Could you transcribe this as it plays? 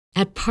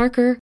At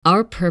Parker,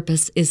 our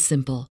purpose is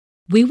simple.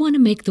 We want to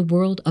make the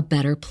world a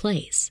better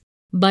place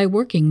by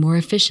working more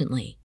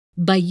efficiently,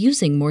 by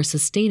using more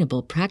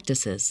sustainable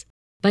practices,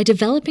 by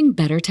developing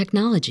better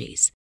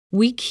technologies.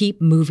 We keep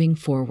moving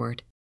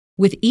forward.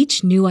 With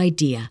each new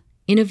idea,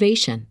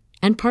 innovation,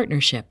 and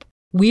partnership,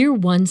 we're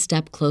one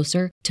step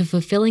closer to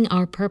fulfilling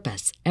our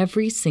purpose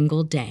every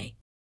single day.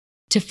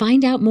 To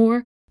find out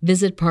more,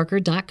 visit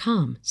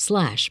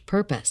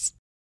parker.com/purpose.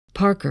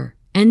 Parker,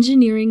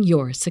 engineering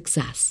your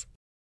success.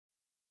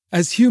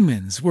 As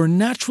humans, we're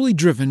naturally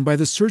driven by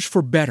the search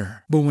for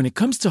better. But when it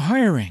comes to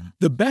hiring,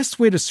 the best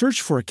way to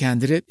search for a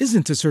candidate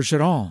isn't to search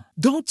at all.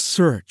 Don't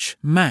search,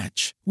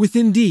 match with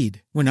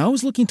Indeed. When I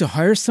was looking to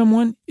hire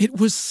someone, it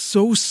was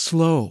so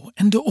slow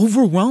and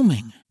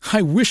overwhelming.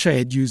 I wish I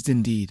had used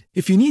Indeed.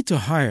 If you need to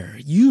hire,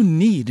 you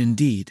need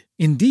Indeed.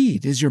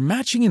 Indeed is your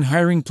matching and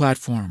hiring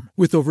platform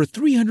with over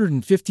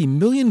 350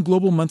 million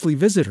global monthly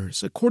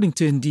visitors, according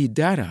to Indeed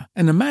data,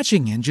 and a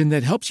matching engine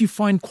that helps you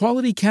find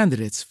quality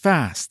candidates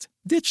fast.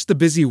 Ditch the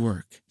busy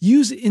work.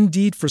 Use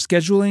Indeed for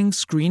scheduling,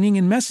 screening,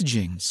 and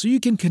messaging so you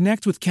can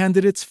connect with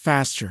candidates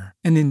faster.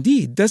 And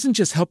Indeed doesn't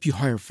just help you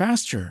hire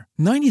faster.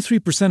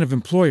 93% of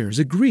employers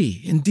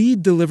agree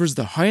Indeed delivers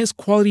the highest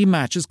quality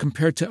matches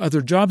compared to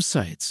other job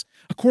sites,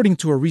 according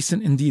to a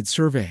recent Indeed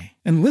survey.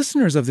 And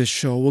listeners of this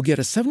show will get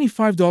a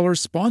 $75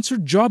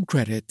 sponsored job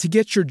credit to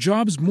get your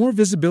jobs more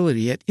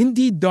visibility at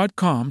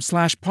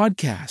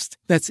Indeed.com/podcast.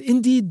 That's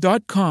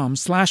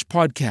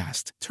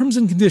Indeed.com/podcast. Terms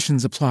and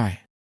conditions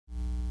apply.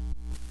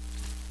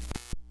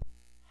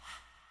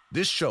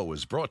 This show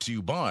is brought to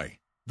you by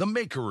The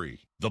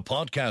Makery, the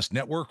podcast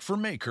network for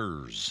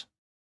makers.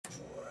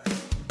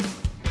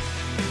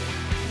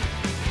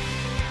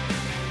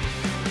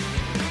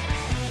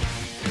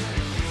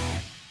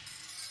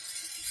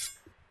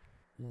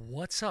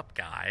 What's up,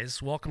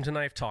 guys? Welcome to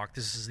Knife Talk.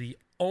 This is the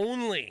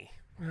only...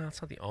 No,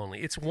 it's not the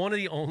only. It's one of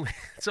the only.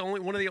 It's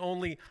only one of the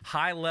only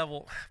high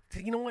level.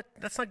 You know what?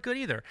 That's not good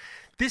either.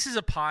 This is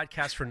a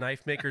podcast for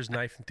knife makers,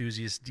 knife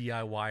enthusiasts,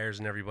 DIYers,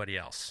 and everybody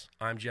else.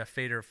 I'm Jeff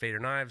Fader of Fader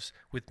Knives.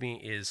 With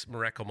me is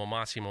Mareko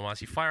Momasi,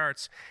 Momasi Fire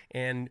Arts,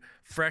 and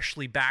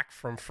freshly back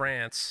from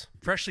France,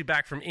 freshly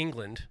back from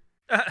England.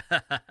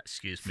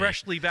 Excuse me.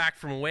 Freshly back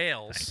from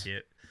Wales. Thank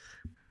you.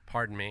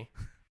 Pardon me.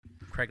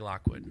 Craig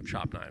Lockwood,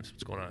 Shop Knives.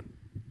 What's going on?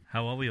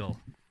 How are we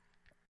all?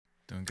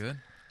 Doing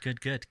good.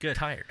 Good.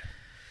 Tired.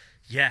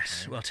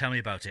 Yes, well, tell me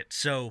about it.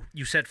 So,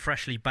 you said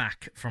freshly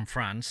back from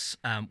France.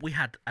 We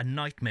had a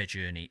nightmare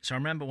journey. So, I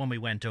remember when we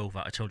went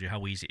over, I told you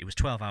how easy. It was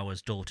 12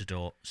 hours door to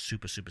door,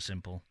 super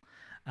simple.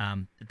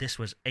 This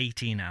was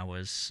 18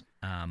 hours,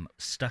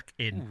 stuck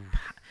in...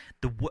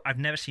 I've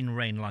never seen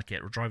rain like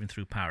it. We're driving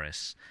through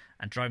Paris,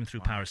 and driving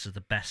through Paris at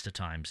the best of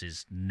times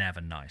is never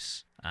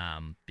nice.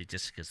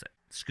 Just because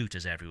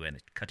scooters everywhere and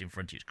it cut in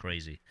front of you is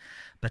crazy.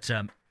 But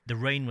the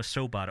rain was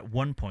so bad, at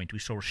one point we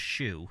saw a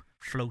shoe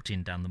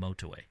floating down the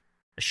motorway.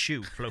 A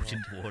shoe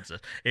floating towards us.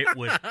 It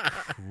was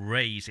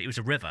crazy. It was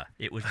a river.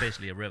 It was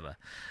basically a river.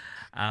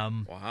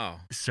 Wow.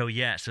 So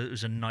it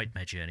was a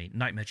nightmare journey.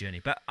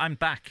 But I'm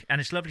back,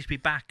 and it's lovely to be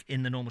back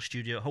in the normal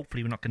studio.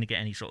 Hopefully we're not going to get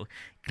any sort of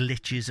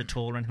glitches at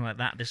all or anything like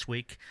that this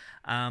week.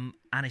 And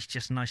it's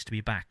just nice to be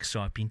back.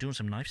 So I've been doing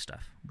some knife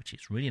stuff, which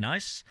is really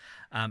nice.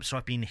 So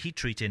I've been heat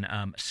treating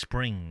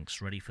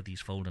springs ready for these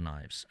folder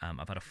knives.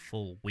 I've had a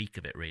full week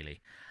of it,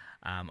 really.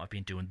 I've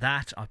been doing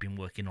that. I've been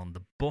working on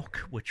the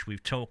book, which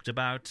we've talked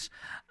about.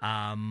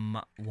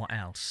 What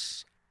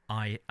else?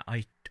 I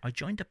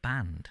joined a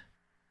band.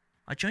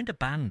 I joined a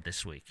band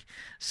this week.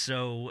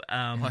 So,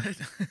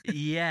 What?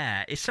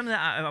 yeah, it's something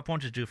that I've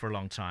wanted to do for a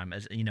long time.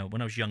 As you know,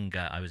 when I was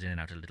younger, I was in and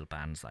out of little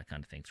bands, that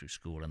kind of thing, through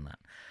school and that.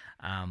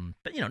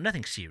 But,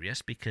 nothing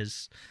serious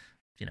because,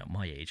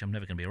 my age, I'm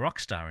never going to be a rock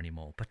star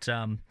anymore. But,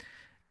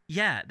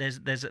 yeah,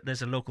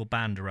 there's a local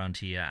band around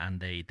here, and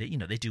they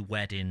do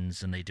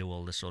weddings and they do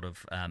all the sort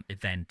of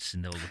events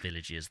in all the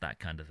villages, that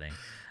kind of thing.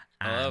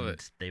 And I love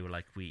it. They were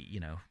like, we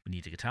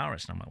need a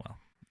guitarist. And I'm like, well,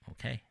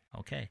 okay.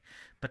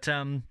 But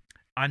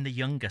I'm the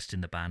youngest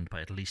in the band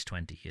by at least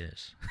 20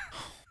 years.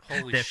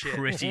 Holy They're shit.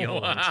 pretty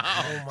old. Oh, my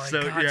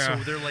God. Yeah.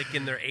 So they're like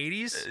in their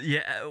 80s?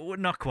 Yeah, well,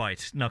 not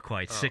quite. Oh.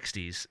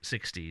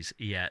 60s,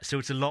 yeah. So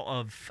it's a lot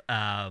of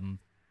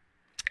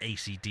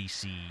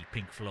AC/DC,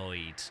 Pink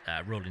Floyd,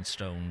 Rolling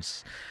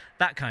Stones,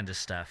 that kind of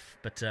stuff.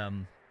 But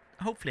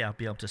hopefully I'll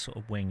be able to sort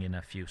of wing in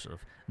a few sort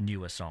of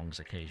newer songs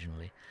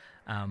occasionally.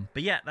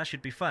 But yeah, that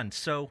should be fun.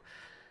 So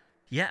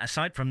yeah,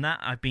 aside from that,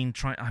 I've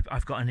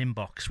got an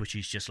inbox which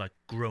is just like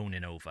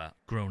groaning over.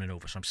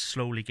 So I'm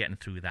slowly getting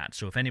through that.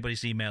 So if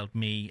anybody's emailed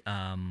me,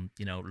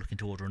 looking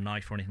to order a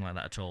knife or anything like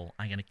that at all,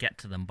 I'm going to get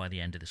to them by the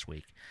end of this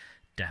week.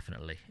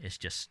 Definitely. It's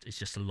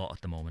just a lot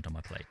at the moment on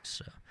my plate.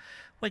 So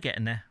we're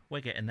getting there.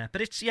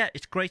 But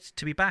it's great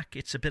to be back.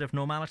 It's a bit of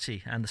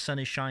normality, and the sun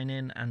is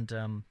shining,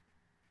 and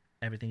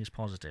everything is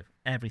positive.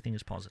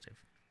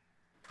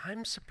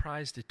 I'm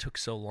surprised it took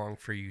so long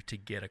for you to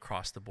get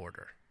across the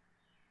border.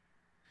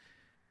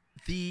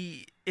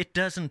 It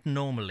doesn't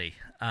normally.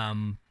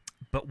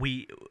 But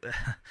we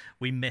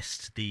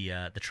missed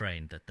the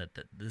train.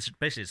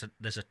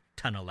 There's a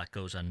tunnel that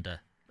goes under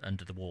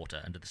the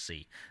water, under the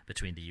sea,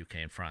 between the UK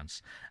and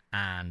France,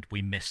 and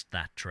we missed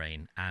that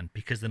train. And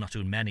because they're not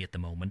doing many at the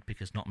moment,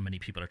 because not many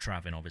people are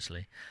travelling,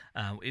 obviously,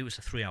 it was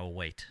a 3-hour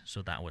wait,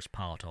 so that was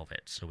part of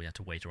it. So we had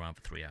to wait around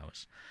for 3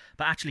 hours.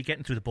 But actually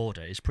getting through the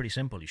border is pretty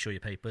simple. You show your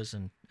papers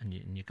and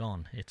you're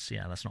gone.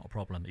 That's not a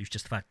problem. It was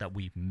just the fact that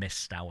we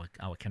missed our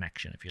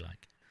connection, if you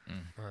like.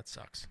 Well, that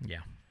sucks.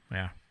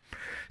 Yeah.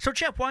 So,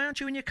 Chip, why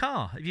aren't you in your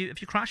car? Have you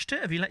crashed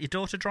it? Have you let your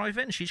daughter drive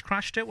it and she's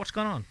crashed it? What's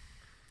going on?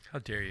 How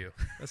dare you?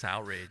 That's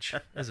outrage.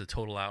 That's a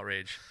total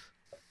outrage.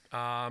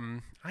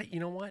 You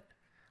know what?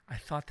 I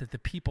thought that the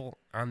people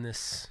on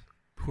this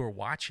who are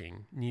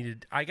watching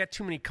I got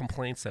too many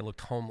complaints that I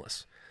looked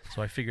homeless.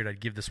 So I figured I'd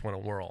give this one a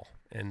whirl.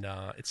 And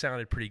it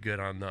sounded pretty good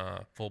on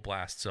Full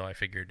Blast. So I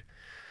figured,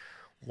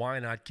 why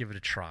not give it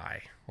a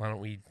try? Why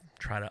don't we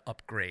try to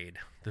upgrade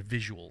the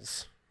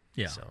visuals?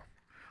 Yeah. So,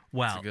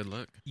 well, That's a good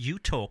look. You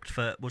talked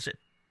for, was it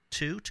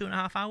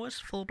 2.5 hours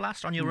Full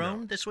Blast on your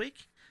own this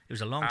week? It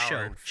was a long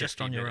show,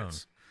 just on your own.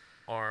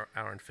 Or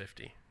hour and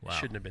 50. Wow. It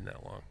shouldn't have been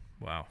that long.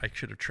 Wow. I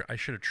should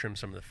have trimmed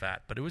some of the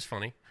fat, but it was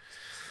funny.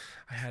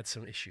 I had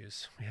some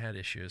issues. We had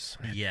issues.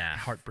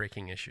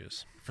 Heartbreaking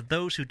issues. For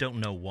those who don't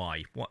know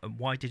why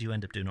did you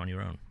end up doing it on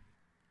your own?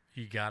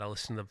 You got to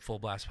listen to the Full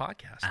Blast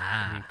podcast.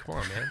 Ah. I mean, come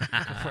on, man.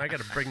 I got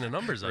to bring the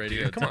numbers up,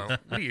 dude. Come on.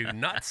 What are you,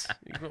 nuts?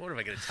 What am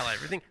I going to tell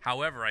everything?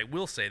 However, I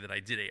will say that I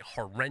did a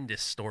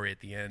horrendous story at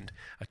the end,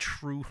 a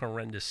true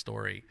horrendous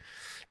story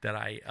that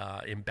I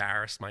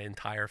embarrassed my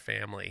entire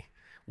family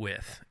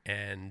with,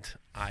 and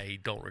I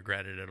don't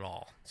regret it at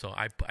all. So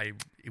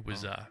it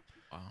was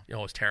it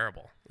was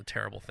terrible. A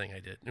terrible thing I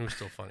did. It was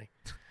still funny.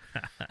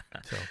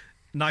 So,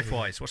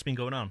 knife-wise, what's been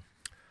going on?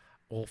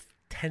 Well,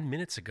 10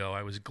 minutes ago,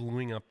 I was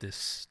gluing up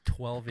this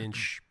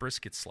 12-inch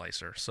brisket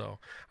slicer. So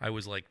I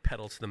was like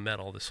pedal to the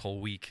metal this whole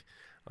week.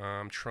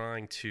 I'm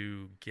trying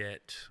to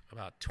get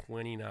about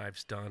 20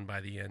 knives done by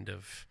the end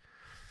of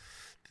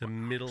the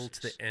middle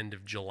to the end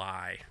of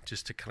July,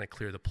 just to kind of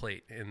clear the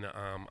plate. And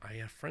I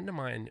had a friend of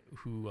mine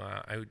who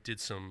I did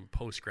some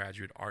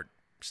postgraduate art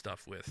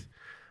stuff with.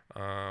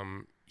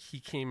 He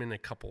came in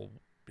about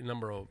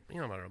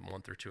a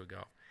month or two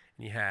ago,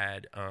 and he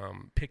had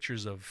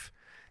pictures of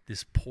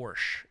this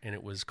Porsche, and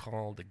it was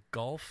called the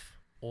Gulf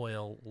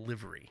Oil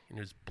Livery, and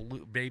it was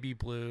blue, baby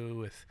blue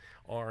with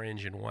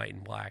orange and white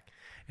and black.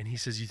 And he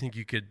says, "You think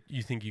you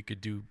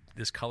could do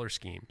this color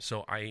scheme?"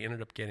 So I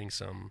ended up getting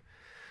some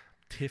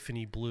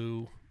Tiffany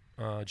blue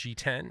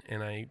G10,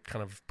 and I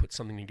kind of put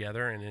something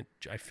together, and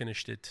I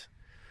finished it.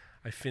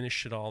 I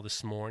finished it all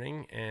this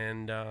morning,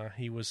 and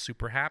he was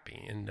super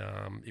happy. And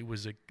it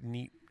was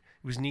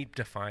neat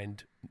to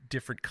find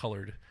different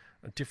colored,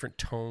 different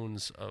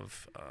tones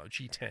of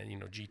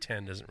G10.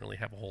 G10 doesn't really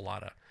have a whole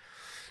lot of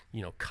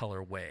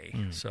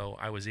colorway. So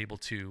I was able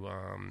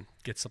to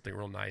get something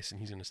real nice, and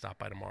he's going to stop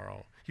by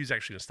tomorrow. He was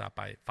actually going to stop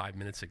by 5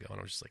 minutes ago, and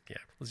I was just like, yeah,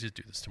 let's just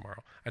do this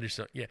tomorrow. That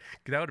would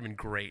have been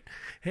great.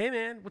 Hey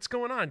man, what's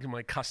going on?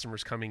 My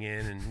customers coming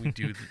in, and we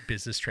do the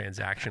business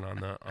transaction on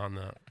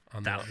the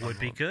That would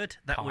be good.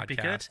 That would be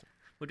good.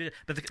 But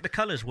the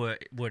colors were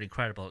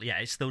incredible. Yeah,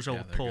 it's those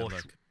old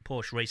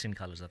Porsche racing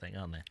colors, I think,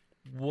 aren't they?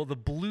 Well, the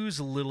blue's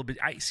a little bit.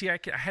 I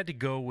had to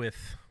go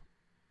with.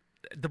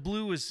 The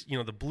blue is,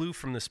 the blue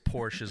from this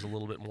Porsche is a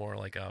little bit more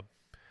like a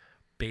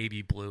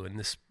baby blue, and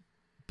this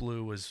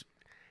blue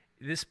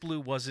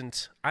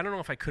wasn't. I don't know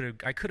if I could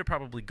have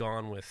probably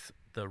gone with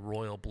the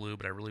royal blue,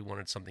 but I really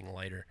wanted something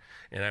lighter,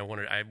 and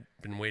I've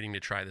been waiting to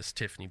try this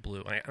Tiffany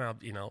blue.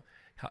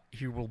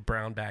 Here we'll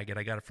brown bag it.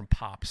 I got it from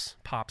Pops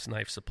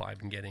Knife Supply.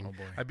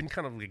 I've been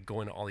kind of like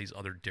going to all these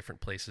other different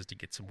places to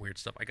get some weird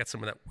stuff. I got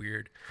some of that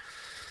weird,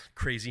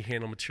 crazy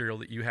handle material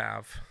that you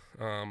have,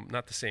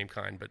 not the same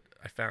kind, but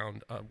I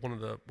found one of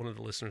the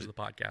listeners of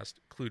the podcast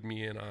clued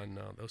me in on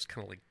those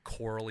kind of like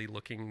corally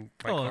looking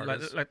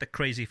like the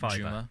crazy fiber,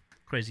 Juma.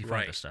 Crazy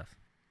fiber stuff.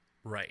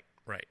 Right.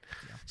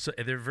 Yeah. So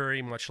they're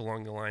very much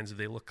along the lines of,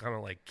 they look kind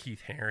of like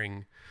Keith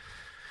Haring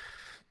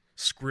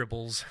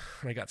scribbles,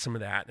 and I got some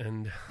of that,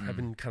 and I've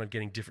been kind of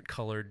getting different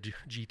colored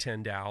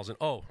G10 dowels. And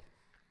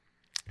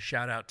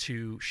shout out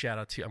to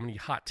I'm gonna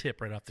hot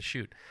tip right off the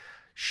shoot.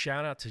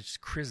 Shout out to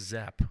Chris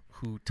Zepp,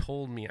 who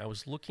told me I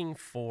was looking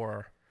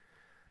for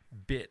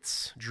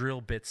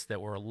drill bits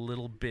that were a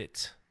little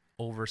bit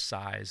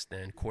oversized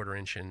than 1/4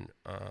 inch and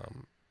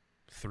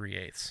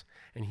 3/8,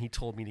 and he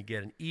told me to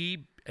get an E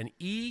and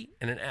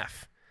an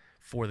F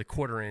for the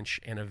 1/4 inch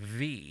and a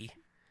V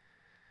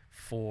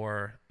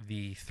for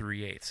the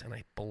 3/8, and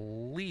I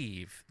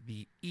believe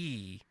the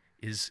E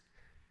is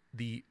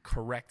the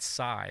correct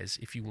size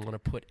if you want to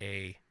put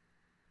a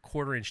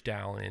 1/4 inch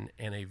dowel in,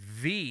 and a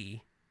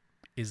V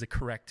is the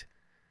correct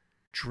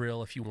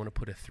drill if you want to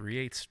put a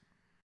 3/8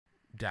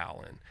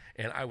 dowel in.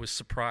 And I was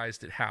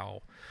surprised at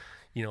how,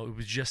 it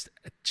was just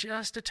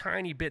a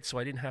tiny bit, so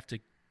I didn't have to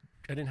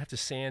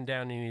sand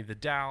down any of the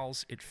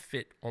dowels. It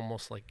fit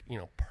almost like,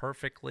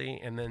 perfectly.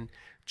 And then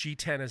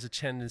G10 has a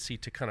tendency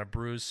to kind of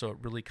bruise, so it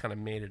really kind of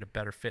made it a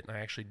better fit. And I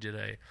actually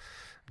did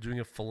doing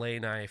a fillet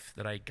knife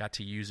that I got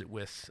to use it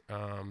with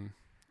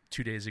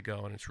 2 days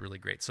ago, and it's really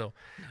great. So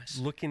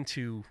look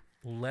into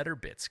letter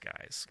bits,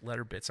 guys.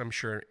 Letter bits. I'm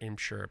sure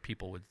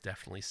people would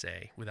definitely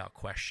say, without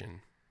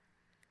question,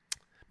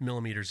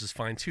 millimeters is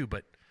fine too,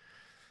 but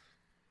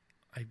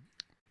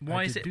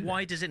why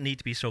does it need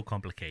to be so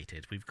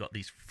complicated? We've got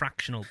these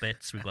fractional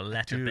bits, we've got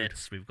letter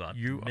bits, we've got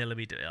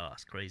millimeter. Oh,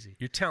 it's crazy.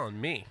 You're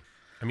telling me.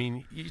 I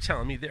mean, you're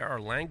telling me there are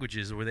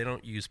languages where they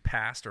don't use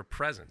past or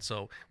present,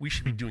 so we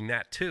should be doing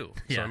that too.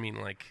 Yeah. So I mean,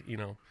 like,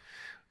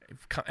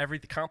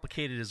 everything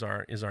complicated is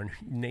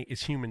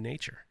human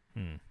nature.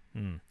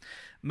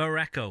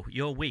 Mareko,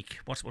 your week.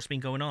 What's been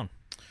going on?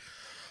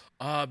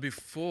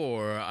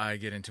 Before I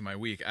get into my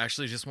week, I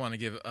actually just want to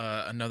give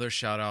another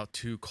shout out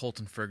to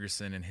Colton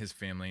Ferguson and his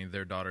family.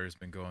 Their daughter has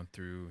been going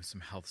through some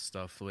health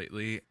stuff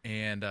lately,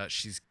 and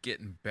she's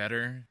getting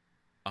better,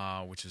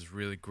 which is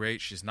really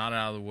great. She's not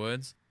out of the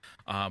woods,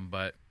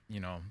 but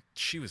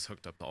she was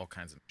hooked up to all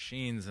kinds of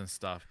machines and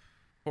stuff.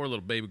 Poor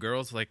little baby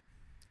girl's like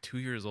 2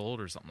 years old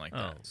or something like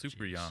that.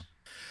 Super young.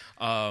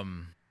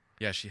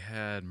 Yeah, she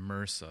had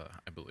MRSA,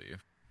 I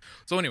believe.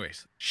 So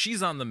anyways,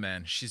 she's on the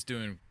mend. She's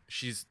doing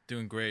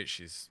great.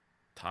 She's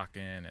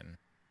talking and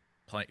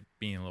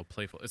being a little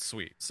playful. It's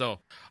sweet. So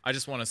I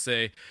just want to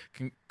say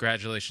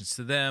congratulations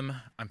to them.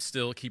 I'm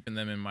still keeping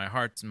them in my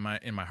heart, and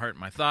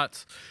my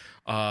thoughts.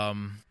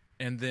 And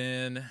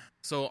then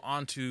so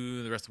on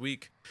to the rest of the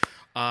week.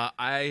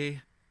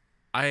 I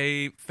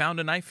found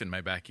a knife in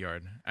my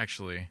backyard,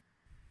 actually.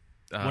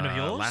 One of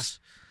yours?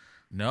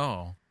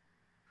 No,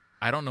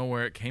 I don't know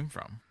where it came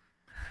from.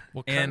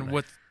 What kind of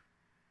knife?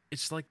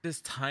 It's like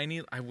this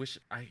tiny.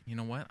 You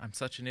know what? I'm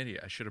such an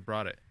idiot. I should have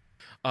brought it.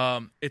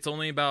 It's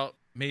only about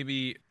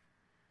maybe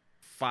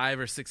 5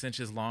 or 6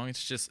 inches long.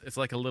 It's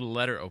like a little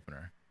letter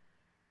opener.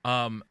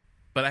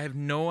 But I have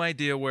no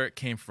idea where it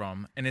came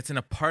from, and it's in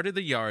a part of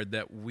the yard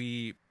that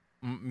me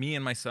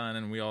and my son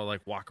and we all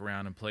like walk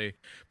around and play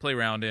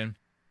around in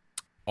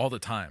all the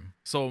time.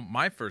 So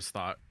my first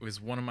thought was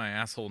one of my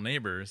asshole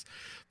neighbors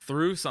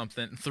threw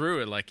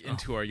it like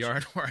into our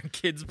yard where our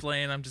kids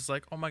playing. I'm just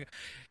like, oh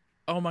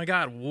my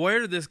God, where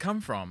did this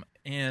come from?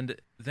 And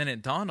then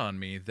it dawned on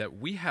me that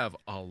we have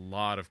a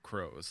lot of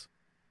crows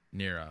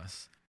near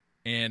us,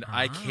 and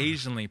I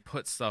occasionally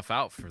put stuff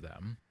out for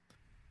them.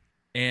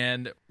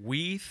 And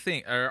we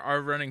think our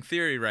running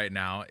theory right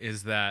now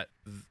is that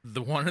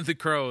one of the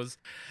crows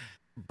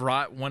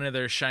brought one of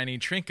their shiny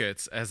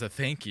trinkets as a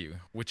thank you,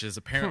 which is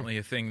apparently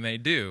a thing they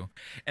do.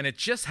 And it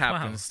just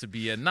happens to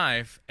be a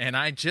knife, and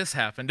I just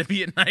happen to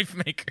be a knife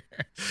maker.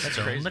 That's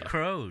crazy. The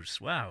crows.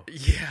 Wow.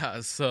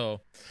 Yeah,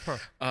 so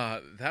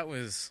that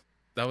was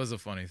a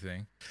funny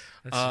thing.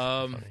 That's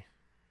funny.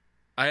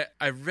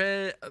 I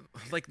read,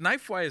 like,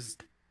 knife-wise,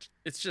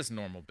 it's just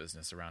normal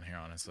business around here,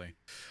 honestly.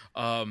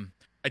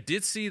 I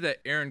did see that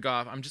Aaron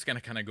Goff, I'm just going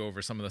to kind of go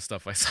over some of the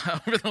stuff I saw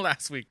over the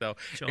last week, though.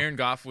 Sure. Aaron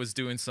Goff was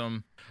doing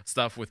some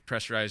stuff with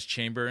pressurized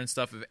chamber and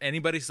stuff. If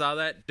anybody saw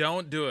that,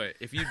 don't do it.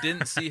 If you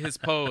didn't see his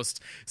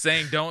post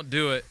saying don't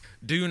do it,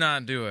 do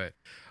not do it.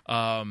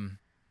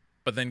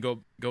 But then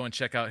go and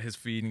check out his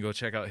feed and go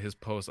check out his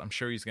post. I'm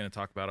sure he's going to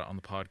talk about it on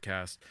the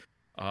podcast.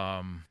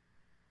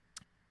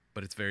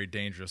 But it's very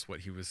dangerous what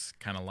he was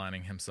kind of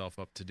lining himself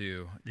up to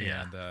do.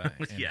 Yeah. And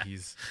Yeah.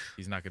 he's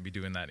not going to be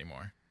doing that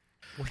anymore.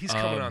 Well, he's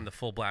coming on the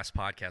Full Blast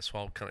podcast,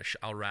 so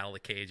I'll rattle the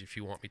cage if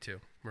you want me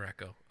to,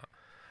 Mareko.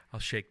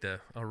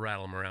 I'll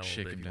rattle him around a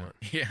little bit if you want.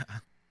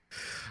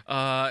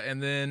 Yeah.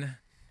 And then,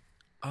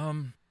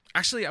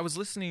 actually, I was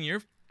listening to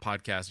your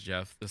podcast,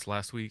 Jeff, this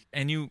last week,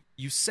 and you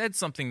said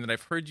something that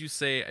I've heard you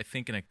say, I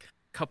think, in a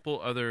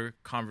couple other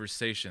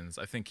conversations,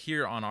 I think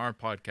here on our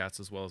podcast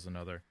as well as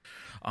another.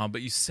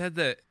 But you said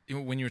that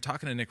when you were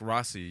talking to Nick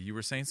Rossi, you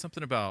were saying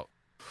something about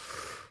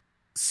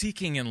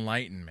seeking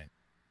enlightenment.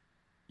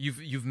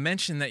 You've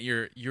mentioned that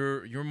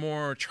you're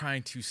more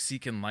trying to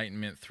seek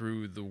enlightenment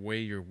through the way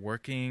you're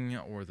working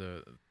or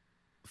the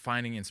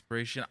finding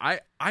inspiration.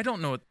 I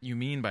don't know what you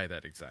mean by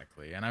that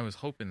exactly, and I was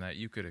hoping that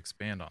you could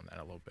expand on that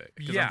a little bit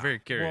because I'm very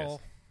curious.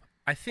 Well,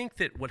 I think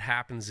that what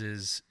happens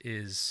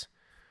is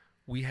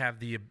we have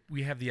the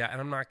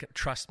and I'm not gonna,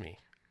 trust me,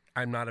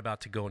 I'm not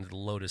about to go into the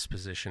lotus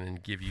position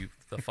and give you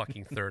the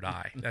fucking third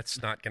eye.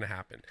 That's not going to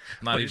happen.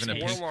 Not but even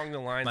it's more along the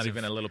lines. Not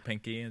even a little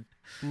pinky.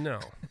 No,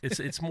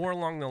 it's more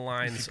along the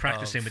lines. He's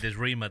practicing with his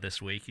Rima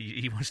this week.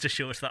 He wants to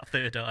show us that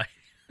third eye.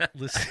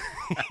 Listen,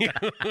 you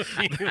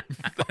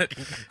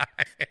fucking guy.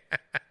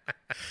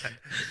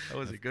 That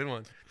was a good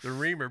one. The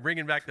Reamer,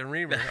 bringing back the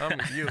Reamer. I'm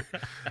with you.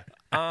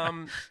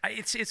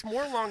 It's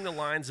more along the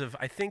lines of,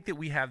 I think that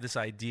we have this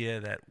idea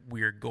that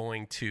we're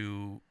going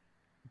to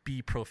be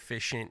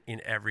proficient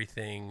in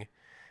everything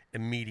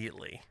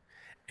immediately,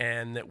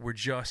 and that we're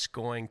just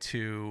going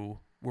to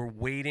we're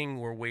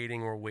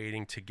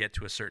waiting to get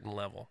to a certain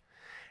level.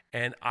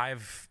 And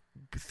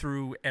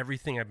through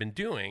everything I've been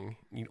doing,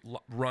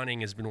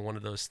 running has been one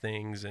of those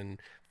things,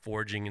 and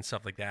forging and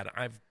stuff like that.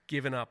 I've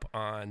given up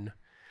on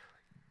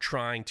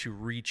trying to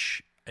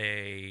reach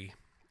a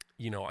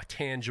a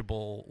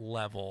tangible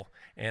level,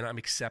 and I'm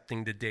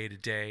accepting the day to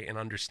day and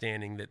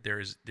understanding that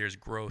there's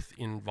growth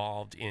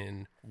involved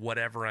in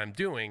whatever I'm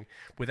doing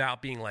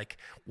without being like,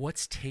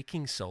 what's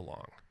taking so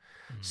long?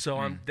 So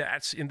and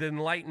the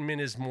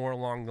enlightenment is more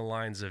along the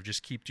lines of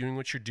just keep doing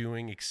what you're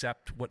doing,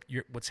 accept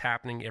what's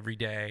happening every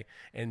day,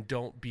 and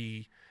don't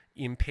be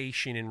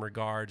impatient in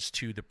regards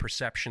to the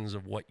perceptions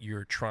of where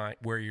you're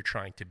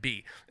trying to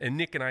be. And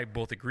Nick and I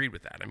both agreed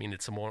with that. I mean,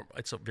 it's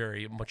a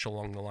very much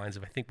along the lines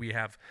of, I think,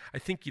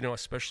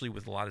 especially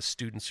with a lot of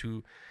students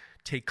who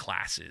take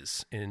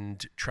classes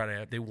and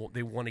they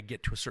want to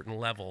get to a certain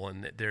level,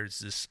 and there's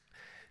this,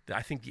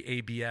 I think the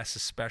ABS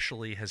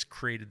especially has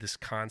created this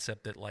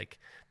concept that like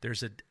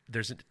there's a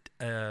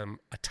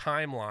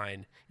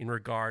timeline in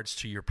regards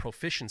to your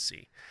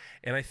proficiency,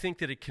 and I think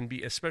that it can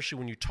be, especially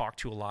when you talk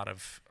to a lot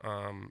of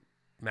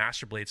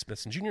master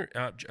bladesmiths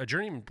and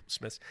journeyman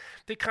smiths,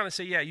 they kind of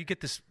say, yeah, you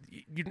get this.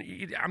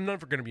 I'm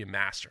never going to be a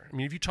master. I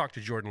mean, if you talk to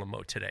Jordan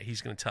Lamotte today,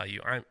 he's going to tell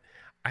you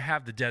I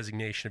have the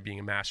designation of being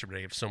a master, but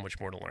I have so much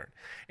more to learn.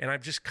 And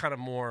I've just kind of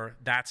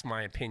that's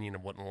my opinion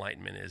of what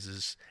enlightenment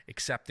is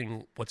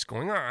accepting what's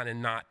going on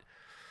and not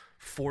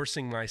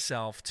forcing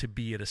myself to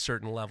be at a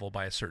certain level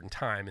by a certain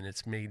time. And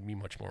it's made me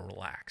much more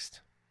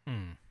relaxed.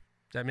 Does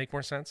that make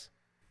more sense?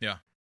 Yeah.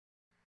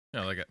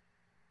 Yeah, I like it.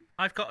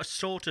 I've got a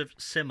sort of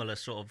similar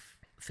sort of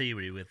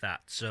theory with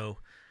that. So,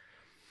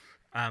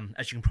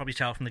 as you can probably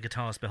tell from the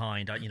guitars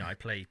behind, I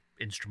play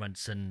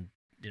instruments, and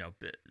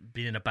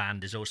being in a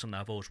band is always something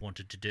I've always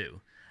wanted to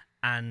do.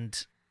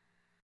 And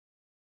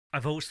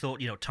I've always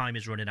thought, time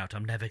is running out.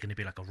 I'm never going to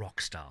be like a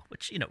rock star,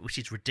 which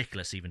is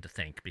ridiculous even to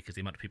think, because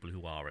the amount of people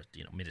who are,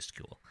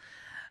 minuscule.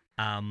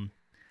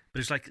 But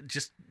it's like,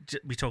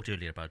 we talked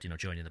earlier about,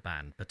 joining the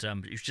band. But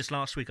it was just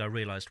last week I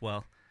realized,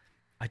 well,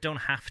 I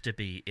don't have to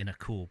be in a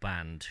cool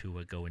band who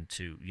are going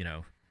to,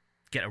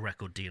 get a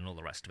record deal and all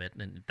the rest of it.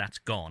 And that's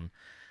gone.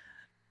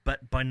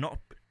 But by not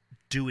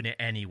doing it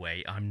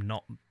anyway, I'm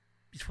not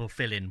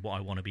fulfilling what I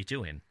want to be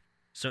doing.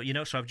 So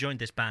so I've joined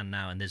this band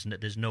now, and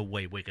there's no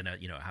way we're gonna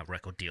have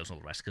record deals and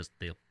all the rest, because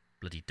they'll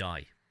bloody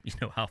die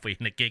halfway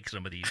in a gig.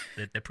 Some of these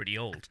they're pretty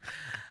old,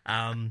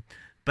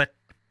 but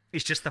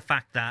it's just the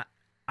fact that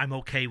I'm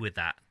okay with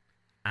that,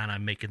 and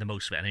I'm making the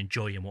most of it and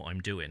enjoying what I'm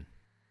doing.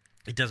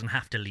 It doesn't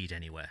have to lead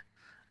anywhere.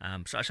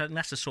 So I think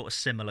that's a sort of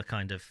similar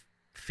kind of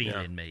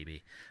feeling,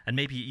 maybe. And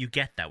maybe you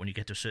get that when you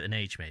get to a certain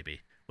age,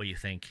 maybe, where you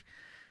think,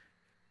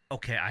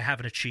 okay, I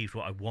haven't achieved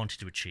what I wanted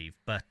to achieve,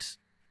 but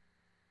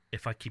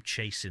if I keep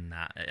chasing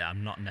that, it's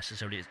not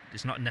necessarily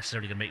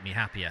going to make me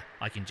happier.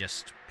 I can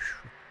just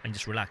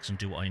relax and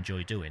do what I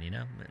enjoy doing,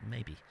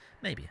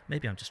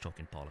 Maybe I'm just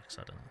talking bollocks,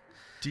 I don't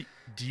know.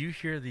 Do you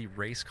hear the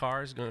race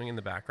cars going in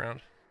the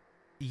background?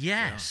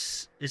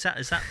 Yes. Yeah.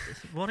 Is that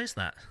what is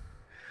that?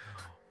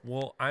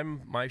 Well,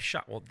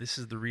 this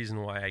is the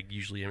reason why I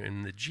usually am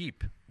in the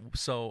Jeep.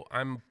 So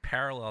I'm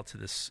parallel to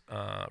this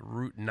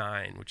Route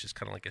 9, which is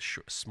kind of like a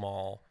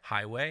small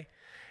highway.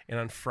 And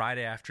on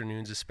Friday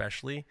afternoons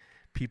especially,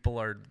 people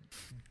are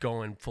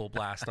going full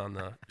blast on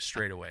the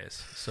straightaways.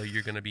 So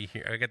you're going to be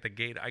here. I get the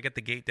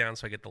gate down,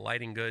 so I get the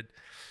lighting good.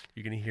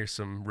 You're going to hear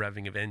some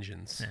revving of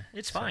engines. Yeah,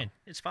 it's fine.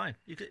 It's fine.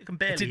 You can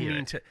barely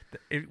hear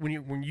it.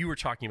 When you were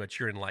talking about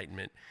your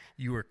enlightenment,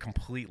 you were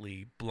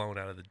completely blown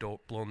out of the door.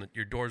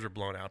 Your doors were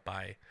blown out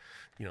by,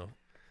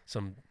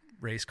 some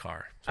race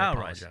car. So I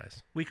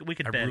apologize. Right. We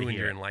can I barely ruined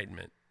hear your it.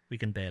 enlightenment. We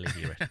can barely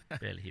hear it.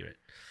 Barely hear it.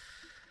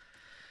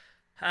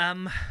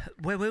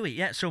 Where were we?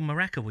 Yeah. So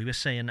Mareka, we were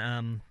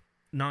saying.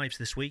 Knives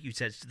this week. You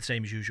said it's the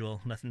same as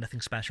usual.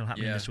 Nothing special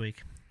happening this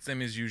week.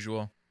 Same as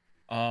usual.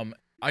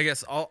 I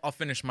guess I'll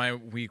finish my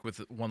week with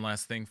one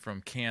last thing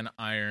from Can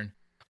Iron.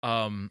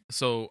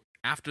 So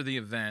after the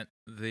event,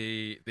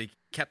 they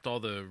kept all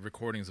the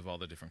recordings of all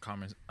the different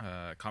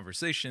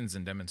conversations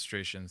and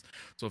demonstrations.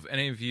 So if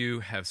any of you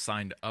have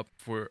signed up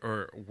for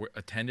or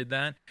attended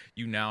that,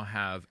 you now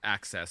have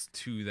access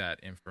to that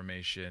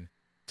information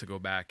to go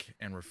back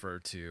and refer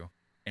to.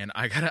 And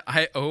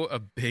I owe a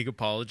big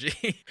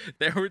apology.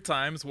 There were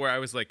times where I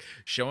was like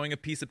showing a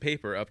piece of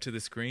paper up to the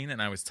screen,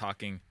 and I was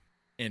talking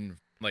in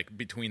like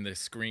between the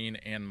screen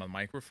and my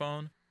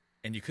microphone,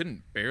 and you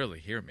couldn't barely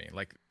hear me.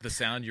 Like the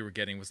sound you were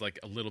getting was like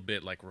a little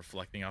bit like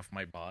reflecting off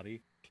my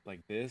body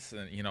like this,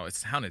 and it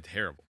sounded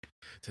terrible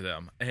to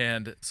them.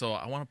 And so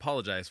I want to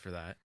apologize for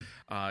that.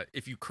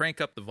 If you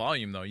crank up the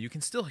volume though, you can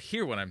still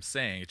hear what I'm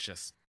saying.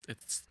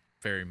 It's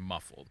very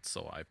muffled,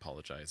 so I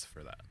apologize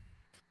for that.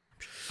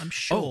 I'm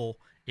sure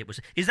it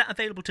was. Is that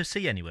available to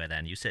see anywhere?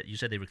 Then you said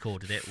they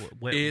recorded it.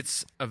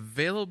 It's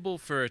available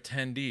for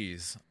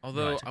attendees.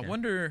 Although right, okay. I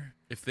wonder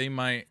if they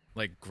might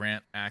like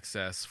grant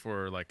access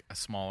for like a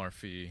smaller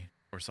fee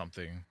or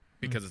something,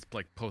 because it's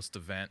like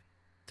post-event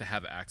to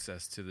have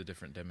access to the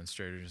different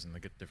demonstrators and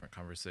the different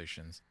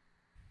conversations.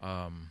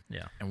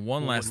 Yeah. And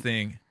one last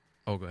thing.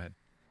 Oh, go ahead.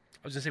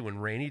 I was gonna say, when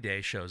Rainy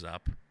Day shows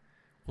up,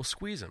 we'll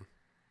squeeze him.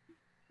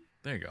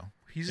 There you go.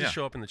 He's gonna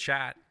show up in the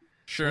chat.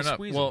 Sure enough.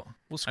 Well,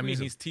 I mean,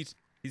 him.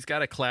 he's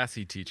got a class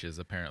he teaches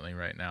apparently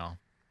right now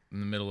in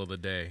the middle of the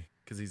day,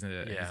 because he's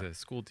a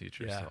school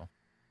teacher. So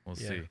we'll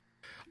see.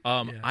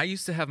 I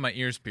used to have my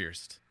ears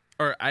pierced,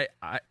 or I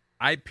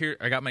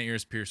got my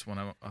ears pierced when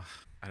I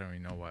don't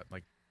even know what,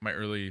 like my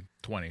early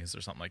 20s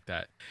or something like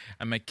that.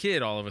 And my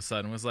kid all of a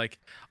sudden was like,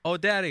 "Oh,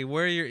 Daddy,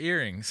 where are your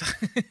earrings?"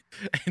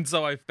 And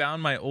so I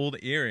found my old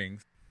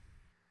earrings,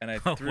 and I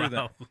threw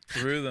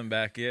them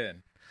back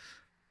in.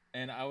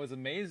 And I was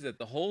amazed that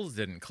the holes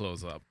didn't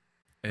close up.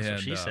 That's what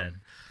she said.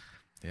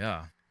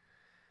 Yeah.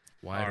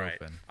 Wide all right.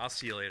 open. I'll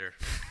see you later.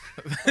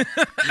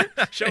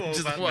 Show over.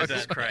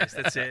 Jesus Christ.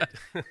 That's it.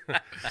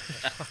 I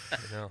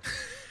know.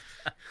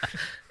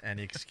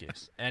 Any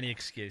excuse.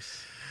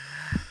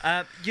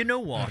 You know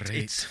what?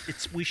 Right.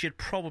 It's. We should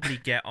probably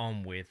get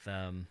on with.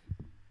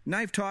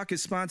 Knife Talk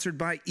is sponsored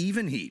by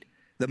Even Heat,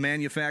 the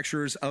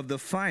manufacturers of the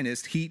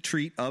finest heat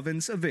treat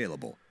ovens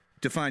available.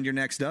 To find your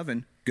next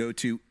oven, go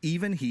to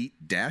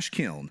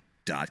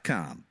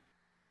evenheat-kiln.com.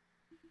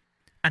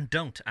 And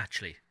don't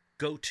actually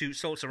go to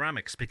Soul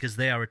Ceramics, because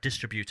they are a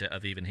distributor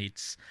of Even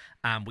Heats,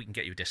 and we can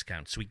get you a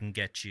discount. So we can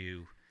get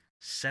you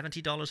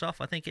 $70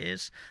 off, I think it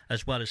is,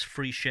 as well as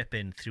free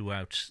shipping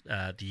throughout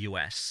the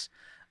US.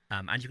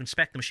 And you can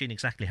spec the machine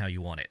exactly how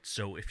you want it.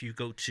 So if you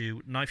go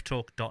to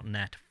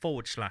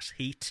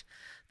knifetalk.net/heat,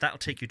 that'll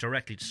take you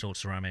directly to Soul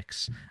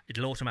Ceramics.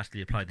 It'll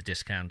automatically apply the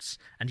discounts,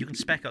 and you can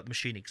spec out the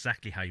machine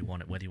exactly how you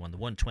want it, whether you want the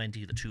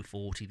 120, the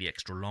 240, the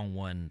extra long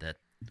one,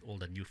 all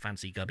the new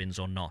fancy gubbins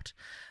or not.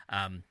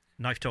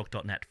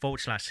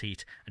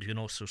 Knifetalk.net/heat, and you can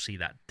also see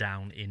that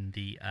down in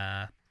the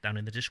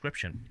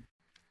description.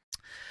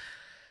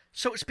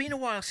 So it's been a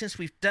while since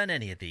we've done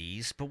any of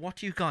these, but what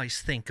do you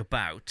guys think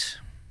about...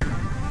 Oh,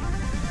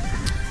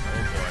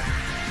 boy.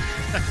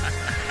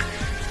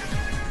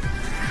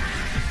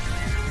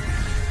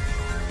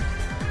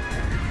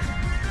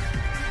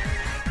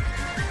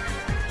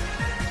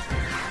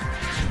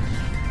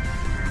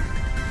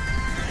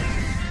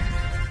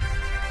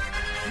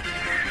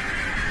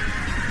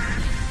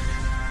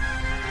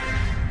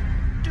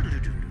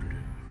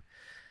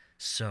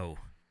 So,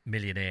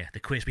 Millionaire, the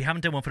quiz. We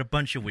haven't done one for a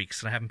bunch of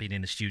weeks, and I haven't been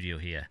in the studio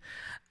here.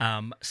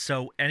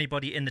 So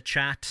anybody in the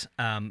chat,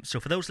 so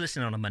for those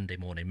listening on a Monday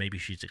morning, maybe you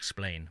should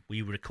explain.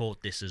 We record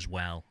this as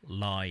well,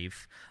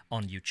 live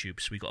on YouTube.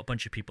 So we've got a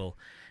bunch of people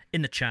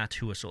in the chat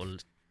who are sort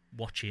of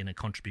watching and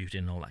contributing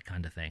and all that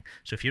kind of thing.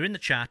 So if you're in the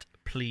chat,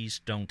 please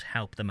don't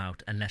help them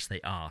out unless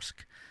they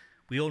ask.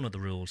 We all know the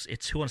rules.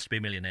 It's Who Wants to Be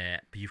a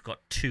Millionaire, but you've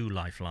got 2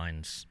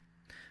 lifelines.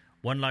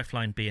 One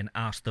lifeline being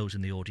ask those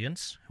in the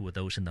audience, who are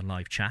those in the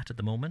live chat at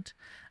the moment,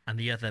 and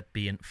the other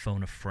being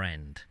phone a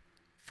friend.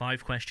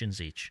 5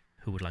 questions each.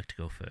 Who would like to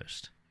go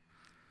first?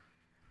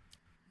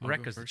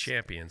 Mareka's the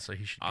champion, so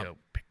he should go.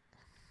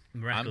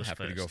 Mareka's I'm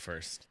happy first. to go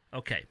first.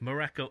 Okay,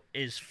 Mareko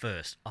is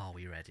first. Are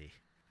we ready?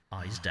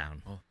 Eyes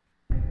down. Oh.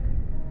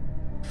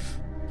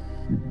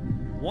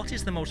 What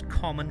is the most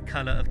common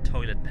colour of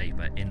toilet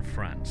paper in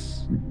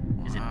France?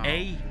 Is it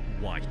A,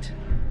 white,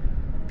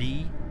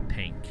 B,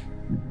 pink,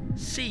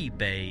 C,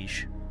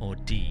 beige, or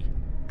D,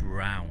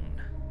 brown?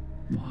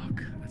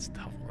 Fuck, that's a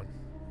tough one.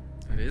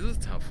 It is a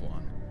tough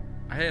one.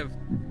 I have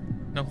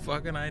no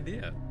fucking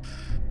idea.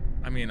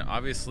 I mean,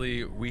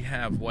 obviously, we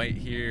have white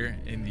here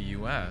in the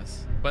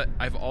U.S., but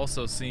I've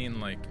also seen,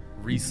 like,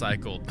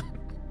 recycled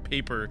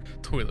paper,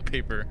 toilet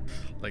paper,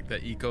 like the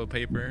eco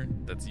paper,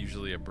 that's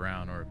usually a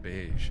brown or a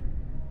beige.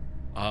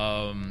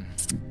 I'm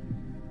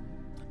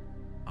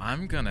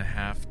gonna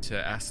have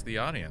to ask the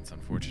audience,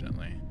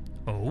 unfortunately.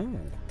 Oh.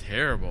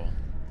 Terrible.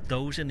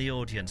 Those in the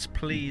audience,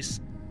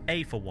 please,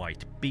 A for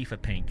white, B for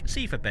pink,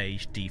 C for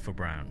beige, D for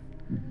brown.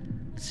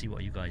 Let's see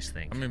what you guys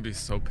think. I'm gonna be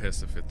so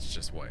pissed if it's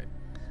just white.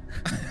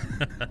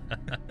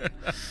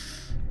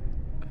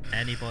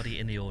 Anybody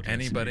in the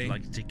audience who would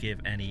like to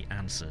give any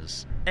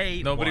answers?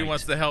 A, Nobody white,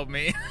 wants to help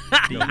me.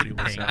 B, Nobody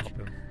wants pink. to help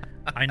him.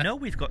 I know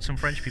we've got some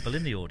French people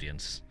in the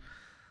audience.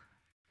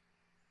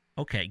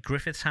 Okay,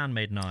 Griffith's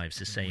Handmade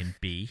Knives is saying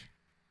B.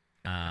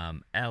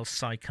 El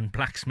Sycon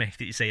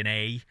Blacksmith is saying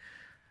A.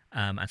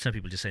 And some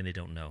people just saying they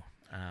don't know.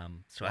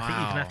 So I think you're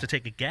going to have to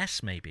take a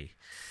guess, maybe.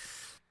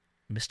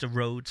 Mr.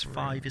 Rhodes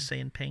 5 is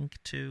saying pink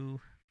too.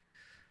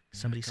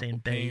 Somebody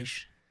saying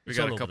beige. We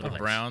got a couple of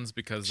browns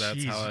because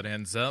that's how it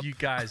ends up. You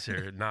guys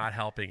are not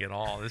helping at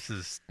all. This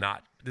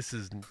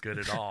isn't good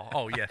at all.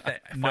 Oh yeah,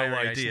 no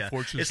idea.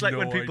 It's like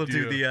when people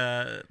do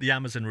the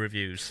Amazon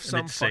reviews.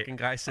 Some fucking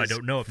guy says, "I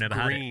don't know. I've never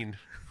green. had it."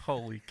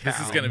 Holy cow! This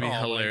is gonna be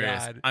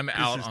hilarious. God. I'm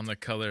out on the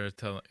color of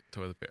toilet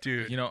paper,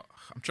 dude. You know,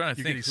 I'm trying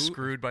to You're think. Getting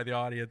screwed by the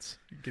audience.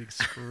 You're getting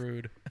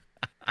screwed.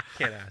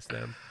 Can't ask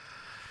them.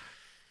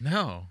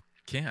 No,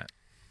 can't.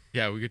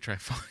 Yeah, we could try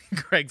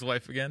finding Craig's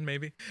wife again,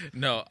 maybe.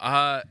 No,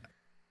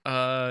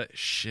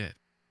 shit.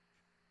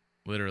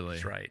 Literally.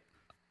 That's right.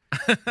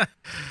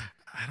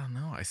 I don't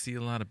know. I see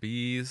a lot of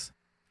B's.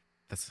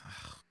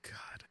 Oh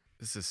God,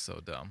 this is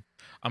so dumb.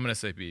 I'm gonna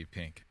say B,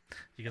 pink.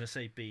 You're gonna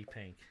say B,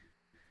 pink.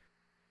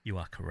 You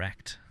are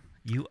correct.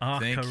 You are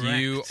correct.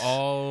 Thank you,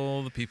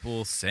 all the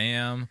people,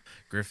 Sam,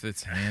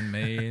 Griffith's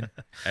Handmade,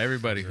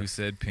 everybody who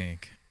said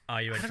pink.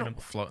 Are you ready for them?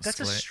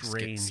 That's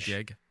strange.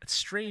 It's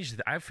strange.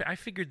 I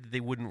figured that they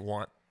wouldn't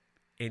want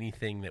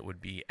anything that would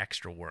be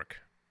extra work.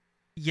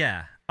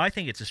 Yeah, I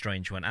think it's a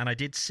strange one, and I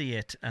did see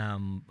it.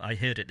 I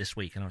heard it this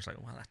week, and I was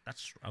like, "Well,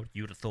 that's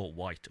you would have thought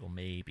white or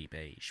maybe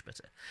beige." But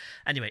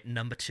anyway,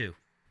 number 2.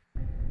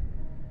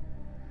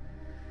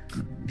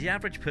 The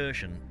average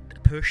person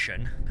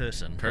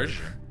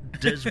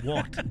does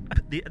what?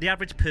 The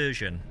average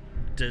Persian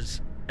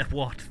does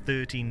what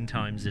 13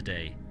 times a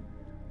day?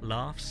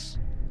 Laughs,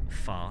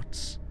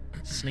 farts,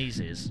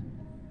 sneezes,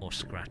 or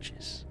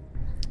scratches?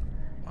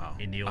 Wow.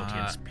 In the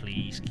audience,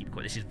 please keep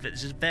quiet.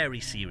 This is very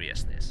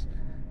serious.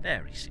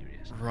 Very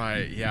serious.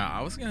 Right, yeah.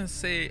 I was going to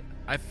say,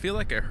 I feel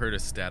like I heard a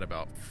stat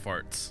about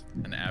farts,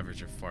 an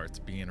average of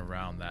farts being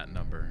around that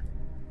number.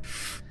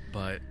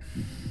 But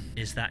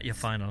is that your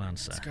final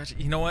answer?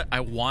 You know what? I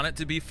want it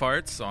to be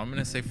farts, so I'm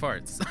going to say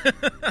farts.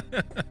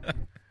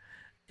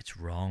 It's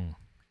wrong.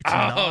 It's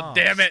laughs.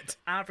 Damn it.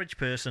 Average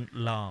person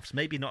laughs.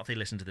 Maybe not if they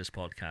listen to this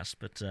podcast,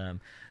 but the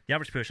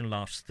average person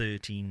laughs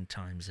 13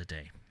 times a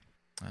day.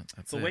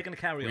 That's but it. we're going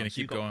to carry on. We're going to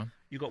keep going.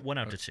 You got 1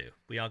 out of 2.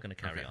 We are going to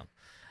carry on.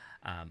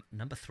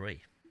 Number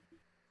 3.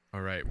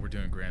 All right, we're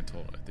doing grand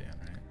total at the end,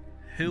 right?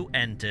 Who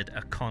entered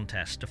a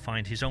contest to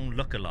find his own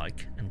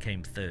lookalike and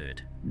came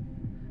 3rd?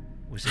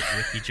 Was it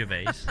Ricky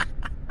Gervais?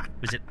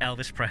 Was it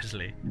Elvis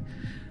Presley?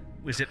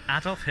 Was it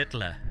Adolf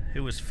Hitler,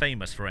 who was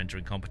famous for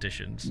entering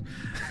competitions?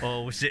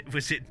 Or was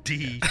it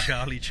D.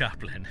 Charlie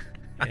Chaplin?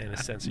 Yeah, and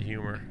a sense of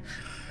humor.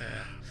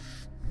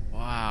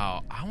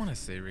 Wow, I want to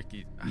say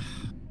Ricky.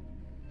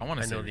 I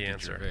want to say know the Ricky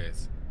answer. Gervais.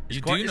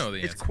 You Quite- do know the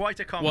It's answer. quite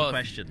a common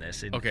question,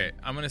 this. Okay,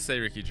 I'm going to say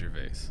Ricky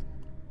Gervais.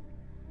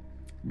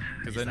 Because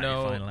I Is that your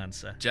know final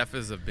answer? Jeff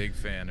is a big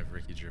fan of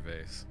Ricky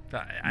Gervais.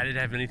 I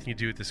didn't have anything to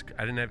do with this.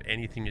 I didn't have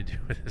anything to do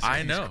with this. I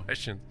these know.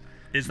 questions.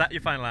 Is that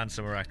your final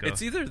answer, Morocco?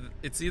 It's either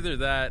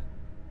that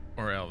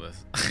or Elvis.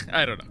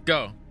 I don't know.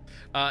 Go.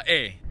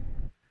 A.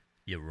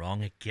 You're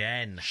wrong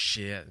again.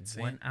 Shit. See?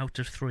 1 out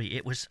of 3.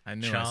 It was I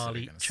knew I said it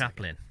Charlie gonna say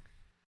Chaplin.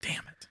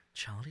 Damn it.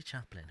 Charlie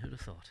Chaplin. Who'd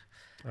have thought?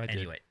 I did.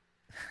 Anyway,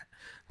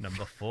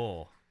 number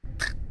 4.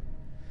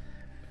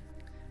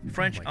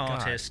 French Oh my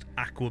God. artist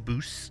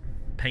Aquabus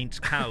paints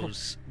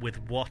cows with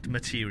what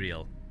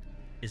material?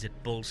 Is it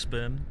bull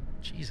sperm?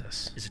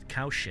 Jesus. Is it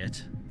cow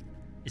shit?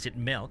 Is it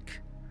milk?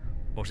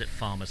 Or is it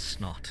farmer's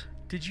snot?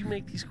 Did you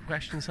make these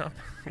questions up?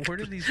 Where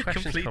did these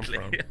questions come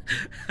from?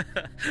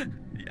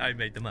 I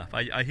made them up.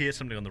 I hear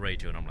something on the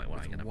radio and I'm like, well,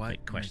 I'm going to What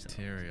make questions.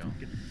 material?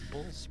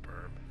 Bull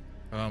sperm.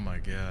 Oh my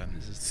god.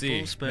 C.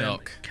 Bull sperm,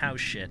 Milk. cow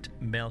shit,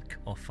 milk,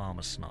 or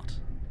farmer's snot?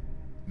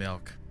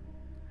 Milk.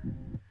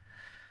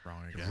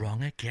 Wrong again.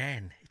 Wrong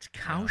again. It's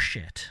cow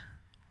shit.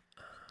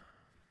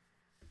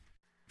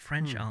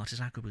 French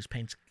artist Aquabus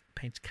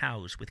paints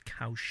cows with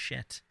cow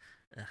shit.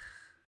 Ugh.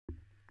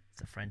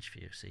 It's a French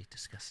view, see?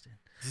 Disgusting.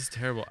 This is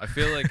terrible. I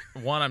feel like,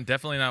 one, I'm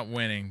definitely not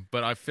winning,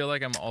 but I feel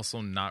like I'm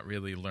also not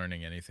really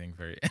learning anything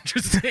very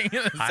interesting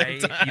at the same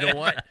time. You know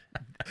what?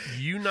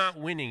 You not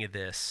winning at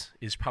this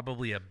is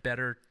probably a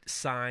better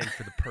sign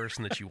for the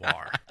person that you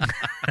are.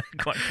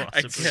 Quite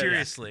possibly.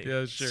 Seriously.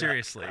 Yeah, sure.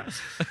 Seriously.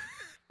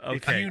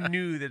 If you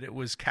knew that it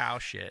was cow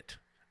shit.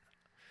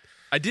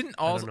 I didn't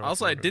I don't know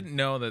also if I I'm didn't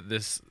know that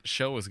this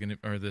show was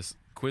this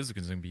quiz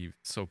was gonna be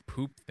so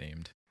poop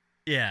themed.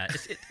 Yeah,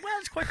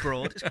 it's quite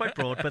broad. It's quite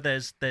broad, but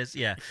there's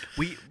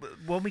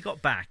when we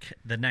got back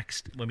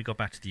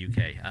to the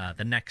UK,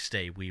 the next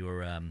day we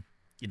were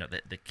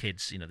the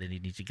kids, they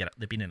need to get up.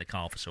 They've been in the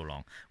car for so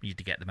long. We need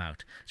to get them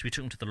out, so we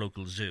took them to the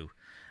local zoo,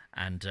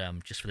 and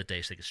just for the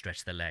day so they could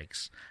stretch their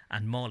legs.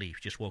 And Molly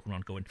just walking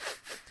around going,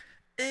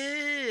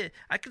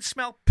 I can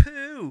smell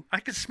poo.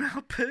 I can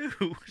smell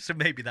poo. So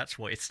maybe that's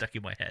why it's stuck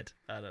in my head.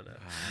 I don't know.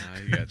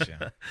 I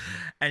gotcha.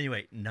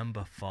 Anyway,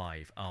 number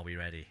 5. Are we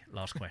ready?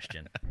 Last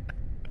question.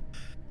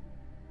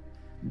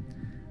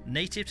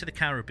 Native to the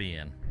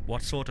Caribbean,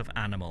 what sort of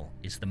animal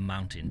is the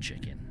mountain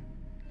chicken?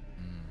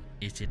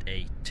 Is it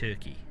a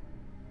turkey,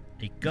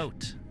 a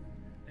goat,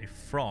 a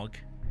frog,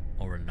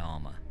 or a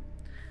llama?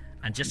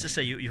 And just to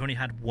say, you've only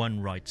had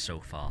 1 right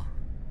so far.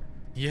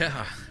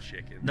 Yeah.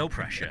 Chicken. No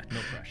pressure.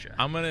 No pressure.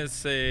 I'm gonna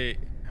say a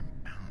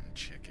mountain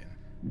chicken.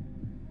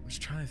 I'm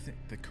just trying to think.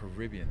 The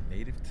Caribbean,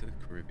 native to the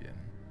Caribbean.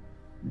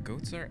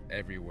 Goats are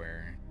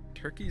everywhere.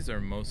 Turkeys are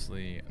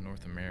mostly a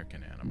North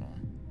American animal.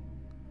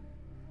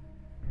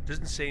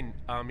 Doesn't say,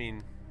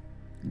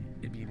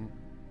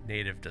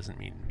 native doesn't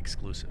mean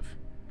exclusive.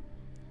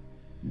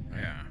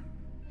 Yeah.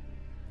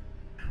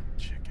 Mountain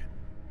chicken.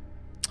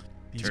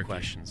 These Turkey.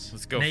 questions.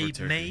 Let's go for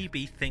turkey.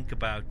 Maybe think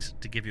about,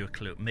 to give you a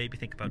clue, maybe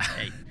think about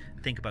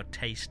think about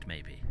taste,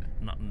 maybe.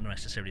 Not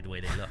necessarily the way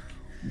they look.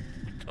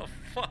 The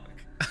fuck?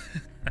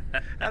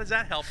 How does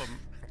that help them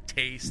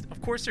taste?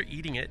 Of course they're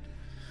eating it.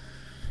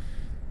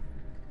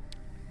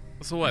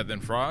 So what, then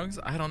frogs?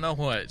 I don't know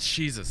what.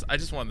 Jesus, I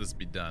just want this to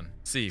be done.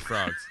 See,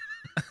 frogs.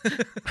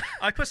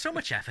 I put so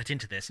much effort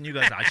into this, and you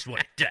guys, I just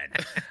want it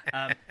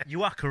done.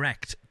 You are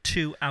correct.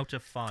 2 out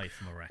of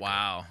 5, Morocco.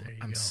 Wow.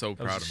 I'm so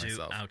proud of 2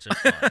 myself. out of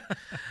 5.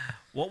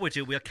 What we'll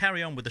do, we'll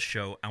carry on with the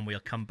show, and we'll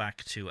come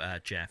back to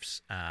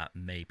Jeff's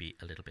maybe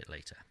a little bit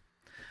later.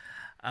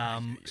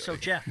 So,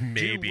 Jeff, do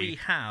Maybe. we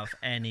have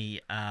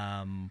any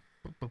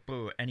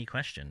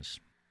questions?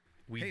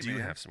 We Hey, do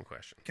man. have some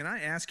questions. Can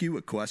I ask you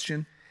a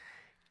question?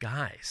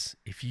 Guys,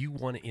 if you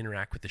want to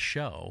interact with the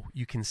show,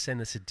 you can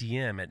send us a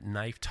DM at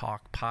Knife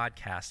Talk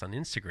Podcast on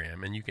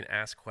Instagram, and you can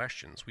ask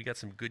questions. We got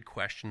some good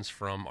questions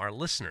from our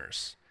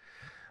listeners.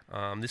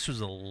 This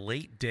was a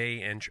late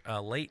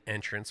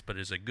entrance, but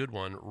is a good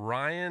one.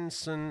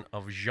 Ryanson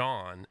of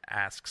Jean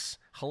asks,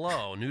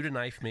 "Hello, new to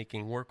knife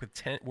making,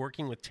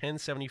 working with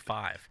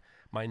 1075.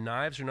 My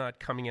knives are not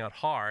coming out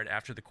hard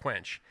after the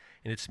quench,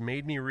 and it's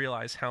made me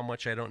realize how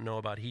much I don't know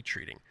about heat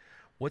treating.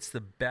 What's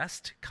the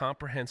best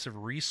comprehensive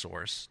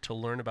resource to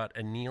learn about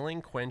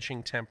annealing,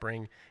 quenching,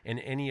 tempering, and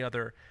any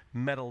other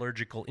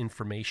metallurgical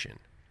information?"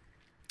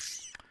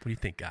 What do you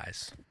think,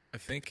 guys? I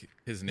think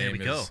his There name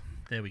we go. is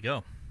There we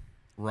go.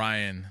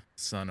 Ryan,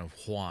 son of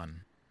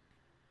Juan.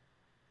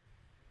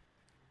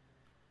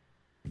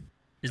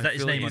 Is I that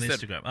his feel like name on you said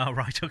Instagram? Oh,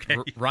 right. Okay.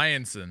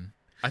 Ryanson.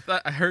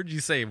 I heard you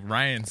say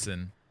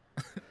Ryanson.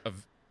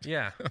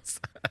 Yeah.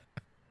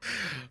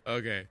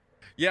 Okay.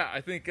 Yeah,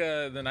 I think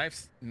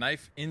the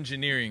knife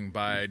engineering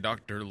by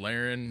Dr.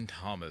 Laren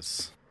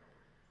Thomas.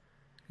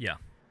 Yeah.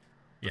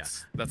 Yeah.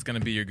 That's going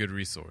to be your good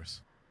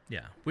resource.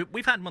 Yeah,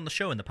 we've had him on the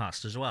show in the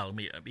past as well.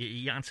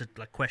 He answered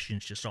like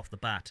questions just off the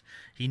bat.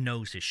 He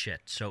knows his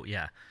shit. So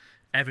yeah,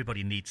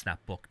 everybody needs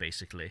that book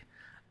basically.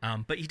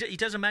 But he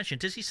doesn't mention.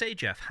 Does he say,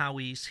 Jeff, how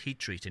he's heat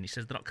treating? He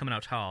says they're not coming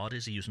out hard.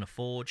 Is he using a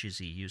forge? Is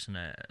he using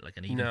an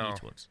even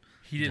heat ones?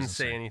 He didn't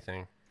say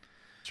anything.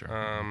 Sure.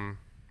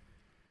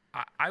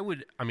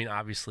 I mean,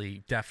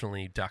 obviously,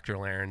 definitely Dr.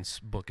 Laren's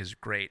book is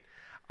great.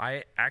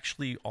 I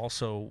actually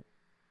also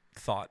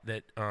thought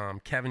that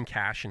Kevin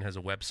Cashin has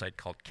a website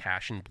called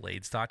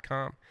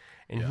cashinblades.com,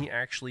 and he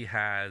actually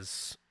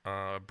has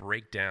a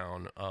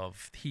breakdown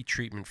of heat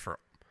treatment for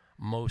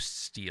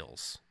most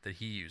steels that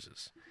he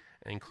uses,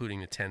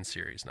 including the 10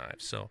 series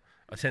knives. So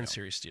a 10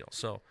 series steel.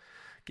 So,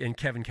 and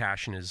Kevin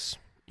Cashin is,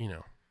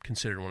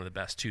 considered one of the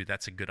best too.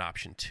 That's a good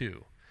option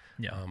too.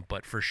 Yeah.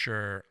 But for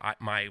sure,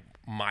 my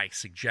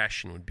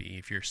suggestion would be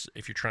if you're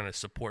trying to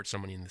support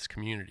somebody in this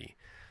community,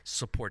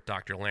 support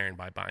Dr. Laren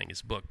by buying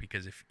his book,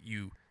 because if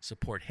you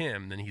support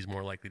him, then he's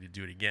more likely to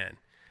do it again,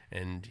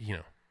 and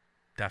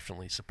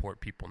definitely support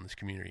people in this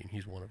community, and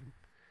he's one of them.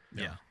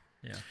 Yeah.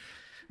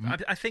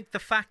 I think the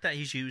fact that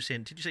he's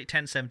using, did you say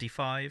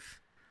 1075?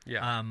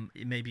 Yeah.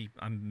 Maybe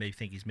I may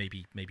think he's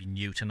maybe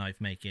new to knife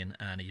making,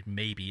 and he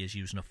maybe is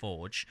using a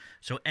forge.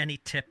 So any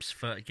tips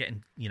for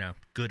getting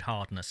good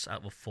hardness out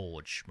of a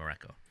forge,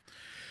 Mareko?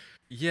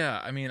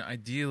 Yeah, I mean,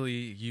 ideally,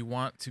 you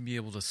want to be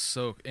able to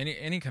soak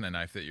any kind of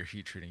knife that you're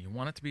heat treating. You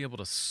want it to be able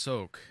to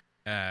soak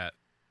at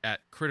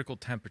critical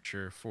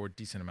temperature for a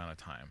decent amount of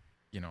time.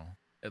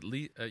 At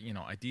least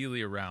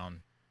ideally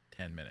around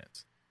 10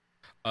 minutes.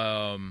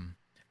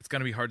 It's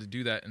going to be hard to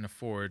do that in a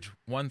forge.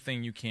 One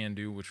thing you can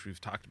do, which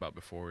we've talked about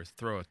before, is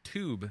throw a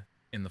tube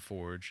in the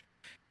forge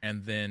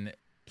and then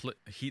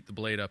heat the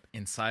blade up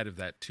inside of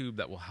that tube.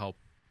 That will help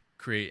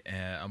create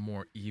a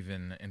more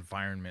even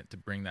environment to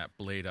bring that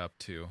blade up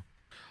to.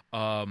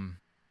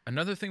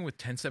 Another thing with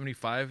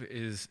 1075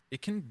 is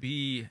it can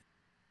be,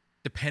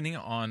 depending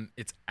on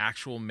its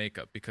actual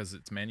makeup, because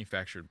it's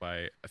manufactured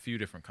by a few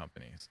different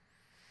companies.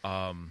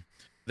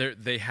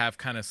 They have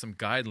kind of some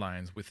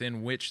guidelines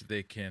within which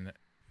they can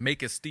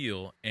make a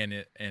steel, and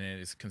it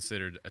is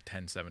considered a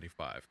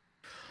 1075.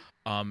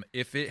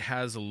 If it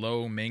has a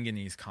low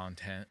manganese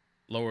content,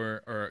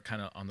 lower or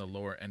kind of on the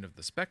lower end of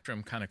the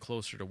spectrum, kind of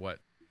closer to what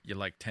you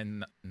like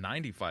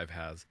 1095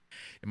 has,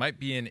 it might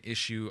be an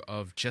issue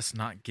of just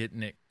not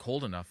getting it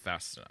cold enough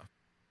fast enough.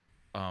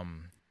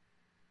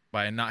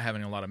 By not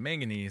having a lot of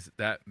manganese,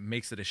 that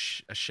makes it a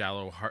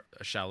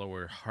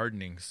shallower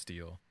hardening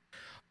steel,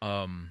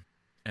 and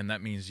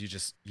that means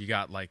you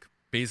got like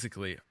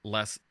basically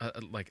less,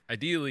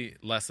 ideally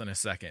less than a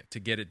second to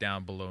get it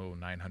down below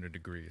 900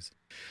 degrees.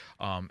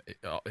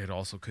 It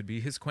also could be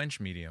his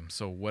quench medium,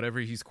 so whatever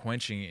he's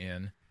quenching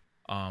in,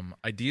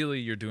 ideally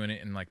you're doing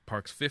it in like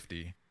Parks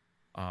 50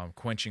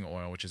 quenching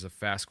oil, which is a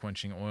fast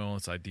quenching oil.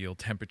 Its ideal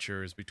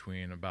temperature is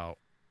between about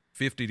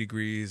 50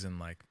 degrees and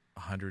like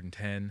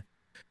 110.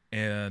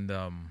 And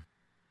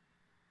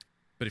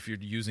but if you're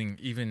using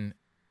even,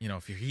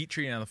 if you're heat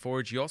treating on the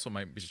forge, you also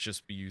might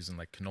just be using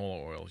like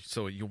canola oil.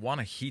 So you want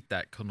to heat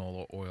that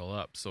canola oil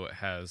up so it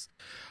has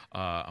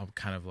a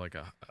kind of like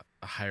a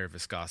higher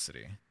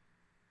viscosity,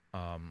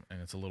 and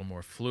it's a little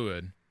more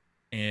fluid,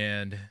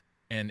 and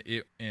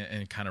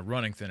kind of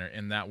running thinner.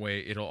 And that way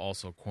it'll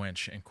also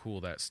quench and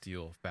cool that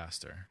steel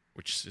faster,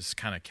 which is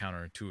kind of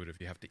counterintuitive.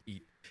 You have to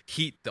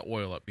heat the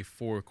oil up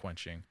before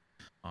quenching,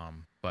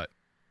 but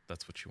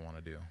that's what you want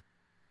to do.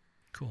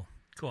 Cool.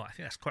 I think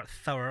that's quite a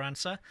thorough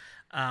answer.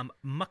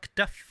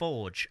 Macduff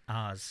Forge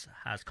has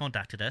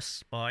contacted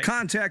us by...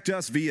 Contact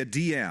us via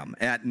DM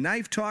at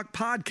Knife Talk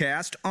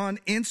Podcast on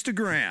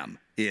Instagram.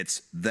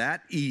 It's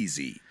that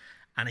easy.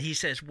 And he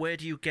says, where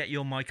do you get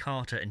your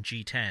micarta and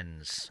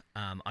G10s?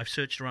 I've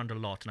searched around a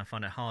lot, and I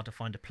find it hard to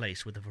find a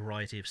place with a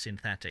variety of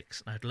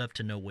synthetics. I'd love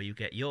to know where you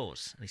get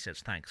yours. And he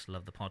says, thanks,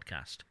 love the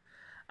podcast.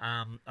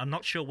 I'm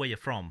not sure where you're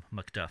from,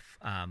 Macduff,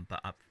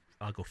 but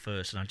I'll go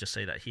first, and I'll just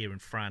say that here in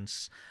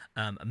France,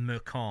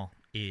 Mercant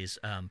is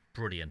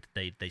brilliant.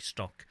 They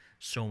stock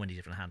so many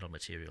different handle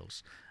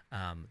materials.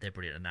 They're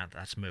brilliant, and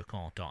that's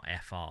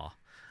mercant.fr.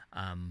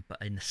 But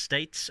in the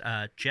States,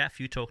 Jeff,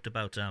 you talked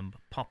about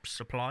Pop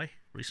Supply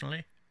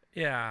recently.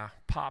 Yeah,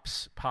 Pop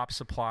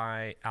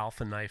Supply,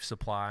 Alpha Knife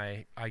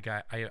Supply.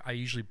 I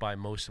usually buy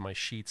most of my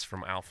sheets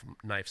from Alpha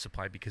Knife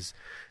Supply because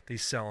they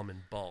sell them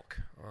in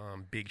bulk,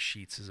 big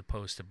sheets as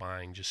opposed to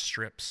buying just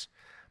strips.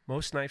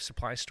 Most knife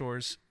supply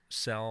stores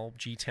sell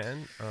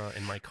G10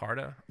 in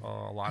micarta.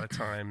 A lot of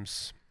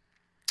times,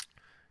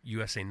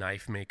 USA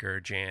Knife Maker,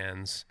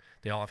 Jan's,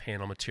 they all have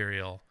handle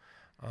material.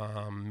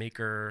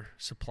 Maker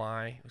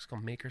Supply, it was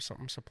called Maker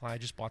something Supply. I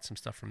just bought some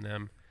stuff from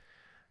them.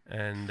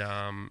 And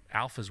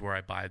Alpha's where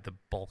I buy the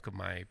bulk of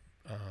my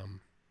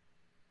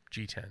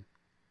G10.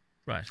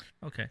 Right.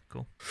 Okay.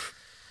 Cool.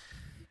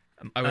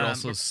 I would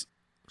also.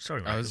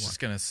 Sorry, I was just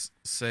gonna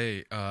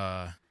say,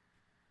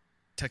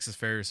 Texas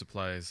Farrier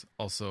Supplies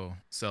also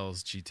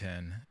sells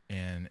G10,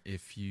 and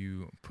if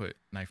you put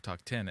Knife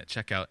Talk 10 at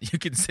checkout, you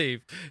can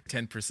save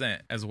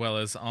 10%, as well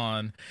as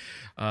on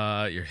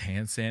your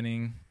hand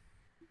sanding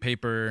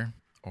paper,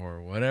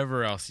 or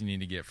whatever else you need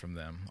to get from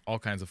them. All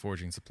kinds of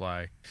forging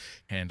supply,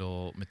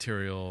 handle,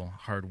 material,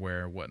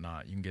 hardware,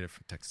 whatnot. You can get it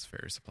from Texas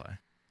Farrier Supply.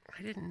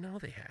 I didn't know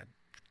they had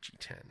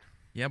G10.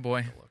 Yeah,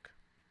 boy. Look.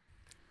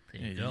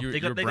 There you go.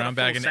 You're brown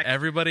bagging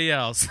everybody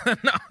else.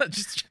 No,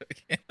 just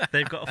joking.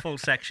 They've got a full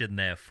section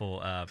there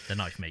for the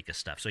knife maker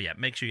stuff. So, yeah,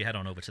 make sure you head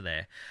on over to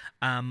there.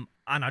 And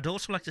I'd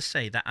also like to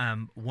say that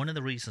one of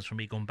the reasons for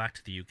me going back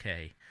to the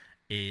UK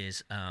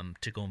is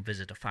to go and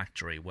visit a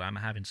factory where I'm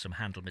having some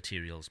handle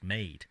materials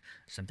made,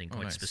 something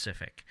quite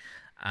specific.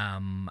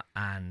 And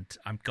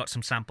I've got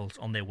some samples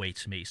on their way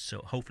to me,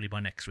 so hopefully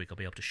by next week I'll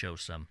be able to show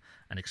some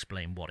and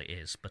explain what it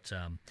is. But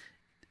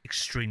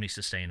extremely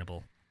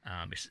sustainable.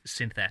 It's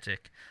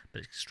synthetic,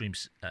 but extremely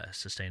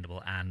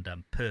sustainable and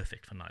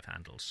perfect for knife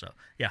handles. So,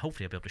 yeah,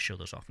 hopefully I'll be able to show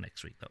those off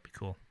next week. That'd be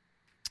cool.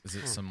 Is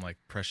it some, like,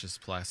 precious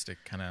plastic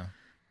kind of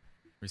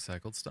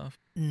recycled stuff?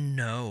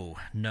 No.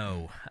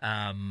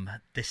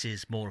 This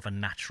is more of a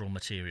natural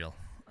material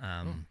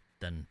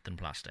than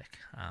plastic.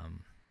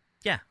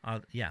 We'll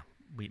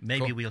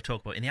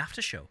talk about it in the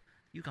after show.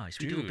 You guys,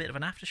 we do a bit of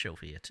an after show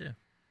for you too.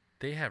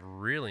 They have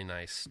really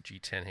nice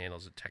G10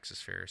 handles at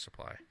Texas Farrier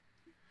Supply.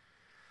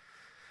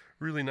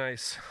 Really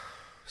nice,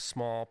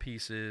 small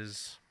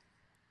pieces,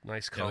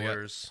 nice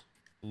colors.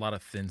 A lot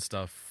of thin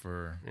stuff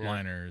for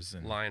liners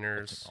and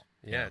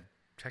Yeah,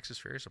 Texas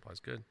Farrier Supply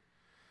is good.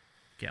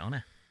 Get on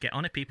it,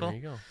 people. There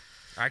you go.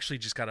 I actually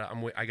just got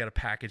a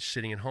package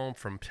sitting at home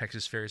from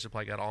Texas Farrier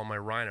Supply. I got all my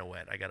Rhino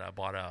Wet. I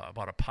bought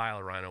a pile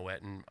of Rhino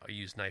Wet, and I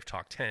used Knife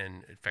Talk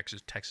 10 at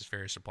Texas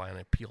Farrier Supply, and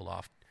I peeled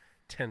off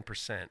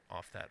 10%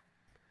 off that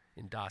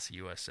in Dasi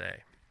USA.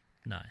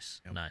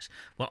 Nice.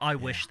 Well, I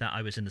wish that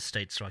I was in the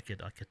States so I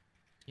could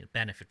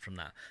benefit from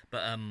that.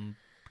 But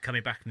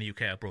coming back from the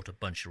UK, I brought a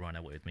bunch of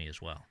Rhino Wet with me as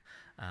well,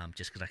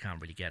 just because I can't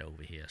really get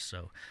over here.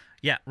 So,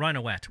 yeah, Rhino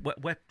Wet.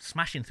 We're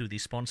smashing through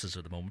these sponsors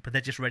at the moment, but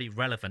they're just really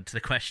relevant to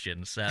the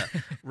questions.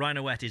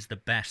 Rhino Wet is the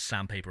best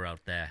sandpaper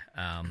out there.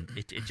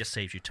 It just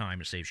saves you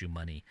time, it saves you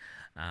money.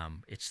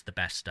 It's the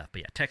best stuff.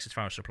 But yeah, Texas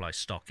Farrier Supply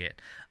stock it.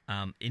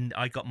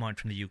 I got mine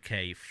from the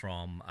UK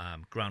from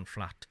Ground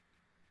Flat.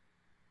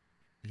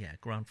 Yeah,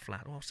 Ground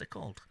Flat. What's it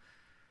called?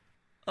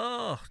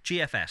 Oh,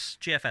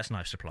 GFS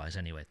Knife Supplies.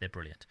 Anyway, they're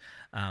brilliant.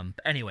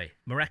 But anyway,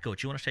 Mareko, do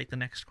you want to take the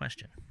next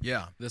question?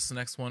 Yeah, this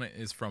next one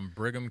is from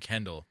Brigham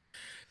Kendall.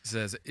 It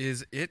says,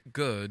 is it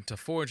good to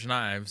forge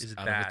knives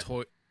out of a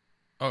toy...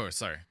 Oh,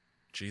 sorry.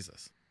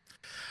 Jesus.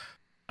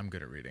 I'm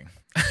good at reading.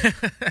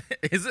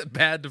 Is it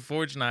bad to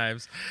forge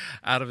knives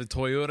out of a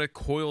Toyota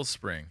coil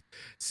spring?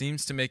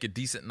 Seems to make a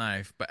decent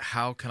knife, but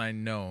how can I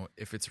know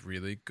if it's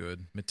really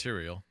good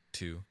material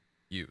to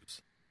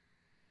use?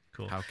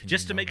 Cool.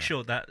 Just to make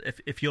sure that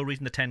if you're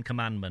reading the 10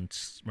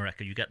 Commandments,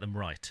 Mareko, you get them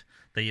right.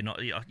 That you're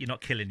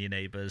not killing your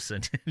neighbors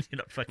and you're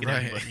not fucking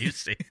anyone you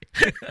see.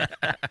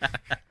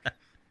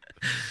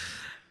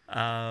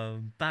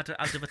 Bad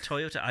out of a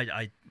Toyota,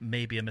 I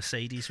maybe a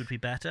Mercedes would be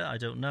better. I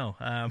don't know.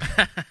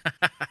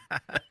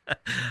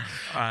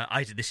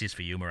 This is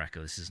for you, Mareko.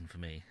 This isn't for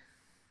me.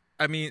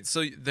 I mean,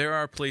 so there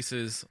are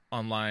places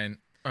online,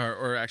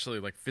 or actually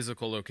like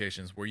physical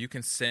locations where you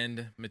can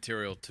send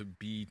material to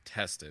be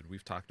tested.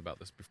 We've talked about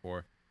this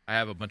before. I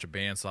have a bunch of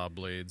bandsaw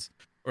blades,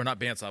 or not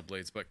bandsaw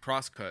blades, but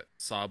crosscut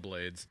saw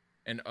blades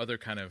and other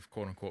kind of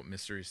quote-unquote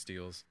mystery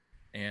steels.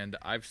 And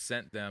I've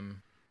sent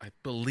them, I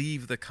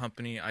believe the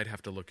company, I'd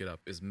have to look it up,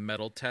 is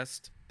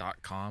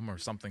metaltest.com or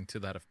something to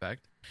that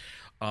effect.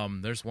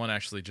 There's one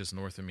actually just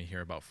north of me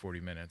here, about 40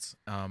 minutes.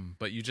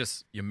 But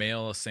you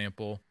mail a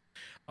sample.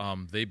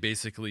 They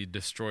basically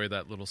destroy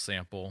that little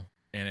sample,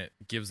 and it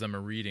gives them a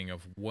reading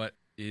of what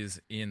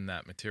is in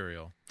that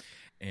material.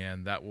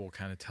 And that will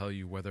kind of tell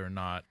you whether or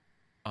not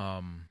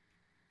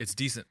it's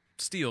decent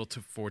steel to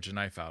forge a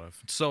knife out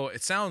of. So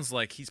it sounds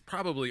like he's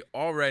probably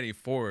already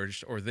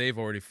forged, or they've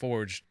already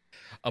forged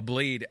a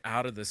blade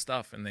out of this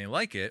stuff, and they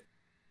like it.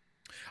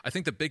 I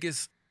think the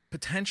biggest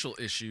potential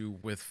issue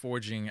with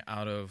forging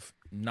out of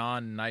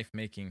non-knife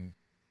making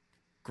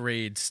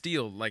grade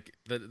steel, like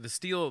the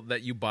steel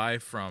that you buy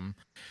from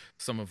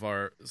some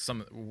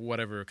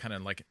whatever kind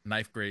of like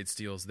knife grade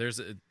steels. There's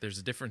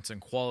a difference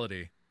in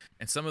quality,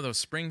 and some of those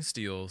spring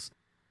steels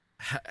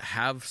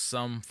have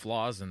some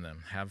flaws in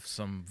them, have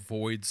some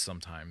voids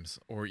sometimes,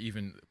 or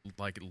even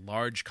like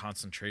large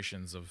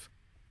concentrations of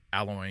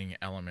alloying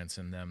elements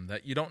in them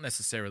that you don't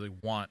necessarily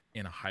want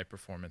in a high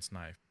performance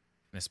knife,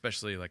 and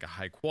especially like a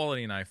high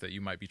quality knife that you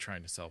might be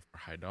trying to sell for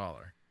high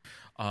dollar.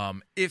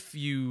 If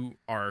you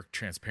are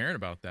transparent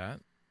about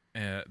that,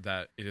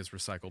 that it is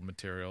recycled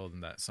material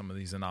and that some of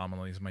these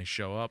anomalies may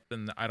show up,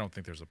 then I don't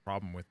think there's a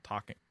problem with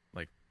talking,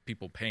 like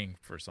people paying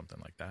for something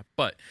like that.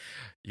 But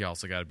you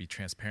also got to be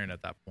transparent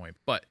at that point.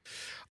 But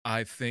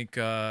I think,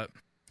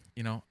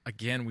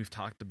 again, we've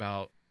talked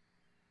about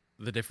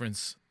the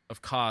difference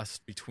of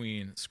cost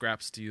between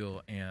scrap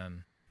steel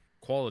and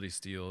quality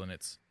steel, and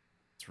it's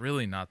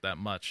really not that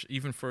much.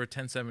 Even for a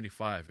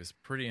 1075, it's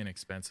pretty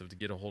inexpensive to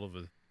get a hold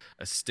of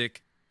a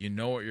stick. You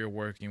know what you're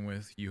working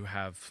with. You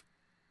have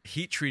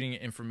heat treating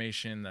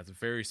information that's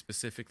very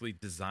specifically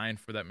designed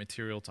for that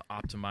material to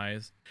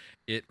optimize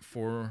it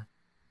for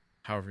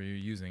however you're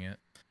using it,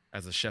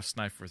 as a chef's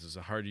knife versus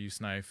a hard use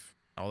knife,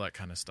 all that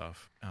kind of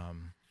stuff.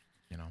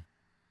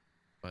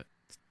 But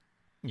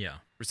yeah,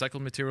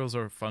 recycled materials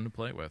are fun to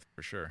play with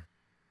for sure.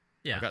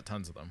 Yeah, I've got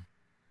tons of them.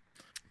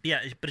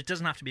 Yeah, but it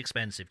doesn't have to be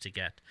expensive to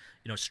get,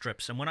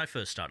 strips. And when I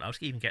first started, I was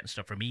even getting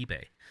stuff from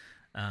eBay,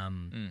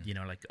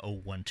 like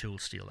 01 tool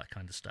steel, that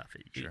kind of stuff.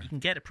 Sure. You can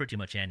get it pretty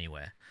much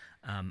anywhere,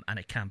 and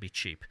it can be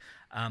cheap.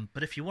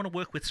 But if you want to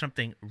work with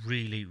something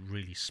really,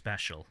 really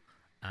special,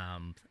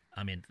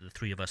 the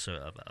three of us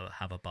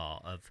have a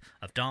bar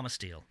of Dharma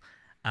steel,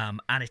 and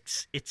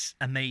it's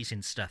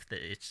amazing stuff.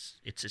 That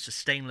it's a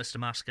stainless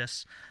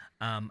Damascus.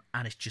 And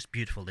it's just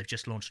beautiful. They've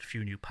just launched a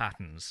few new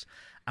patterns.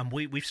 And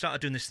we've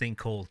started doing this thing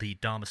called the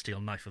Dharma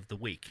Steel Knife of the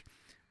Week,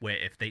 where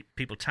if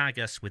people tag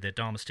us with their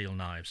Dharma Steel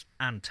knives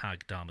and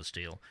tag Dharma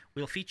Steel,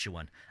 we'll feature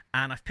one.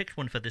 And I've picked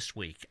one for this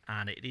week,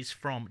 and it is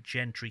from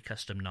Gentry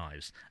Custom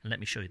Knives. And let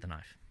me show you the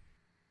knife.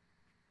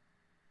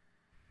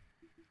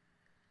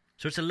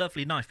 So it's a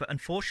lovely knife, but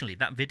unfortunately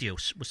that video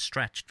was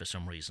stretched for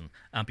some reason.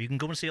 But you can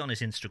go and see it on his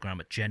Instagram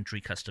at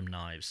Gentry Custom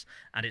Knives.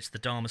 And it's the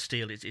Dharma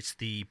Steel, it's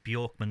the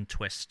Bjorkman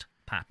twist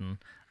pattern,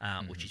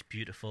 which is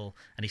beautiful.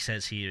 And he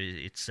says here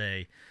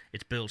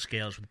it's build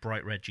scales with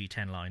bright red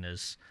G10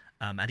 liners.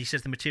 And he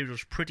says the material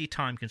is pretty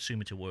time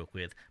consuming to work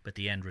with, but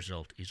the end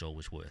result is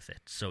always worth it.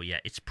 So yeah,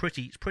 it's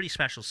pretty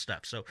special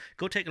stuff. So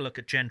go take a look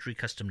at Gentry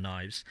Custom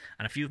Knives,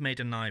 and if you've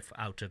made a knife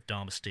out of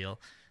Dharma Steel,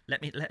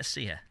 let us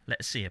see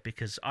it,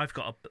 because I've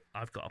got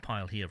a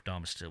pile here of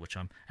Dharma Steel which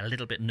I'm a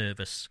little bit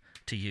nervous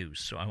to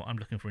use. So I'm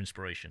looking for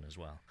inspiration as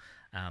well.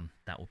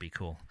 That would be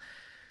cool.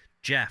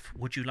 Jeff,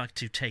 would you like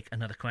to take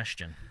another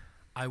question?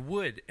 I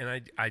would,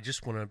 and I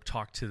just want to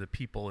talk to the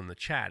people in the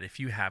chat. If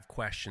you have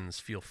questions,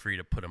 feel free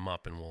to put them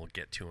up, and we'll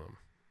get to them.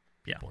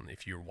 Yeah.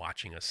 If you're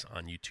watching us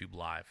on YouTube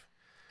Live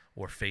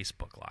or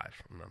Facebook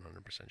Live, I'm not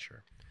 100%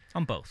 sure.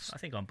 On both. I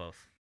think on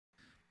both.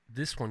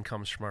 This one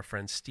comes from our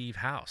friend Steve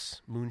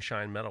House,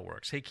 Moonshine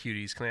Metalworks. Hey,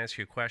 cuties, can I ask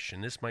you a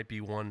question? This might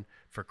be one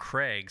for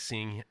Craig,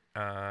 seeing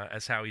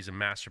as how he's a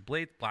master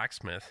blade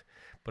blacksmith,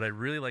 but I'd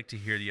really like to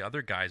hear the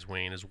other guys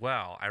weigh in as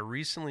well. I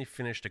recently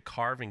finished a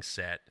carving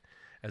set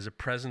as a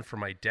present for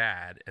my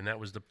dad, and that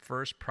was the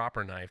first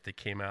proper knife that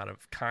came out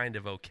of kind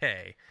of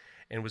okay,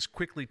 and was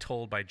quickly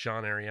told by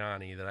John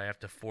Ariani that I have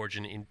to forge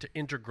an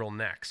integral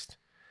next,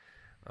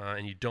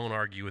 and you don't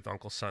argue with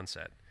Uncle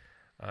Sunset.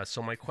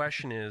 So my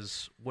question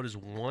is, what is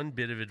one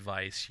bit of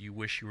advice you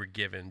wish you were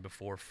given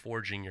before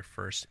forging your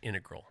first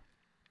integral?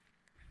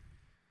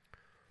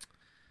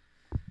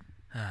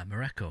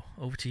 Mareko,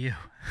 over to you.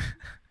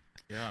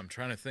 Yeah, I'm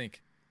trying to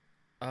think.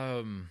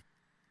 I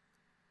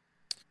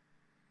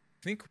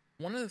think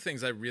one of the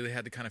things I really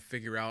had to kind of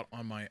figure out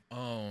on my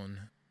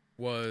own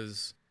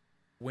was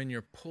when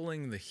you're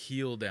pulling the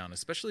heel down,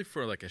 especially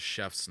for like a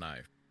chef's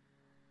knife,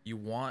 you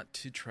want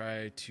to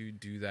try to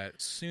do that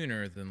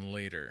sooner than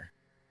later.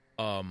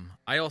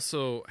 I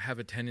also have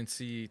a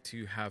tendency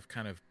to have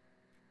kind of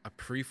a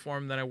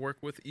preform that I work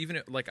with.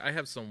 Even like I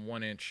have some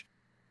 1-inch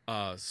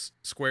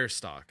square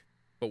stock,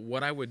 but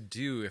what I would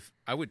do if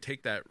I would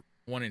take that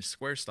 1-inch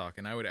square stock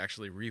and I would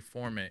actually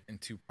reform it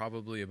into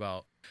probably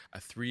about a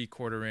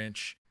 3/4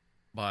 inch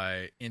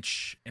by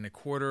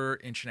 1.25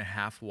 inch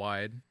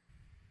wide,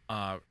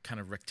 kind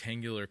of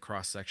rectangular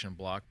cross section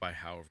block by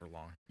however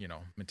long,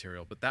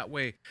 material. But that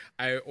way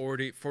I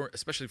already,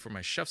 especially for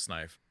my chef's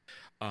knife,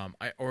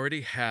 I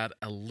already had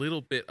a little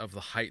bit of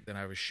the height that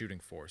I was shooting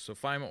for. So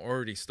if I'm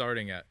already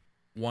starting at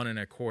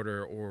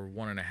 1.25 or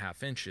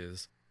 1.5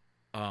 inches,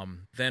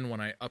 then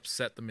when I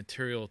upset the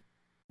material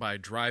by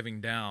driving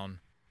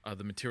down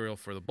the material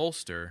for the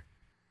bolster,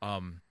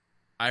 I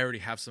already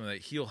have some of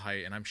that heel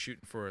height, and I'm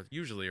shooting for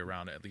usually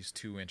around at least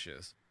 2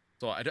 inches.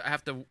 So I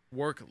have to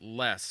work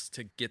less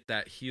to get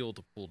that heel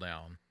to pull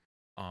down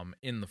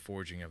in the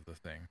forging of the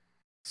thing.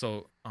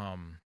 So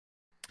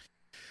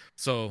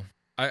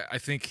I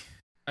think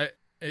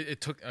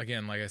It took,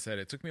 again, like I said,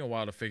 it took me a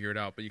while to figure it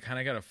out, but you kind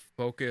of got to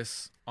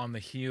focus on the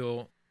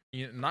heel,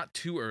 not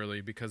too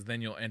early, because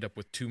then you'll end up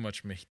with too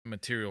much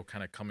material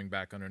kind of coming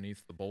back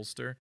underneath the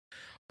bolster.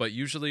 But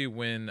usually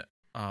when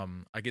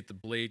I get the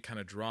blade kind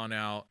of drawn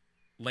out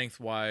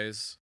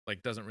lengthwise,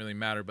 like doesn't really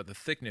matter, but the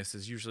thickness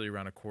is usually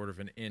around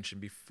 1/4 inch, and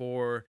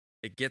before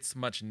it gets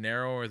much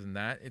narrower than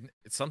that,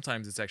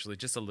 sometimes it's actually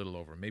just a little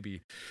over,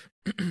 maybe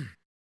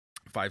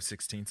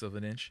 5/16 of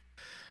an inch,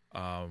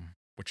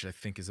 which I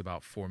think is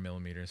about 4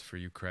 millimeters for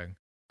you, Craig.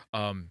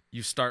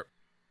 You start,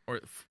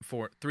 or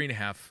for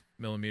 3.5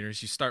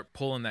 millimeters, you start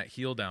pulling that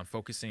heel down,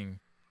 focusing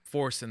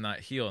force in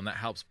that heel, and that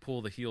helps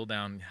pull the heel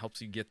down,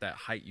 helps you get that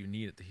height you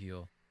need at the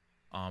heel,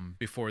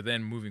 before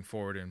then moving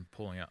forward and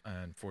pulling out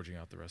and forging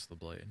out the rest of the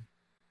blade.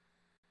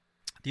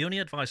 The only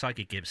advice I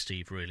could give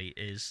Steve really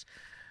is,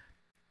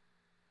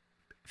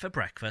 for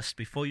breakfast,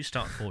 before you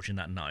start forging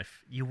that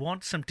knife, you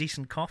want some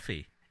decent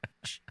coffee.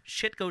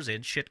 Shit goes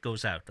in, shit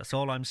goes out. That's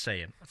all I'm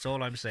saying. That's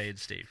all I'm saying,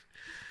 Steve.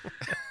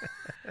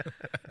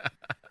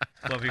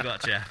 What have you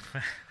got, Jeff?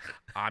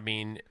 I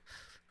mean,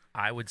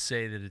 I would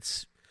say that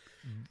it's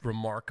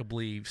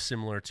remarkably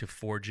similar to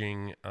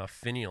forging a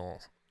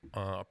finial,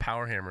 a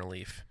power hammer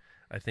leaf.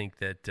 I think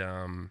that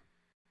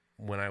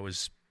when I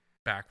was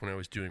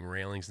doing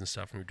railings and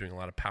stuff, and we were doing a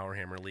lot of power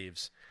hammer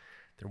leaves,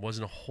 there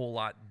wasn't a whole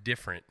lot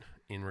different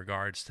in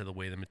regards to the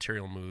way the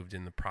material moved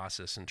in the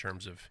process, in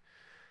terms of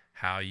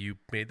how you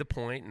made the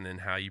point and then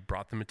how you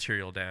brought the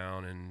material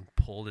down and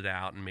pulled it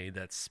out and made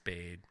that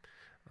spade,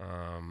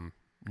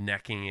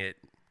 necking it,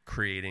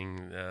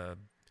 creating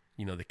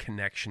the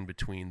connection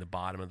between the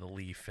bottom of the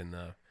leaf and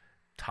the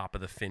top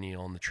of the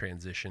finial, and the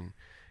transition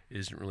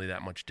isn't really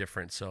that much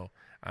different. So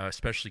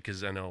especially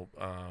because I know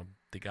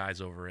the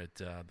guys over at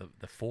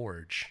the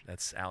Forge,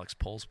 that's Alex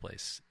Pohl's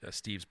place,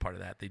 Steve's part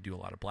of that, they do a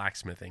lot of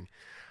blacksmithing.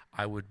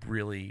 I would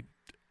really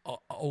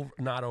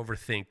not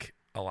overthink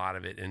a lot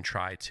of it and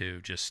try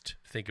to just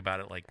think about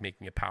it like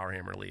making a power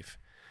hammer leaf.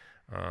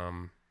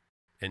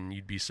 And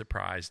you'd be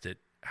surprised at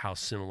how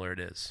similar it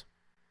is.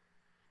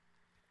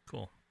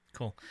 Cool.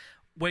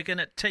 We're going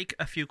to take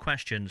a few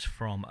questions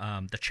from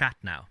the chat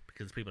now,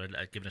 because people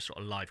are giving us sort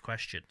of live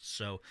questions.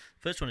 So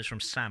first one is from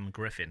Sam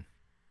Griffin.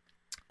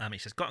 He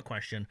says, got a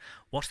question.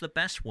 What's the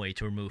best way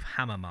to remove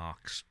hammer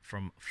marks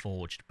from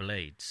forged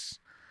blades?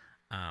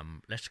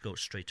 Let's go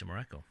straight to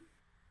Mareko.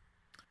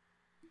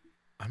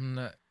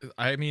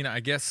 I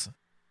guess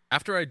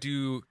after I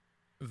do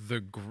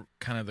the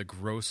kind of the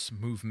gross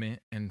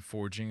movement and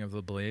forging of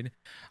the blade,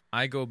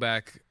 I go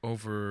back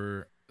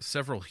over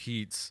several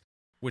heats,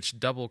 which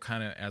double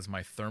kind of as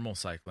my thermal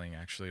cycling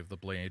actually of the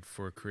blade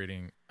for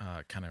creating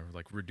kind of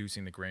like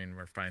reducing the grain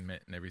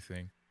refinement and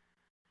everything.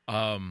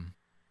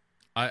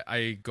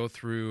 I go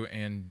through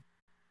and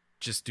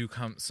just do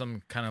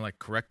some kind of like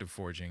corrective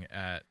forging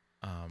at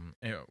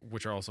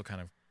which are also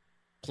kind of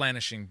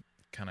planishing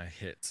kind of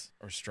hits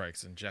or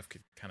strikes, and Jeff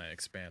could kind of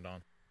expand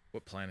on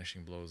what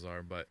planishing blows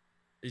are, but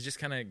you just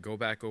kind of go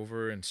back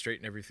over and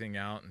straighten everything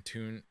out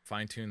and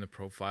fine tune the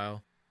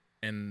profile,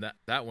 and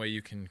that way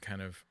you can kind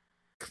of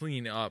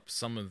clean up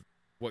some of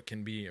what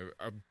can be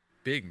a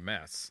big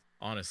mess,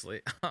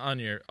 honestly, on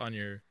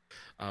your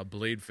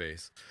blade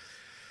face.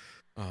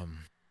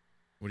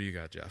 What do you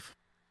got, Jeff?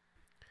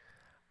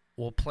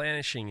 Well,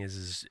 planishing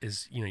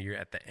is you're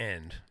at the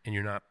end and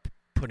you're not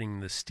putting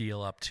the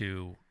steel up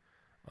to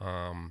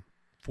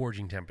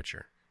forging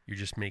temperature. You're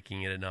just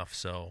making it enough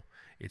so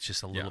it's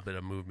just a little bit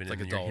of movement, it's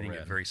like and a you're hitting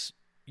red. it very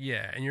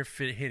and you're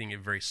hitting it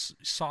very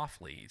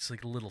softly. It's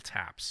like little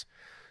taps,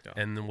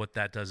 and then what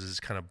that does is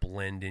kind of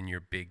blend in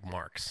your big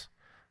marks.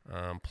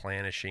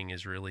 Planishing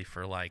is really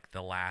for like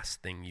the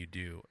last thing you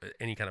do.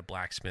 Any kind of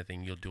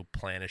blacksmithing, you'll do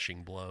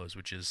planishing blows,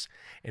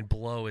 and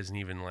blow is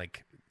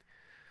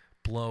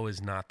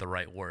not the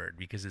right word,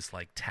 because it's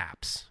like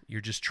taps. You're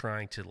just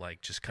trying to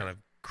like just kind of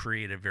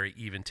create a very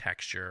even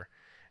texture,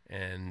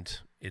 and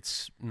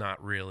it's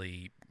not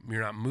really,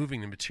 you're not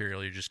moving the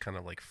material, you're just kind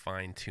of like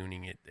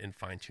fine-tuning it and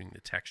fine-tuning the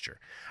texture.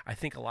 I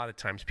think a lot of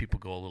times people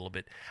go a little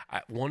bit,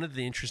 one of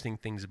the interesting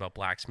things about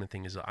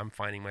blacksmithing is I'm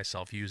finding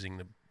myself using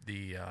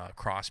the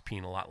cross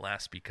peen a lot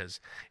less,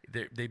 because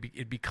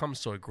it becomes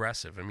so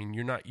aggressive. I mean,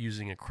 you're not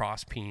using a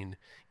cross peen,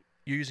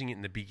 you're using it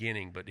in the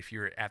beginning, but if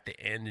you're at the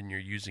end and you're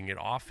using it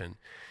often,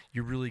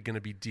 you're really going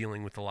to be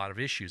dealing with a lot of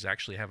issues. I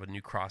actually have a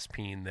new cross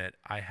peen that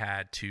I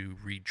had to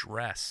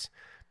redress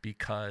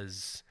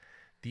because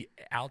the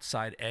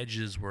outside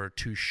edges were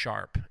too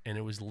sharp and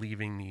it was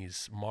leaving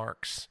these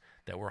marks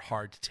that were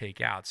hard to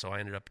take out. So I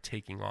ended up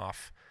taking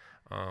off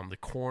the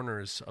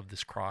corners of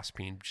this cross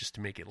peen just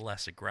to make it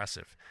less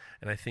aggressive.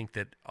 And I think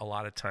that a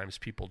lot of times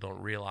people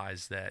don't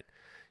realize that,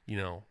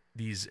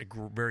 these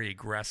very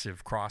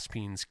aggressive cross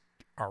peens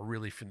are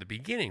really from the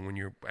beginning, when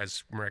you're,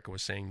 as Mareko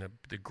was saying,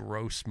 the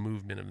gross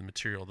movement of the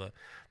material,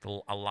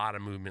 a lot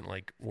of movement,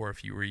 or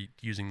if you were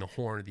using the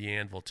horn or the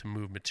anvil to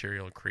move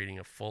material and creating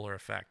a fuller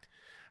effect,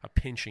 a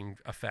pinching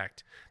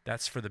effect,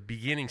 that's for the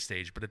beginning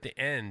stage. But at the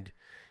end,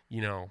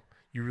 you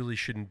really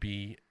shouldn't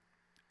be,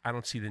 I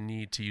don't see the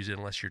need to use it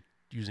unless you're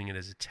using it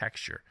as a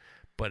texture.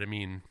 But I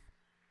mean,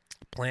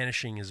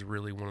 blanishing is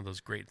really one of those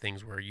great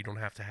things where you don't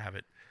have to have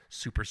it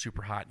super,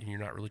 super hot, and you're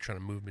not really trying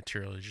to move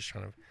material. You're just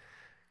trying to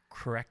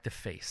correct the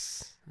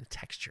face, the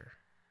texture.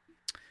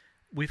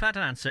 We've had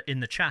an answer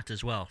in the chat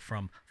as well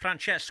from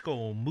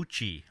Francesco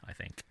Mucci, I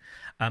think.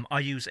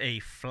 I use a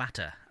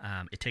flatter.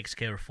 It takes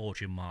care of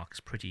fortune marks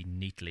pretty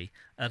neatly.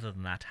 Other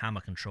than that, hammer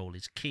control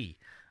is key,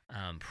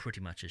 pretty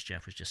much as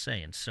Jeff was just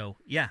saying. So,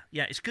 yeah,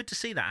 it's good to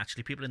see that,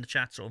 actually. People in the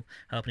chat sort of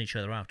helping each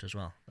other out as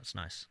well. That's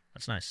nice.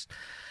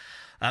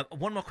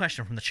 One more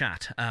question from the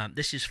chat.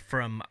 This is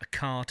from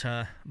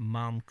Carter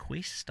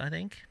Malmquist, I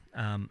think.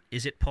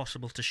 Is it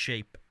possible to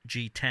shape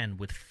G10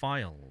 with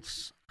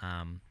files?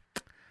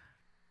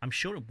 I'm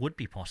sure it would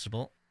be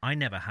possible. I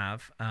never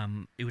have.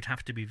 It would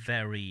have to be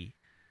they'd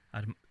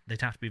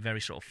have to be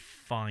very sort of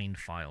fine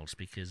files,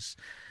 because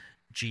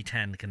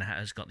G10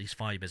 has got these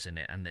fibers in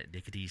it, and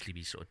they could easily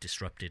be sort of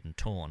disrupted and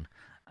torn.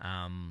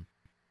 And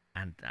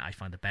I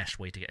find the best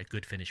way to get a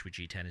good finish with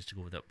G10 is to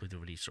go with a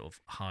really sort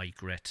of high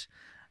grit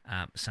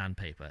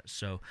sandpaper.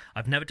 So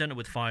I've never done it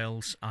with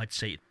files. I'd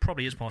say it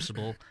probably is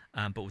possible,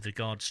 but with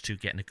regards to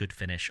getting a good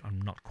finish,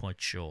 I'm not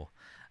quite sure.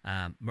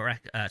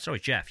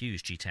 Jeff, you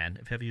use G10.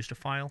 Have you ever used a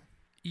file?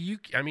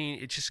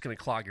 It's just going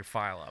to clog your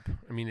file up.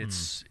 I mean,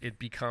 you'd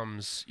be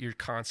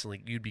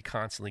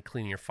constantly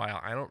cleaning your file.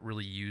 I don't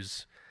really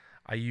use.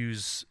 I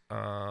use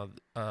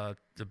the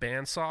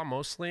bandsaw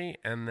mostly,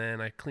 and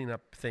then I clean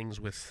up things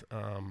with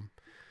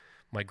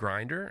my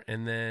grinder,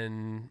 and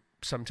then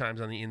sometimes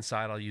on the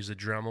inside I'll use a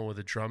Dremel with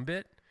a drum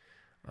bit,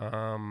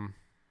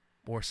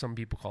 or some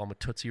people call them a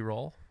Tootsie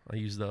Roll. I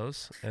use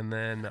those, and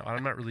then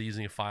I'm not really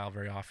using a file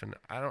very often.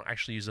 I don't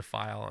actually use a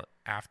file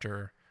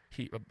after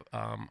heat.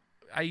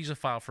 I use a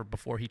file for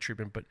before heat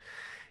treatment, but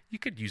you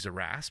could use a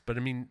rasp. But I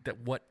mean,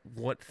 that what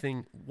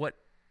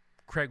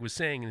Craig was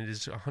saying, and it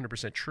is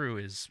 100% true,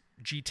 is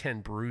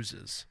G10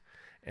 bruises,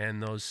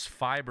 and those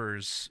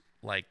fibers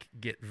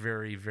get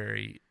very,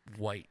 very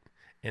white,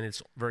 and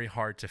it's very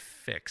hard to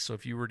fix. So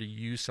if you were to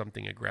use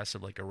something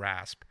aggressive like a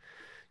rasp,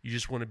 you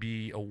just want to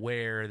be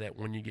aware that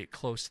when you get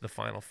close to the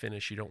final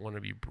finish, you don't want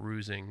to be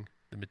bruising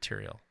the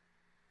material.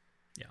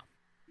 Yeah.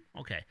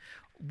 Okay.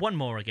 One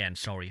more again,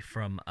 sorry,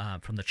 from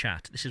the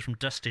chat. This is from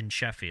Dustin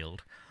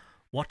Sheffield.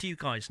 What do you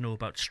guys know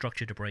about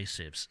structured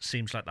abrasives?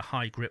 Seems like the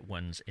high grit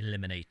ones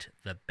eliminate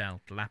the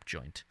belt lap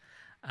joint.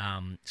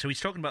 So he's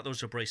talking about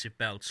those abrasive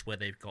belts where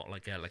they've got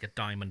like a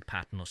diamond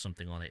pattern or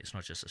something on it. It's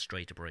not just a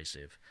straight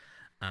abrasive.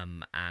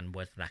 And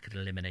whether that could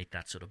eliminate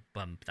that sort of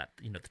bump, that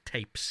the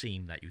tape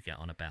seam that you get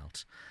on a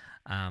belt.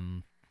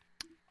 I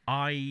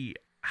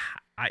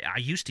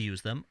used to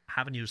use them,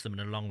 haven't used them in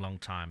a long, long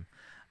time.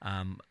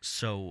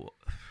 So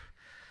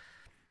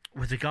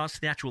with regards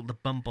to the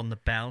bump on the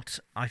belt,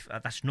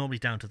 that's normally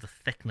down to the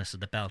thickness of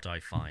the belt, I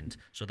find.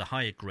 So the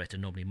higher grit are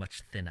normally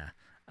much thinner,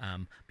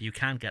 but you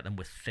can get them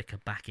with thicker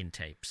backing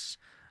tapes.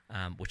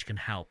 Which can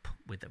help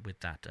with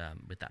that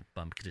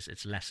bump, because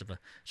it's less of a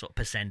sort of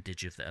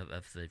percentage of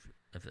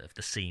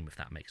the seam, if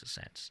that makes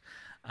sense.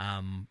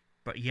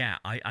 But yeah,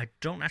 I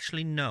don't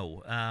actually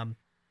know.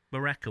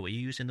 Mareko, are you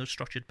using those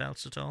structured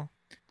belts at all?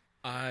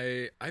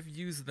 I've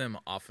used them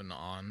off and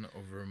on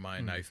over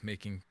my knife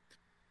making,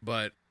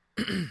 but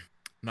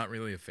not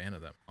really a fan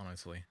of them,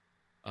 honestly.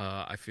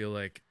 I feel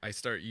like I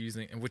start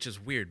using, which is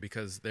weird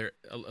because they're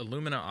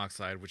alumina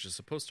oxide, which is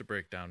supposed to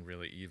break down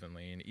really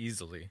evenly and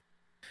easily.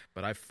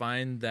 But I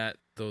find that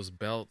those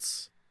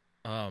belts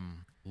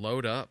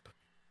load up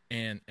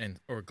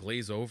or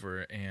glaze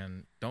over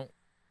and don't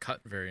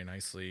cut very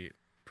nicely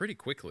pretty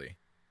quickly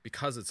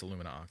because it's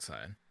alumina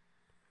oxide.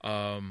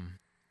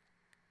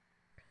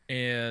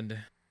 And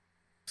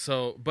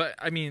so, but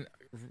I mean,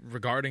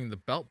 regarding the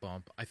belt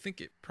bump, I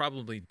think it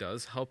probably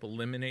does help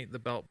eliminate the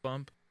belt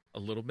bump a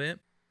little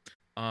bit.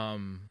 But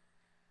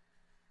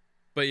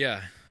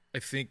yeah, I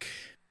think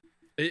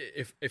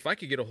if I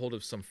could get a hold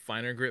of some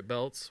finer grit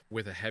belts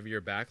with a heavier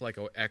back, like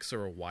a X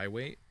or a Y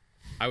weight,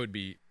 I would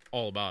be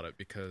all about it,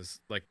 because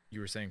like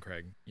you were saying,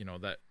 Craig,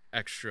 that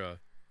extra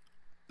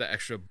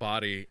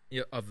body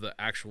of the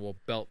actual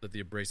belt that the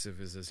abrasive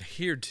is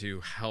adhered to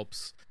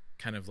helps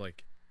kind of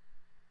like,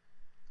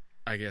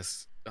 I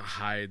guess,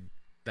 hide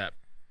that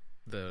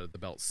the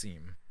belt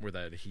seam where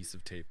that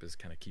adhesive tape is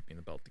kind of keeping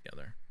the belt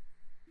together.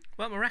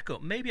 Well,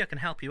 Mareko, maybe I can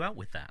help you out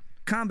with that.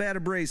 Combat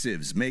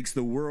Abrasives makes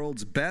the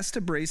world's best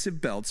abrasive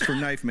belts for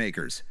knife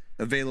makers.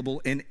 Available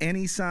in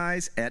any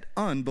size at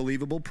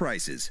unbelievable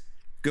prices.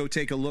 Go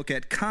take a look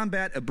at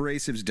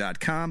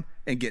combatabrasives.com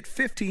and get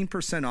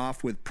 15%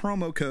 off with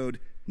promo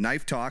code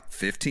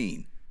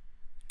KNIFETALK15.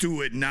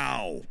 Do it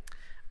now!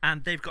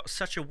 And they've got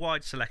such a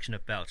wide selection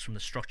of belts, from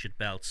the structured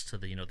belts to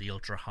the the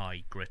ultra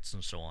high grits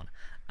and so on.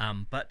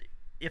 But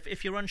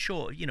if you're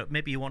unsure,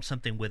 maybe you want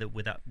something with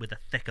a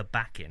thicker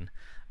backing,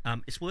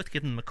 it's worth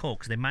giving them a call,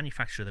 because they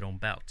manufacture their own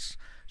belts.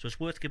 So it's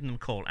worth giving them a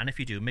call. And if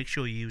you do, make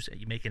sure you're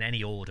making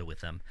any order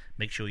with them.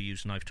 Make sure you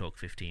use Knife Talk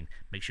 15.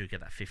 Make sure you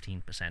get that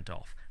 15%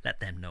 off. Let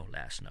them know.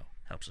 Let us know.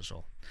 Helps us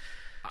all.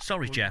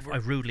 Sorry, Jeff, I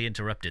rudely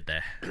interrupted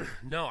there.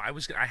 No,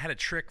 I had a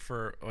trick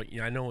for.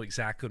 I know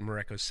exactly what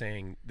Mareko's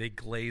saying. They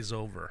glaze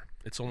over.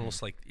 It's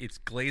almost like it's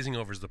glazing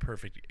over is the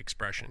perfect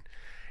expression.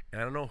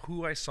 And I don't know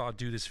who I saw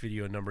do this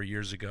video a number of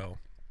years ago,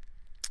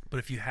 but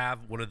if you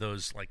have one of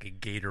those like a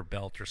gator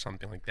belt or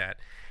something like that,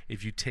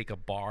 if you take a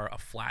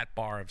flat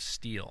bar of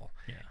steel,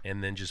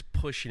 and then just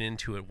push it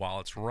into it while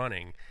it's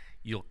running,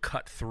 you'll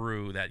cut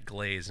through that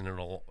glaze and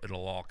it'll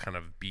all kind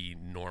of be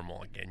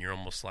normal again. You're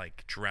almost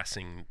like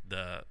dressing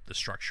the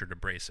structured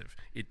abrasive.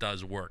 It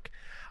does work.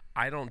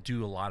 I don't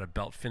do a lot of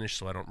belt finish,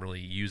 so I don't really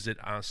use it.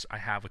 I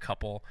have a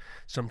couple.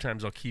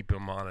 Sometimes I'll keep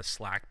them on a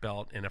slack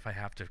belt, and if I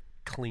have to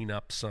clean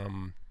up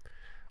some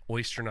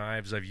oyster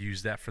knives, I've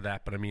used that for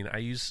that. But I mean, I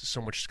use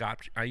so much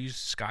Scotch. I use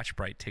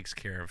Scotch-Brite, takes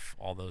care of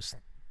all those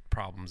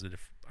problems that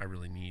if I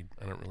really need,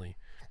 I don't really.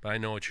 But I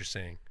know what you're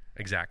saying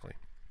exactly.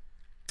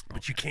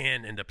 But you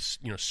can end up,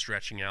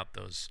 stretching out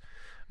those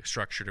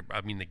structured.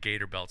 I mean, the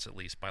gator belts at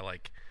least by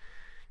like,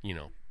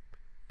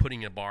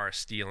 putting a bar of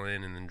steel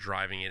in and then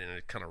driving it, and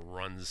it kind of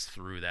runs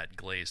through that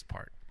glazed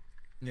part.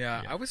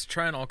 Yeah, I was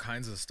trying all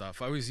kinds of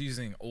stuff. I was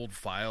using old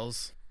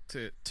files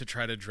to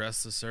try to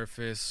dress the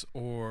surface,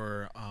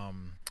 or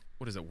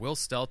Will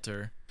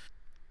Stelter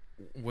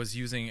was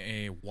using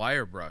a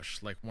wire brush,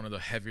 like one of the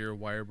heavier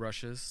wire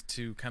brushes,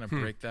 to kind of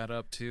break that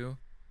up too.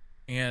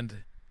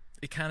 And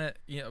it kind of,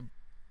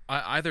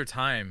 either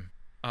time,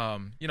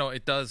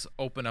 it does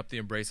open up the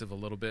abrasive a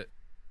little bit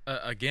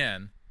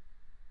again,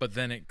 but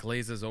then it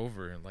glazes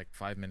over like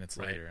 5 minutes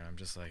later, and I'm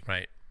just like,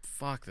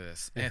 fuck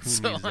this. And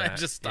so I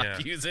just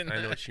stopped using it.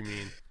 I know what you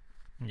mean.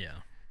 Yeah.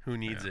 Who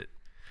needs it?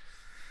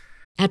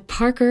 At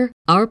Parker,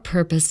 our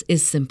purpose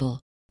is simple.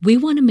 We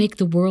want to make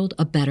the world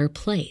a better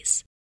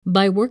place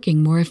by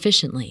working more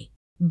efficiently,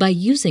 by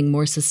using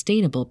more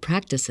sustainable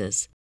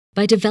practices,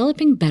 by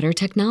developing better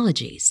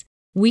technologies.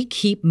 We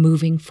keep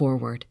moving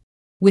forward.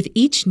 With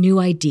each new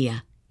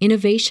idea,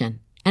 innovation,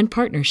 and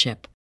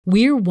partnership,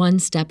 we're one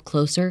step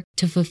closer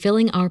to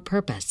fulfilling our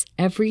purpose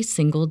every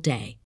single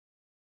day.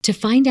 To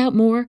find out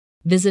more,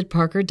 visit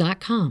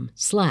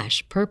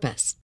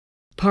parker.com/purpose.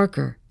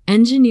 Parker,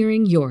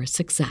 engineering your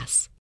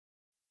success.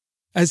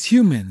 As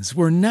humans,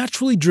 we're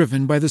naturally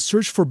driven by the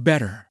search for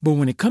better. But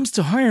when it comes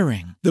to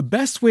hiring, the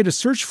best way to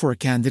search for a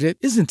candidate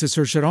isn't to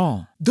search at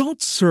all.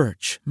 Don't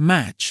search,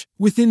 match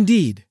with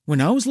Indeed.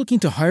 When I was looking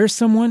to hire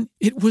someone,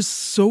 it was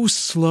so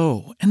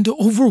slow and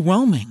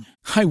overwhelming.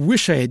 I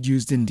wish I had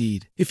used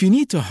Indeed. If you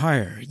need to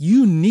hire,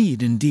 you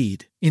need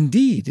Indeed.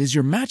 Indeed is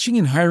your matching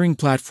and hiring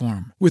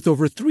platform with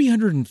over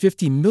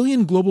 350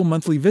 million global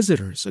monthly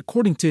visitors,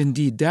 according to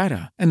Indeed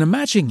data, and a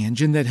matching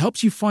engine that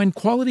helps you find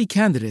quality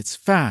candidates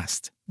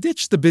fast.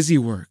 Ditch the busy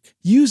work.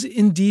 Use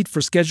Indeed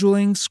for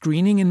scheduling,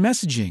 screening, and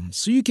messaging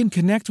so you can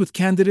connect with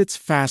candidates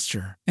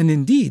faster. And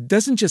Indeed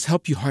doesn't just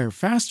help you hire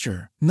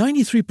faster.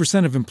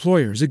 93% of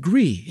employers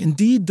agree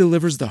Indeed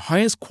delivers the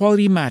highest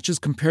quality matches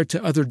compared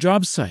to other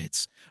job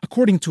sites,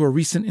 according to a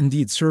recent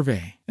Indeed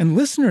survey. And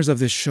listeners of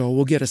this show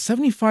will get a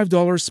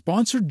 $75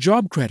 sponsored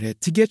job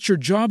credit to get your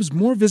jobs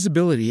more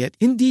visibility at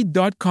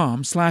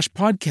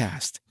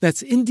Indeed.com/podcast.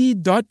 That's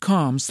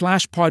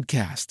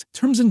Indeed.com/podcast.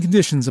 Terms and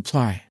conditions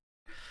apply.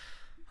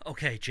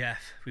 Okay,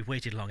 Jeff, we've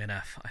waited long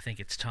enough. I think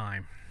it's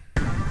time.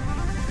 Ready?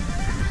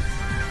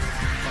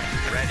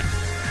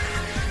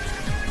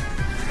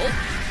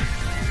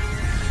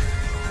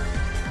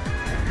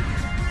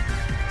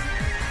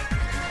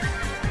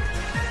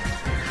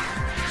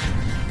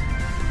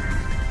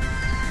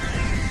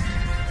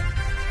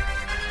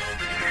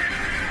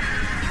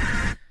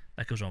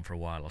 That goes on for a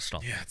while. I'll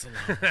stop. Yeah, it's a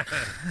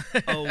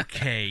lot.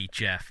 Okay,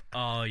 Jeff,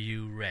 are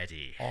you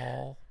ready?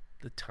 All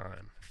the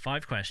time.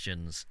 5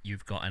 questions.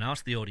 You've got an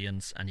Ask the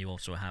Audience, and you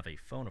also have a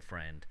Phone a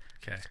Friend.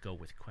 Okay. Let's go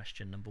with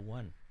question number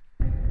 1.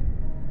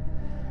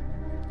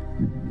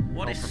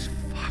 What is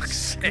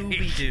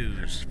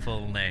Scooby-Doo's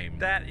full name?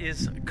 That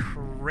is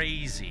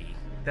crazy.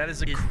 That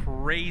is a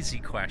crazy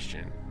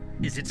question.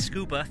 Is it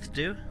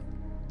Scooberth-Doo?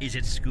 Is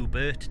it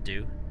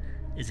Scoobert-Doo?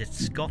 Is it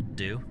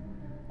Scott-Doo?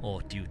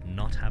 Or do you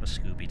not have a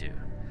Scooby-Doo?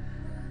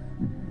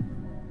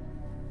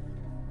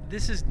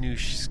 This is new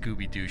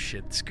Scooby-Doo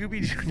shit.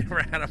 Scooby-Doo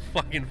never had a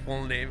fucking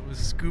full name. It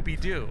was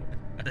Scooby-Doo.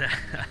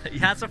 He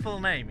has a full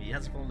name.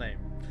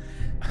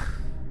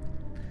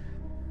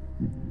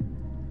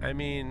 I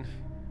mean,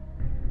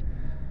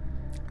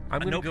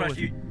 I'm going to go with...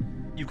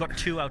 You've got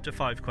 2 out of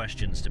 5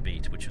 questions to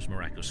beat, which was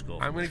Morocco's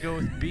score. I'm going to go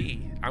with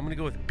B.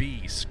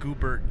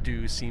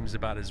 Scoobert-Doo seems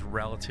about as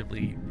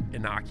relatively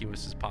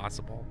innocuous as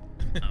possible.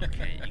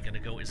 Okay, you're going to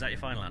go... Is that your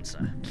final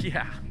answer?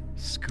 Yeah,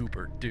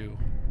 Scoobert-Doo.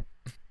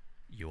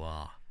 You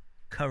are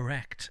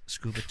correct.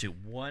 Scooby-Doo.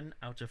 1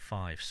 out of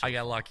 5. I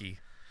got lucky.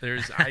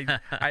 I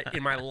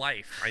in my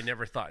life, I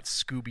never thought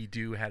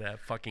Scooby-Doo had a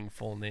fucking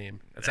full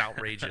name. That's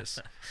outrageous.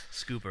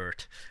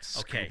 Scoobert.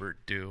 Okay.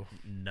 Scoobert-Doo.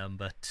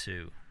 Number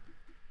 2.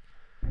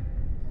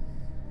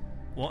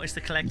 What is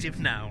the collective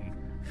noun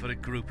for a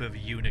group of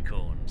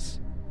unicorns?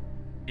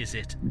 Is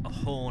it a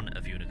horn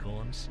of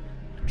unicorns,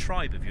 a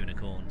tribe of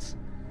unicorns,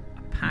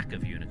 a pack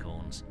of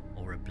unicorns,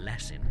 or a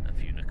blessing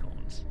of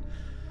unicorns?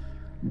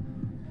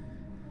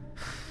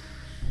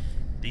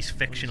 These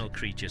fictional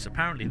creatures,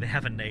 apparently they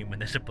have a name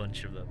and there's a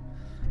bunch of them.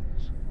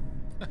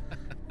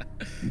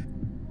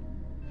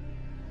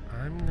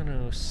 I'm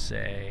gonna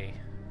say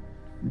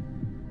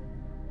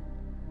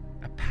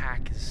a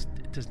pack is.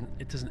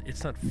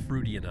 It's not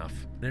fruity enough.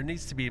 There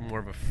needs to be more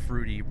of a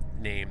fruity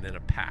name than a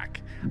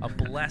pack. A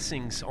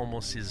blessings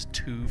almost is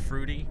too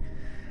fruity.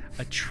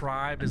 A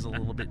tribe is a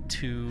little bit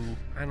too.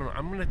 I don't know.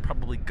 I'm gonna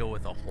probably go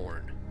with a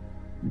horn.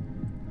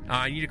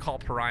 I need to call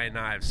Pariah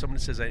Knives. Someone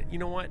says, you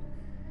know what?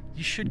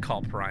 You should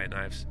call Pariah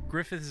Knives.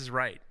 Griffith is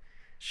right.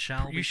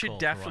 You should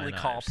definitely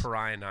call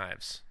Pariah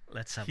Knives.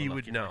 Let's have he a look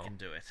would if know. we can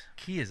do it.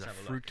 He is a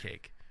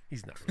fruitcake.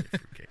 He's not really a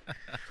fruitcake.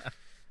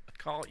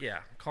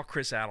 Call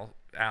Chris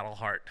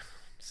Adelhart.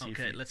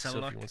 Okay, let's have a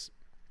look.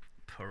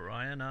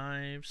 Pariah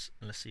Knives.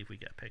 Let's see if we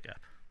get a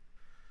pickup.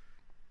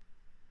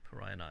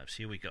 Pariah Knives.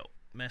 Here we go.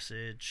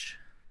 Message.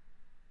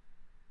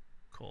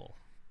 Call.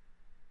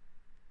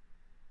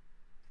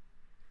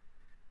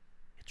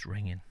 It's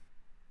ringing.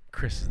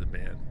 Chris is the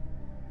man.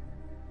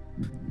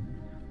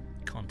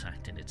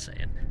 Contacting it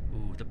saying,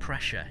 ooh, the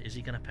pressure. Is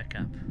he going to pick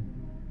up?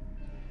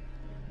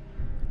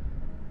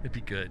 It'd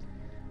be good.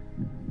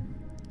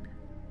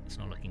 It's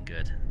not looking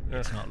good.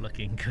 It's not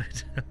looking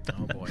good.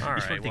 Oh, boy. All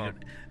right, well.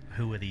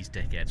 Who are these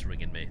dickheads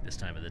ringing me this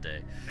time of the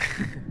day?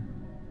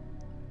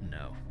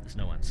 No, there's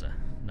no answer.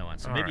 No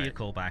answer. All Maybe right. a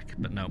call back,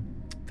 but no.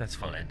 That's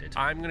fine. Ended.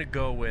 I'm gonna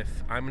go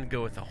with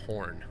a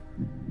horn.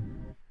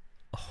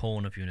 A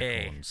horn of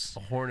unicorns.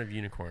 A horn of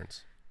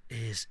unicorns.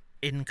 Is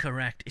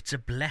incorrect. It's a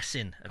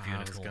blessing of I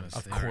was gonna unicorns. say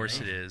Of course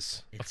it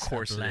is. It's Of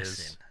course a it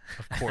blessing. is.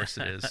 Of course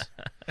it is.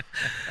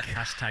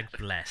 Hashtag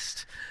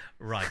blessed.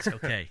 Right,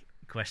 okay.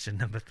 Question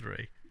number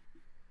 3.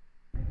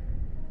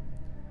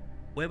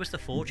 Where was the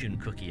fortune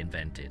cookie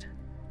invented?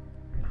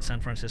 San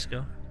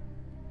Francisco,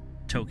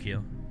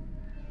 Tokyo,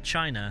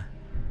 China,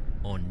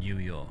 or New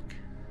York?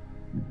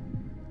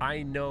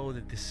 I know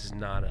that this is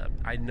not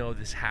I know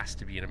this has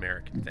to be an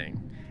American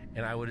thing.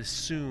 And I would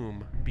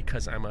assume,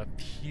 because I'm a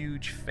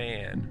huge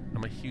fan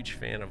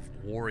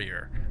of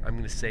Warrior, I'm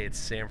going to say it's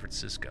San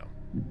Francisco.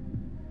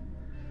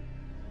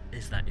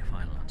 Is that your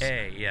final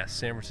answer? Yes,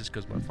 San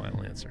Francisco's my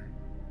final answer.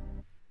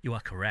 You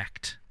are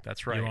correct.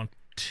 That's right. You're on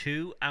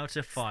 2 out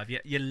of 5.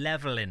 You're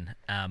leveling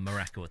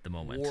Morocco at the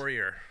moment.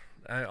 Warrior.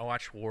 I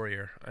watch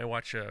Warrior. I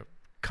watch a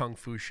Kung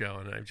Fu show,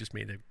 and I've just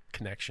made a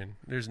connection.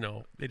 They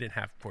didn't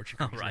have fortune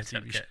cookies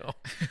on the TV show.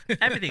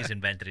 Everything's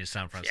invented in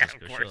San Francisco,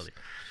 Yeah, of course.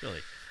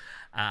 surely.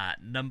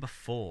 Number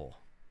 4.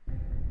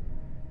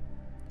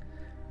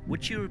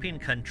 Which European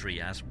country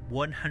has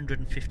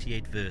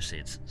 158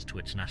 verses to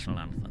its national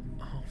anthem?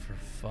 Oh, for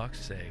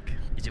fuck's sake.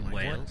 Is it Like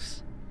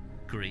Wales,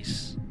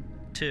 Greece,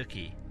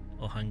 Turkey,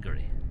 or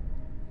Hungary?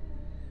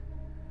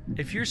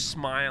 If you're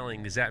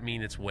smiling, does that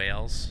mean it's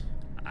Wales?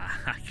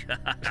 I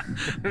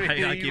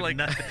You, give like,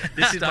 nothing.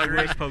 This is my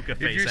stuttering? worst poker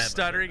face If you're ever.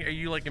 stuttering, are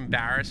you like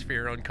embarrassed for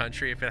your own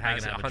country if it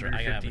has I can have a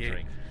 158?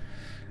 drink.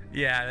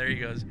 Yeah, there he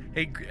goes.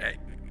 Hey,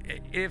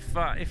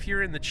 if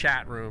you're in the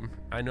chat room,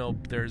 I know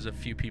there's a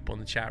few people in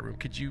the chat room.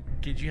 Could you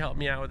help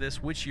me out with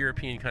this? Which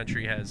European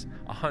country has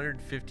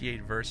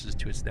 158 verses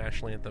to its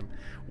national anthem?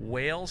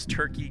 Wales,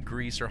 Turkey,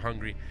 Greece, or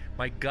Hungary?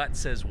 My gut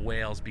says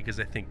Wales because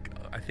I think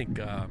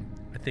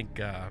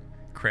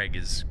Craig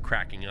is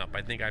cracking up.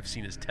 I think I've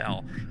seen his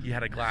tell. He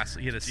had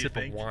a sip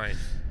of wine.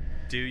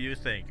 Do you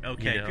think?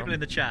 Okay, You know? people in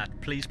the chat,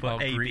 please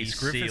put A, Greece.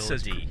 B, C, Griffith or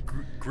says D.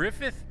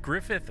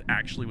 Griffith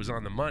actually was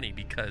on the money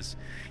because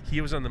he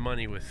was on the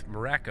money with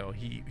Morocco.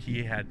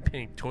 He had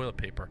pink toilet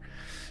paper.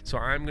 So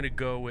I'm going to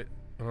go with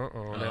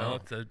now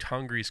the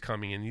Hungary's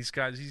coming in. These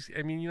guys,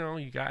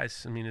 you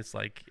guys, it's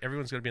like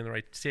everyone's going to be on the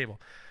right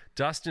table.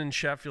 Dustin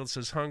Sheffield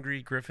says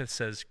Hungary. Griffith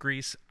says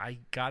Greece. I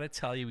got to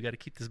tell you, we got to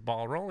keep this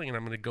ball rolling, and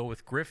I'm going to go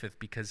with Griffith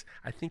because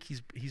I think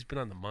he's been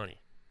on the money.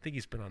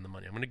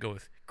 I'm going to go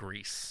with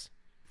Greece.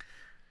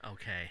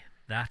 Okay,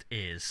 that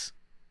is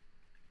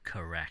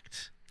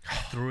correct.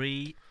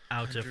 3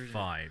 out of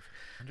 5.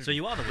 So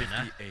you are the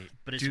winner,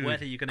 but it's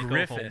whether you're going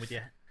to go home with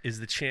your... is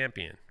the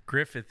champion.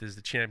 Griffith is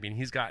the champion.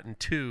 He's gotten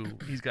 2.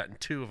 He's gotten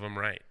 2 of them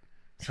right.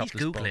 He's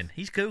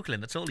Googling.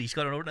 That's all. He's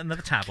got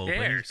another tab open.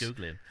 He's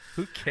Googling.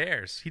 Who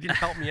cares? He didn't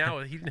help me out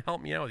with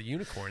a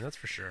unicorn, that's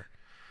for sure.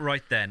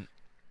 Right then.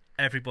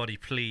 Everybody,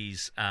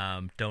 please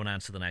don't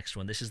answer the next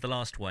one. This is the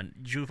last one.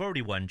 You've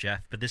already won,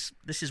 Jeff, but this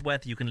is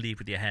whether you can leave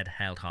with your head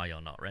held high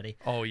or not. Ready?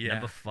 Oh, yeah.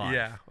 Number 5.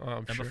 Yeah.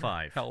 Number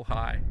 5. Held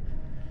high.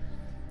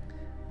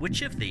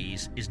 Which of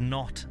these is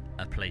not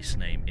a place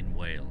name in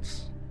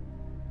Wales?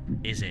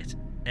 Is it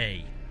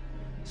A,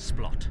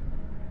 Splot?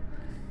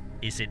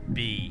 Is it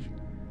B,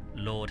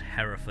 Lord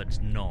Hereford's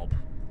Knob?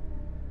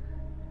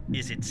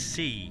 Is it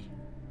C,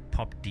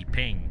 Pop de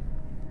Ping?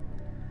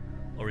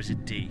 Or is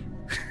it D?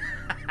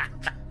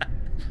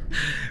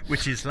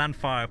 Which is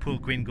Llanfire,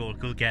 Pŵl Gwyngoch,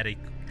 Gulgeri,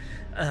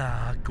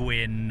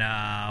 Gwyn,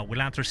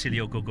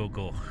 Wilanthracilio,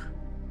 Go.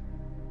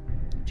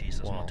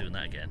 Jesus, I'm not doing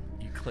that again.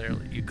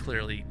 You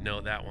clearly know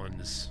that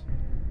one's.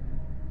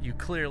 You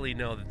clearly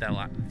know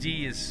that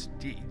D is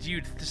D.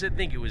 You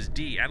think it was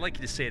D. I'd like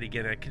you to say it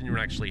again. I couldn't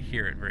actually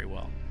hear it very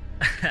well.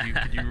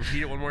 Could you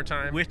repeat it one more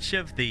time? Which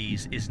of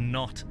these is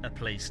not a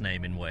place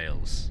name in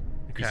Wales?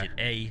 Okay. Is it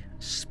A,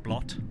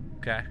 Splot?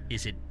 Okay.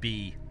 Is it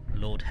B,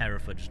 Lord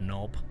Hereford's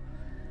knob?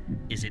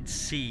 Is it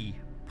C,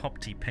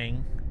 Popty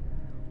Ping?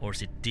 Or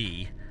is it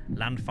D,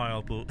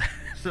 Landfire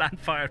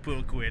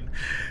Bull Gwyn,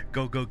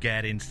 Go Go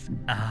Gettins,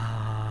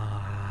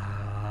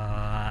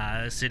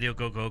 Sidio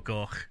Go Go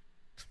Goch?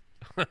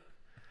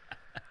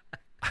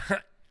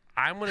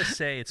 I'm going to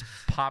say it's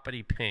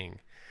Poppity Ping,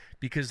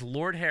 because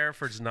Lord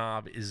Hereford's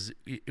knob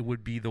it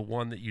would be the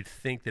one that you'd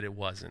think that it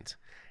wasn't,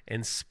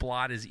 and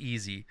Splot is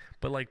easy,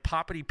 but like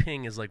Poppity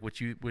Ping is like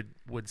what you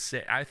would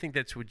say. I think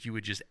that's what you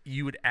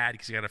would add,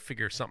 because you got to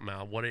figure something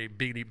out. What a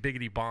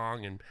biggity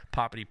bong and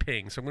Poppity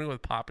Ping. So I'm going to go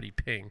with Poppity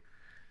Ping.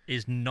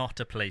 Is not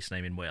a place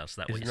name in Wales.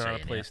 That is not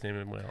a place name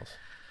in Wales.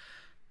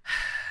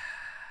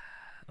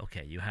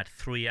 Okay, you had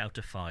 3 out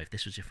of 5.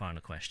 This was your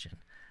final question.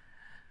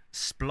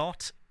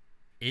 Splot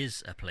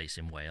is a place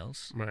in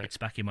Wales. Right. It's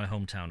back in my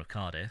hometown of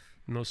Cardiff.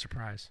 No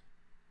surprise.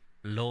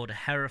 Lord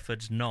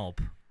Hereford's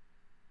knob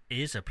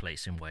is a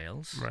place in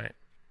Wales. Right.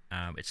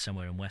 It's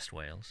somewhere in West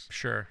Wales.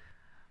 Sure.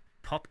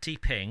 Popty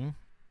Ping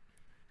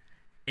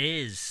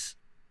is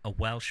a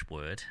Welsh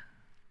word,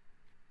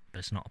 but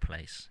it's not a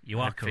place.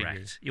 You are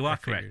correct. You are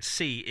correct.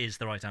 C is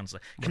the right answer.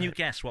 Can you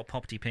guess what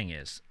Popty Ping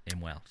is in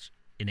Welsh,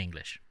 in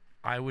English?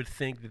 I would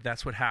think that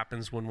that's what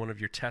happens when one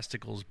of your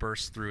testicles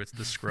bursts through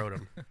the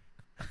scrotum.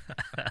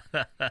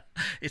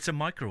 It's a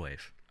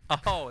microwave.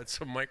 Oh,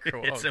 it's a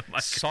microwave. It's a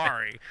microwave.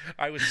 Sorry.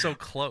 I was so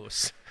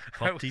close.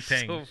 Popty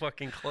Ping. So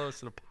fucking close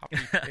to the Poppy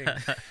Ping.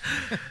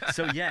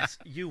 So, yes,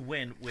 you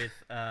win with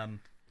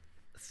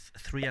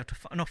 3 out of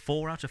 5. No,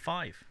 4 out of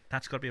 5.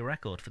 That's got to be a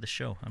record for the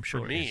show. I'm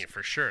sure for me,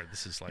 for sure.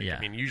 This is like, yeah. I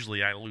mean,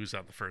 usually I lose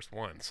on the first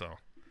one, so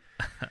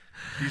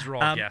these are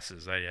all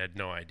guesses. I had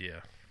no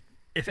idea.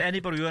 If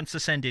anybody wants to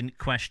send in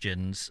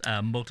questions,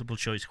 multiple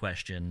choice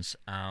questions,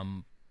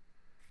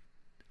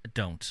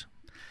 don't.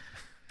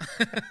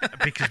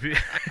 Because we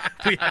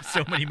had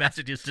so many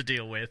messages to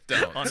deal with.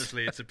 Don't.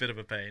 Honestly, it's a bit of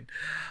a pain.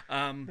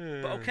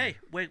 But okay,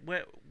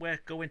 we're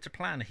going to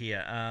plan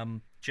here.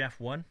 Jeff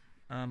won.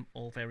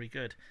 All very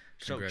good.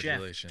 So,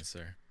 congratulations,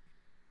 Jeff, sir.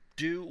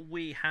 Do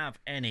we have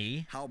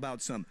any? How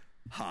about some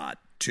hot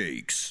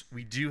takes?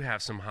 We do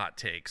have some hot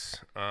takes.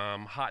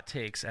 Hot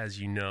takes, as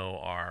you know,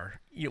 are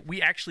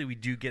we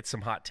do get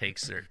some hot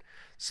takes there.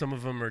 Some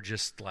of them are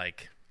just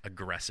like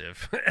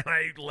aggressive, and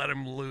I let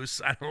them loose.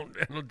 I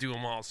don't do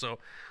them all. So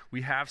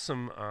we have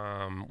some.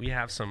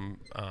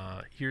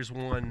 Here's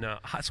one.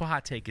 So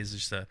hot take is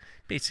just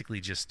basically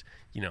just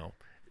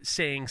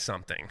saying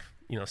something.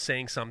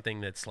 Saying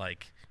something that's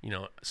like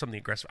something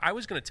aggressive. I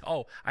was gonna.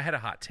 I had a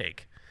hot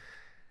take.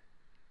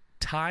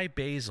 Thai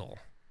basil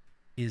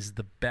is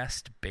the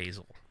best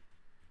basil.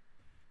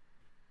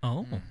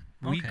 Oh,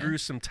 we grew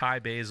some Thai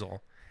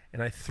basil,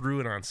 and I threw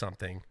it on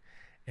something,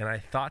 and I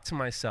thought to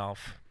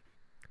myself,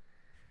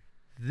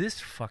 this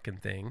fucking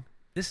thing,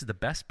 this is the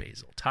best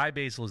basil. Thai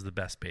basil is the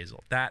best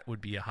basil. That would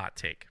be a hot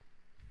take.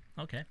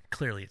 Okay.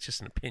 Clearly, it's just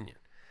an opinion.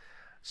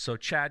 So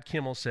Chad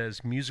Kimmel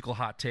says, musical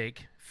hot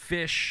take,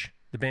 Fish,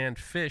 the band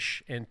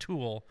Fish and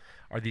Tool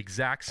are the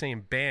exact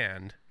same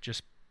band,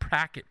 just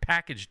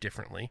packaged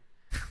differently.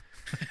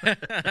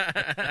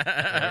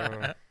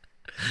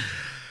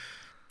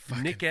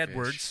 Nick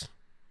Edwards.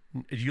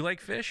 Do you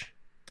like Fish?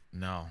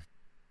 No.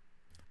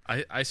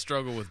 I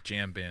struggle with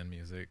jam band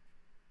music.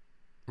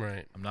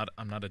 Right. I'm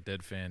not a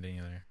Dead fan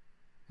either.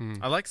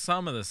 I like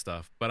some of the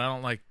stuff, but I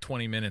don't like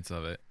 20 minutes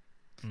of it.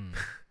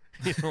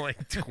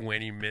 Like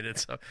 20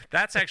 minutes of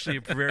that's actually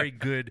a very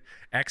good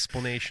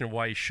explanation of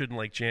why you shouldn't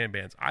like jam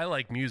bands. I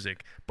like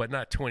music, but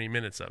not 20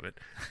 minutes of it.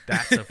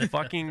 That's a hot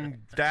fucking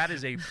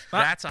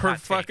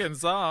take.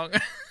 Song.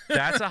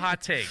 That's a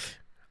hot take.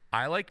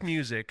 I like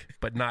music,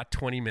 but not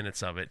 20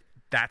 minutes of it.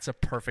 That's a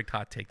perfect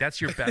hot take.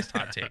 That's your best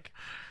hot take.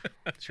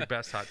 It's your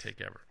best hot take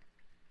ever.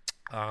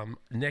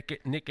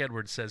 Nick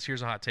Edwards says,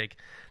 here's a hot take.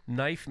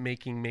 Knife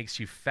making makes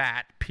you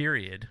fat,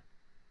 period.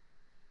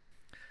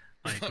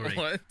 I agree.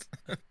 What?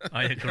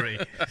 I agree.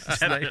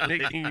 Knife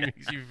making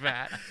makes you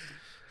fat.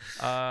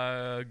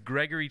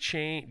 Gregory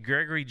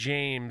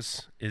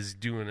James is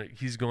doing it.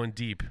 He's going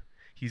deep.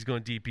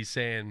 He's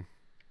saying,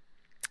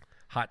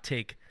 hot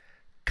take,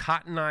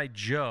 Cotton Eye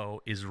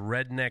Joe is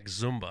redneck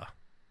Zumba.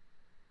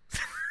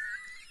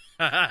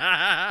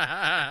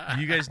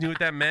 You guys knew what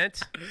that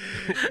meant?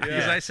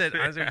 Because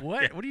I was like,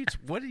 what?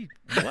 What?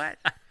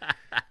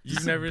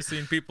 You've never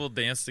seen people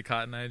dance to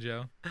Cotton Eye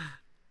Joe?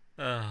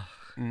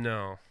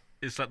 No.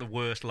 It's like the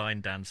worst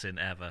line dancing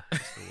ever.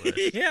 It's the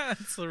worst. Yeah,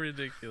 it's so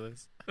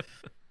ridiculous.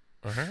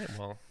 All right,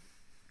 well,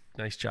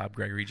 nice job,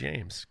 Gregory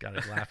James. Got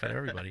to laugh at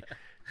everybody.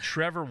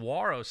 Trevor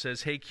Warrow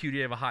says, hey, Q, do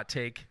you have a hot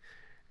take?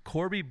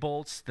 Corby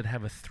bolts that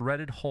have a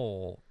threaded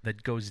hole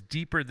that goes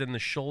deeper than the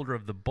shoulder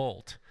of the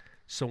bolt.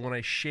 So when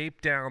I shape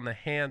down the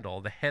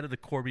handle, the head of the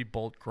Corby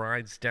bolt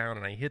grinds down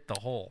and I hit the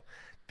hole.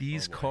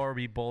 These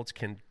Corby bolts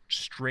can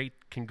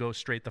go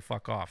straight the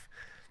fuck off.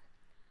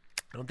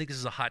 I don't think this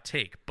is a hot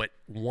take, but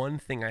one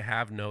thing I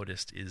have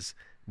noticed is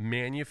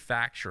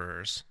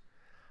manufacturers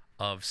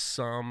of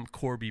some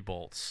Corby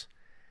bolts,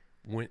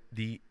 when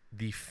the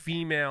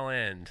female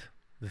end,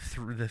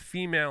 the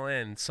female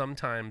end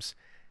sometimes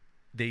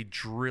they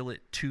drill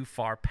it too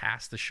far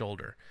past the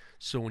shoulder.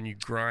 So when you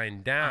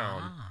grind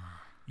down,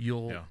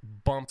 you'll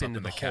bump into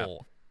in the the cap.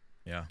 hole.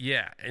 Yeah.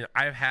 Yeah, and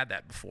I've had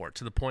that before,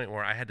 to the point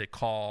where I had to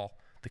call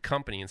the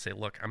company and say,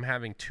 look, I'm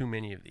having too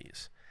many of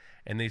these.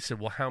 And they said,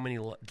 well, how many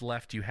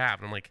left do you have?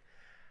 And I'm like,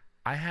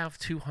 I have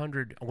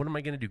 200. What am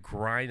I going to do,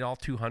 grind all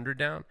 200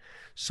 down?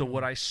 So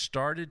what I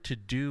started to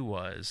do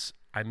was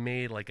I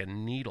made like a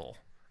needle.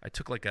 I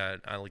took like a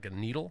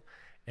needle,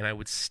 and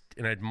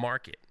I'd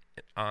mark it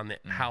on the,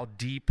 how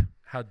deep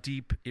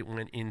it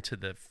went into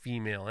the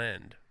female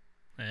end.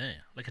 Yeah,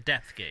 like a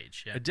depth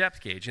gauge. Yeah. A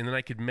depth gauge, and then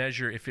I could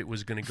measure if it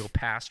was going to go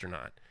past or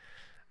not.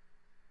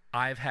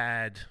 I've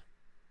had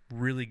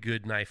really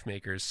good knife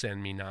makers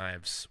send me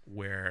knives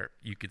where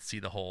you could see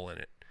the hole in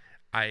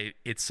it.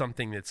 It's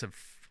something that's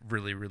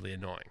really, really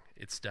annoying.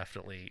 It's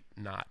definitely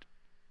not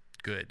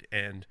good,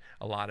 and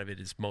a lot of it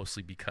is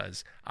mostly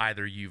because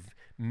either you've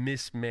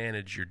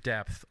mismanaged your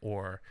depth,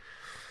 or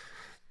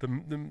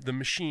the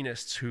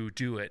machinists who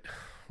do it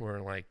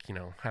were like,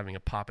 having a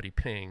poppity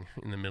ping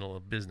in the middle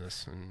of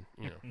business, and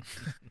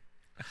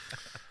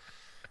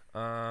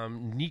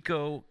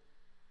Nico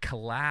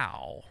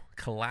Kalau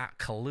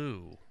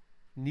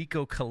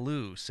Nico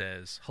Kalu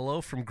says,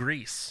 hello from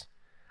Greece.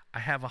 I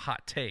have a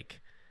hot take.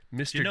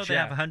 Mr. Do you know Jeff, they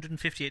have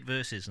 158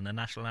 verses in the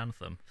national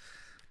anthem?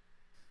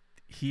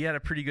 He had a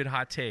pretty good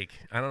hot take.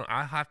 I'll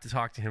have to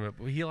talk to him.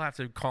 He'll have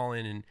to call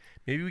in, and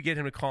maybe we get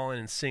him to call in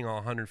and sing all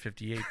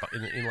 158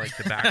 in like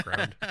the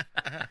background.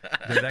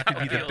 That could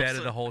be the bed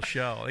of the whole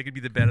show. That could be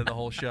the bed of the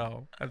whole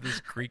show. Have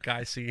this Greek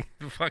guy sing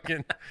the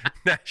fucking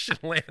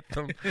national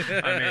anthem.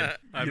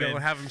 I mean,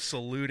 have him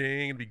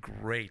saluting. It'd be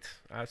great.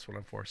 That's what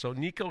I'm for. So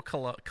Nico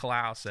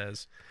Kalau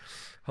says,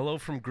 hello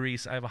from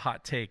Greece. I have a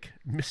hot take.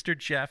 Mr.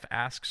 Jeff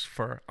asks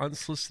for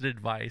unsolicited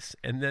advice,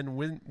 and then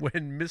when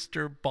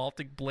Mr.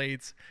 Baltic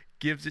Blades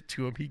gives it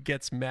to him, he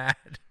gets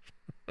mad.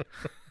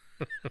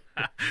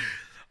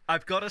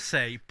 I've got to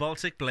say,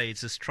 Baltic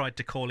Blades has tried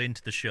to call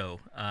into the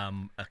show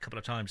a couple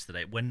of times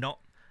today. We're not.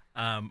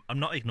 I'm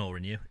not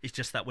ignoring you. It's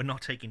just that we're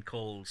not taking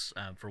calls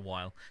for a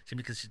while,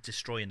 simply because it's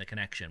destroying the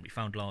connection. We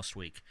found last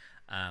week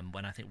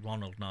when I think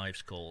Ronald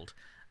Knives called.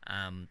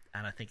 And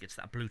I think it's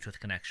that Bluetooth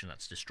connection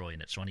that's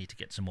destroying it. So I need to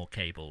get some more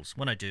cables.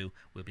 When I do,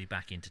 we'll be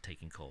back into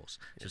taking calls.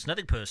 So it's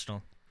nothing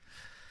personal.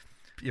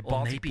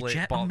 Or maybe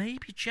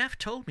Jeff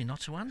told me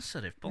not to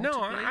answer if Baltic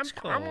Blades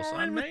calls. I'm all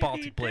in with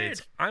Baltic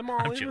Blades. I'm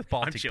all in with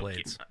Baltic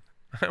Blades.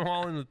 I'm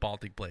all in with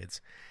Baltic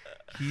Blades.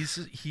 He's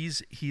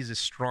a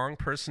strong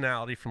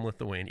personality from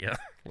Lithuania.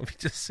 Let me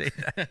just say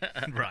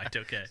that. Right,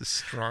 okay. He's a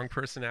strong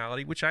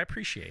personality, which I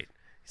appreciate.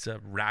 He's a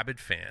rabid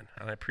fan,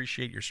 and I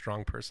appreciate your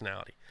strong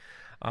personality.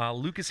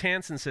 Lucas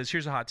Hansen says,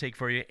 here's a hot take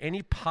for you.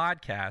 Any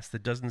podcast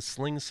that doesn't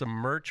sling some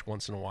merch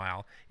once in a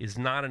while is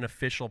not an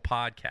official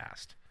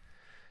podcast.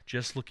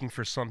 Just looking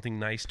for something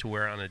nice to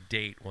wear on a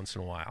date once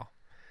in a while.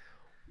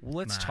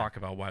 Let's talk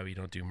about why we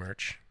don't do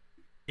merch.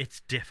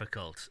 It's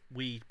difficult.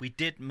 We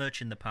did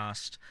merch in the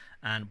past,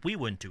 and we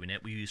weren't doing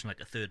it. We were using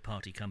like a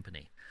third-party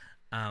company.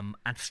 And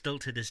still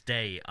to this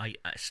day, I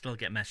still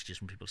get messages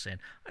from people saying,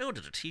 I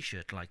ordered a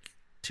T-shirt like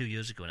 2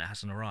 years ago and it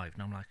hasn't arrived.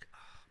 And I'm like,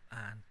 oh,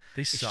 man.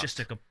 It's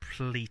just a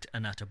complete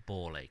and utter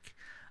ball ache.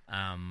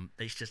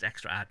 It's just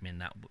extra admin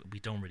that we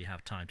don't really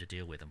have time to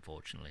deal with,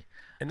 unfortunately.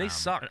 And they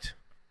sucked.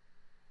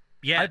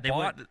 Yeah,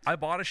 I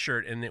bought a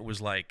shirt, and it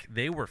was like,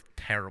 they were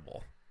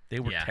terrible. They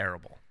were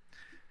terrible.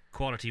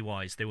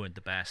 Quality-wise, they weren't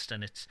the best,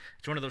 and it's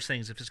one of those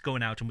things. If it's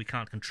going out and we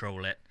can't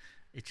control it,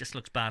 it just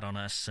looks bad on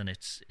us, and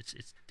it's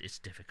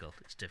difficult.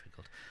 It's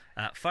difficult.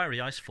 Fiery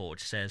Ice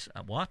Forge says,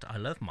 "What? I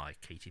love my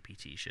KTP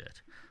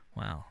T-shirt."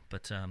 Wow,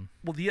 but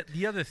well,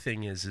 the other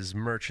thing is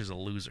merch is a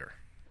loser.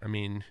 I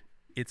mean,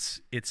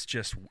 it's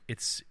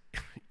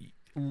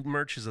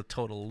merch is a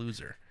total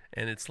loser,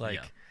 and it's like.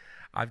 Yeah.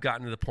 I've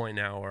gotten to the point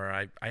now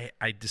where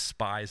I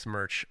despise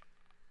merch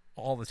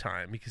all the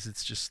time, because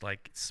it's just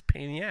like, it's a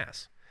pain in the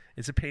ass.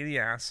 It's a pain in the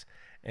ass,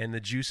 and the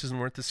juice isn't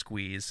worth the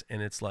squeeze,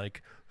 and it's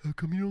like, how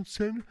come you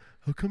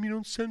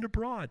don't send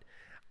abroad?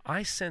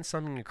 I sent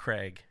something to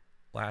Craig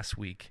last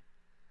week.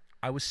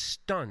 I was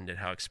stunned at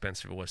how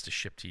expensive it was to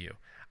ship to you.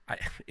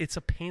 It's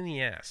a pain in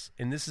the ass.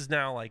 And this is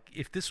now like,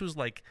 if this was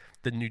like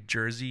the New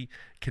Jersey,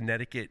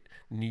 Connecticut,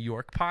 New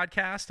York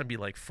podcast, I'd be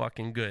like,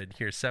 fucking good.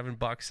 Here's $7 and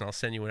I'll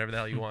send you whatever the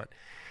hell you want.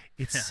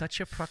 It's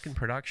such a fucking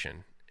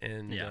production.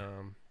 And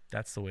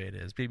that's the way it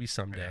is. Maybe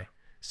someday.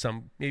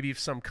 Maybe if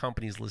some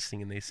company's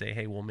listening and they say,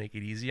 hey, we'll make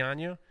it easy on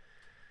you,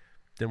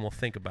 then we'll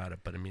think about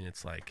it. But I mean,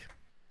 it's like,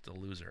 it's a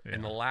loser. Yeah.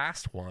 And the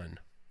last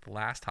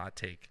hot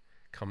take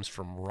comes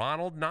from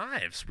Ronald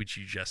Knives, which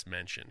you just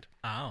mentioned.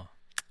 Oh.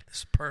 This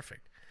is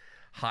perfect.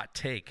 Hot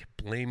take: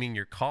 blaming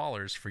your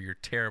callers for your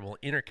terrible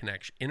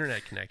internet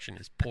connection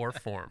is poor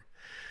form.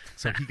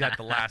 So he got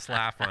the last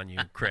laugh on you,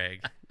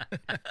 Craig. Get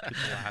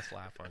the last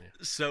laugh on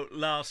you. So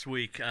last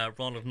week,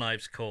 Ronald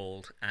Knives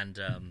called, and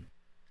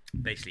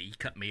basically he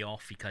cut me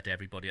off. He cut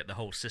everybody. The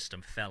whole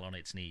system fell on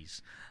its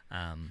knees.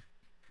 No,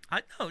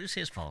 it was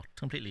his fault.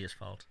 Completely his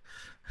fault.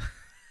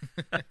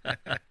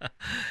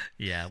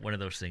 Yeah, one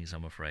of those things,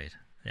 I'm afraid.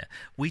 Yeah,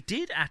 we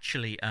did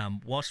actually.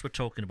 Whilst we're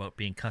talking about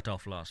being cut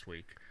off last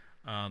week,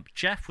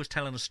 Jeff was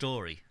telling a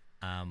story,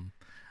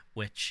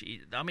 which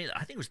I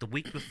think it was the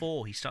week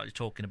before he started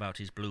talking about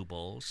his blue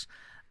balls,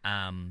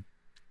 and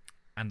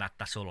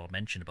that's all I'll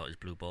mention about his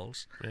blue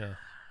balls. Yeah.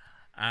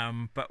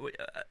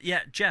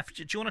 Jeff,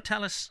 do you want to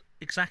tell us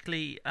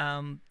exactly?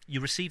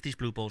 You received these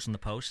blue balls in the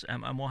post,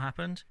 and what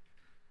happened?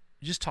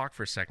 You just talk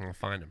for a second. We'll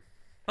find him.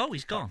 Oh,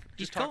 he's gone.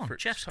 He's gone.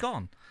 Jeff's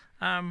gone.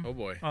 Oh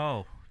boy.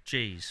 Oh,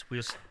 jeez.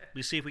 We'll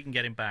see if we can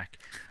get him back.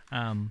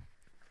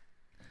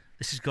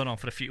 This has gone on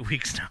for a few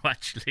weeks now,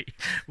 actually.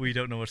 We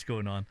don't know what's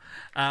going on.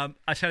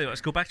 I tell you what,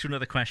 let's go back to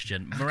another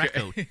question.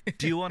 Mareko,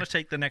 do you want to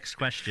take the next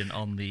question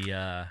on the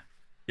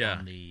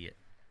on the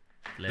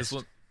list?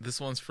 This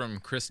one's from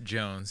Chris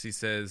Jones. He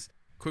says,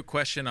 quick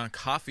question on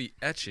coffee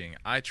etching.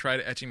 I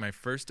tried etching my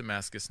first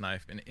Damascus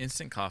knife in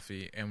instant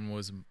coffee and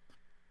was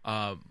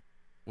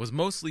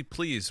mostly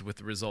pleased with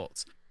the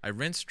results. I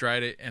rinsed,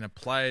 dried it, and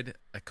applied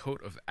a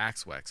coat of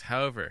Axe Wax.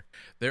 However,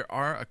 there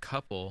are a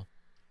couple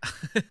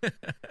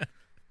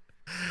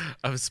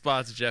of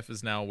spots. Jeff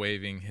is now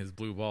waving his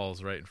blue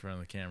balls right in front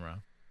of the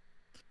camera.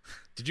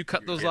 Did you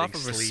cut those off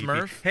of a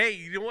Smurf? Hey,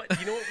 you know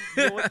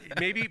what?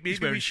 Maybe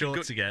we should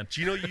go again.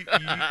 Do you know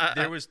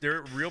there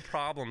are real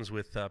problems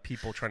with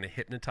people trying to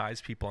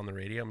hypnotize people on the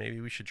radio? Maybe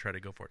we should try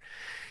to go for it.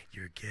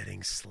 You're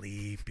getting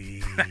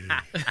sleepy.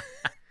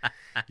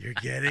 You're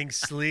getting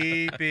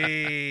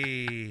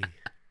sleepy.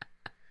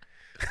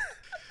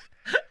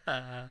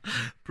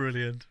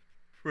 Brilliant.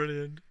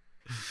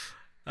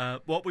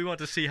 What we want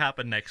to see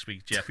happen next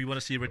week, Jeff, we want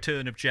to see a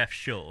return of Jeff's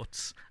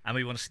shorts, and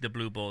we want to see the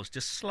blue balls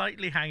just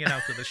slightly hanging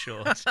out of the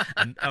shorts,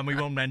 and we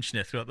won't mention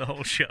it throughout the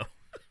whole show.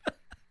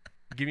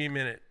 Give me a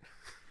minute.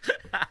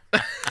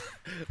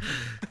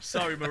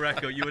 Sorry,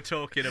 Mareko, you were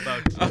talking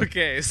about...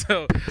 Okay,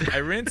 so I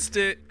rinsed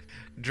it,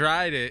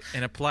 dried it,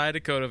 and applied a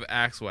coat of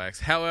Axe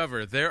Wax.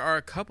 However, there are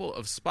a couple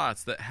of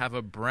spots that have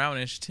a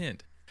brownish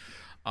tint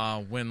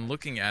when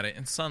looking at it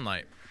in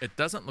sunlight. It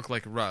doesn't look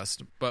like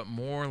rust, but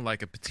more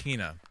like a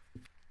patina.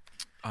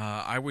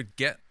 I would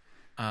get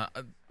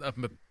a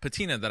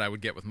patina that I would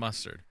get with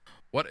mustard.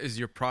 What is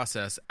your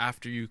process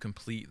after you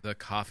complete the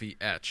coffee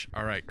etch?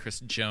 All right,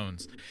 Chris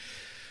Jones.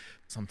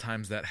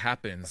 Sometimes that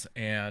happens,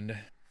 and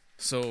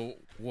so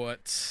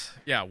what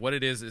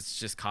it is, it's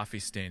just coffee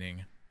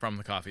staining from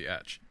the coffee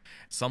etch.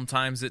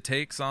 Sometimes it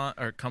takes on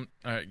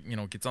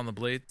gets on the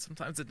blade.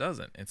 Sometimes it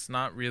doesn't. It's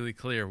not really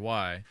clear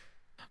why.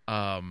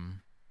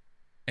 And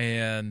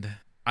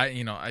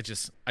I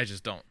just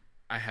don't.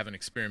 I haven't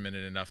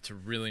experimented enough to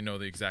really know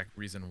the exact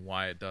reason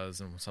why it does,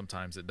 and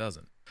sometimes it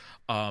doesn't.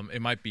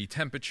 It might be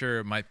temperature,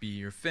 it might be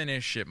your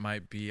finish, it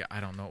might be, I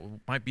don't know,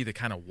 it might be the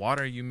kind of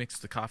water you mix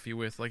the coffee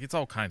with. Like, it's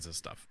all kinds of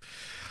stuff.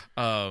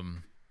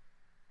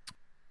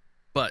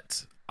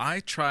 But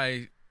I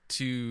try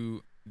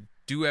to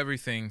do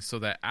everything so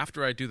that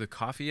after I do the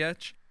coffee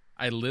etch,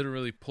 I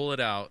literally pull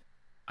it out,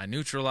 I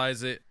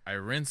neutralize it, I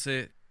rinse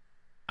it.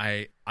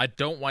 I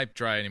don't wipe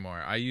dry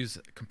anymore. I use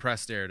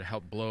compressed air to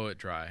help blow it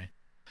dry.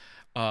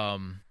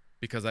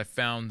 Because I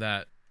found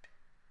that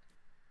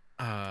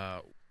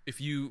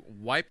if you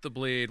wipe the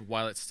blade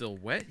while it's still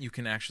wet, you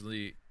can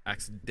actually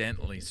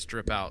accidentally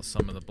strip out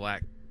some of the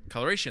black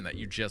coloration that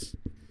you just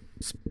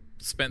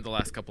spent the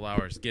last couple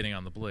hours getting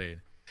on the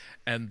blade.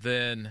 And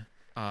then,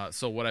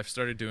 so what I've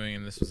started doing,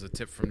 and this was a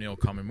tip from Neil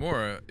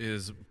Kamimura,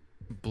 is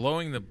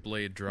blowing the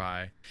blade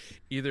dry,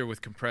 either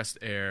with compressed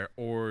air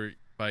or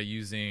by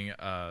using,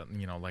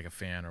 like a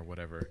fan or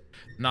whatever.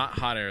 Not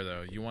hot air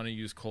though. You want to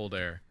use cold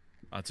air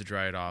to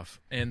dry it off,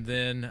 and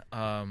then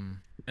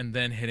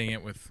hitting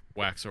it with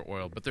wax or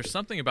oil. But there's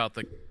something about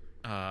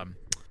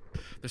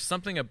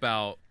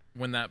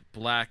when that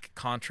black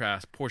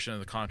contrast portion of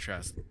the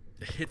contrast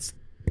hits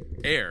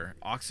air,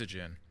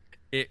 oxygen,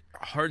 it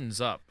hardens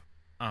up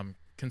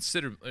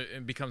considerably.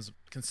 It becomes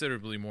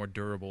considerably more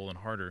durable and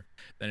harder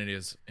than it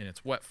is in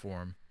its wet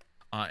form.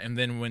 And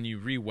then when you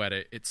re-wet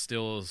it, it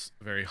still is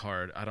very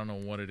hard. I don't know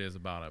what it is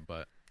about it,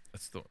 but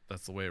that's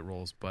the way it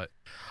rolls. But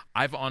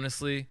I've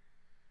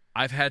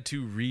had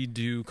to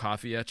redo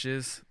coffee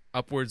etches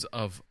upwards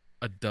of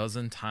a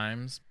dozen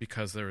times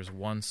because there is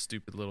one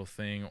stupid little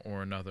thing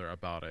or another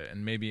about it.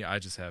 And maybe I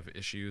just have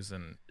issues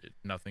and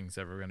nothing's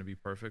ever going to be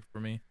perfect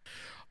for me.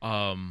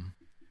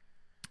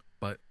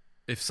 But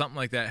if something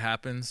like that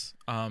happens,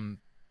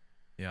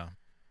 there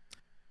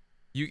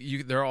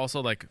are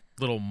also like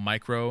little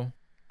micro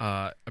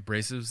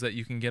abrasives that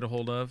you can get a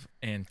hold of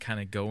and kind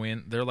of go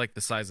in. They're like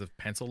the size of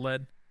pencil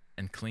lead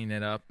and clean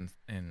it up.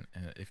 And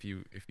if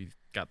you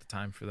got the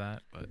time for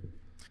that, but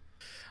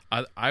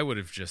I would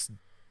have just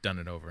done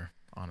it over,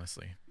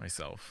 honestly,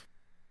 myself.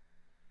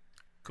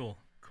 Cool.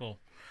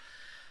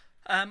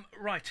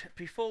 Right,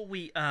 before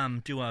we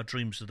do our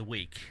dreams of the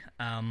week,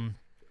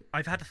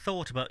 I've had a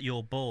thought about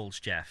your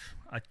balls, Jeff.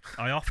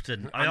 I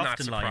often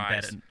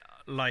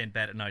lie in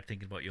bed at night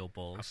thinking about your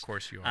balls. Of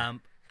course you are.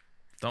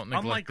 Don't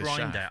neglect on my the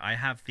grinder, shaft. I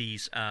have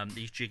these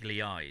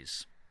jiggly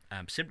eyes,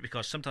 simply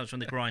because sometimes when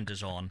the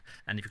grinder's on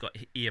and if you've got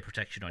ear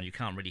protection on, you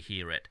can't really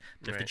hear it.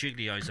 But if the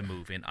jiggly eyes are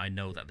moving, I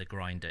know that the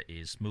grinder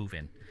is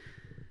moving.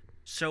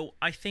 So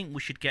I think we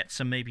should get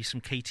maybe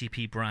some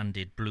KTP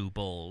branded blue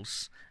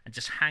balls and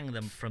just hang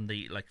them from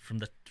the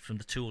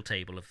tool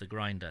table of the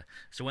grinder.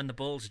 So when the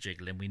balls are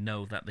jiggling, we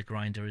know that the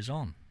grinder is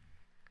on.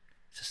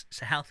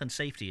 It's a health and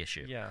safety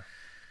issue. Yeah.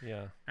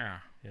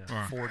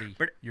 40.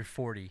 But, you're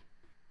 40.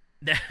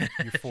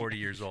 You're 40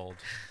 years old.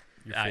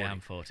 You're 40. I am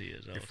 40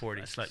 years old. You're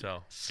 40.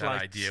 So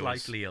that idea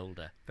slightly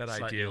older. That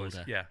slightly idea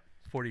older. was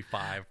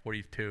 45,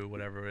 42,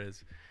 whatever it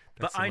is.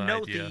 But I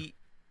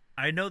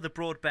know the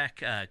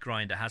Broadbeck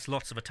grinder has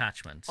lots of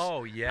attachments.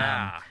 Oh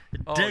yeah.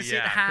 Go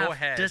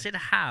ahead. Does it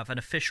have an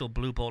official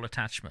blue ball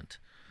attachment?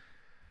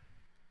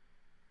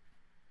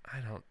 I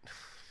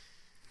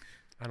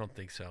don't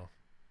think so.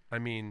 I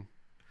mean,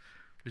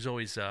 there's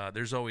always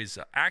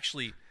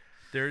actually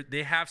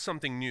they have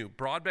something new.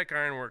 Broadbeck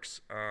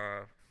Ironworks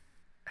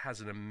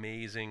has an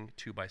amazing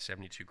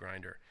 2x72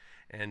 grinder,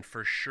 and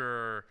for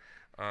sure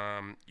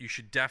you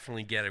should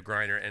definitely get a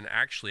grinder. And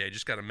actually, I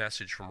just got a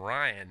message from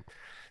Ryan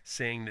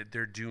saying that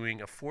they're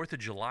doing a 4th of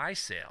July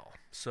sale.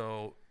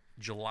 So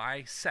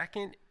July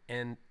 2nd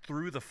and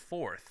through the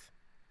 4th.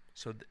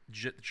 So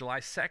July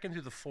 2nd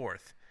through the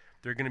 4th,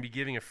 they're going to be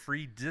giving a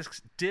free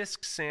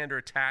disc sander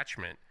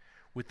attachment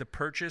with the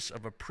purchase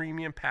of a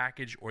premium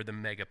package or the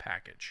mega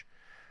package.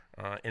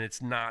 And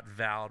it's not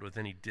valid with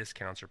any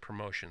discounts or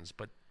promotions.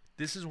 But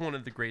this is one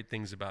of the great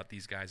things about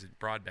these guys at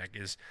Broadbeck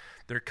is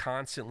they're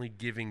constantly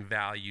giving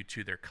value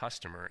to their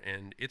customer,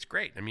 and it's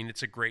great. I mean,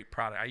 it's a great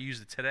product. I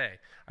use it today.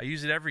 I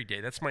use it every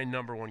day. That's my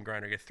number one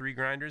grinder. I get 3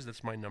 grinders.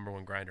 That's my number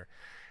one grinder.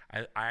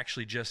 I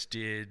actually just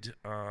did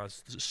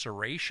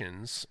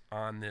serrations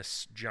on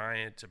this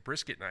giant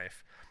brisket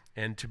knife,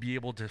 and to be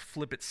able to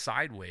flip it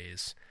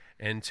sideways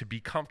and to be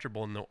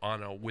comfortable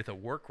with a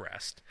work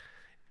rest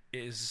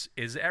is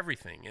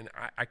everything. And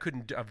I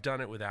couldn't have done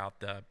it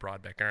without the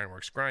Broadbeck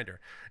Ironworks grinder.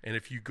 And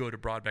if you go to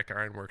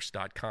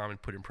broadbeckironworks.com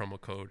and put in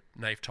promo code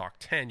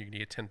KNIFETALK10, you can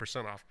get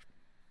 10% off.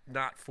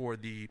 Not for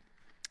the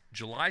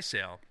July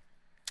sale.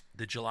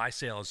 The July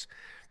sale is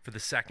for the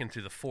 2nd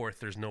through the 4th.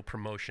 There's no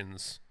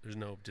promotions. There's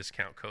no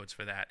discount codes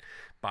for that.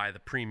 Buy the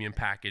premium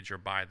package or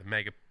buy the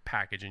mega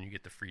package and you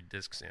get the free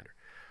disc sander.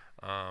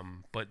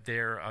 But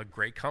they're a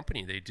great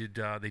company. They did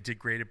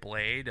great at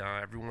Blade.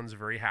 Everyone's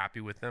very happy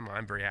with them.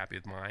 I'm very happy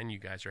with mine. You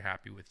guys are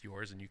happy with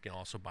yours, and you can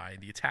also buy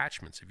the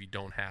attachments. If you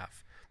don't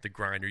have the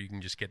grinder, you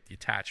can just get the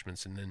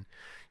attachments and then,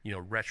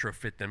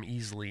 retrofit them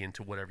easily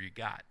into whatever you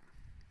got.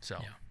 So,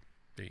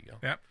 There you go.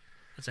 Yep,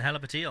 it's a hell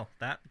of a deal.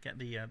 Get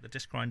the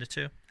disc grinder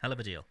too. Hell of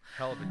a deal.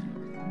 Hell of a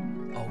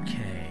deal.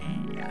 Okay.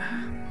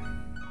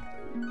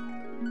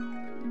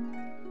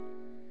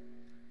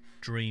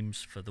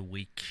 Dreams for the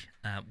week,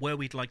 where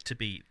we'd like to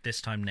be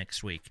this time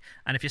next week.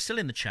 And if you're still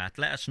in the chat,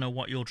 let us know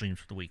what your dreams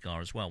for the week are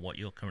as well, what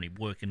you're currently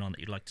working on that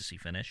you'd like to see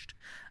finished.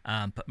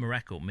 But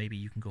Mareko, maybe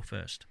you can go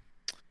first.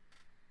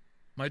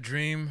 My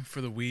dream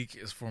for the week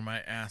is for my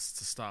ass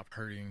to stop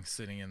hurting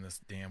sitting in this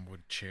damn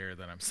wood chair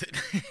that I'm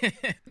sitting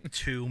in.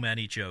 Too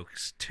many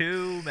jokes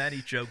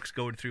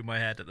going through my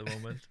head at the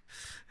moment.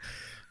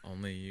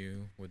 Only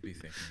you would be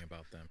thinking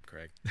about them,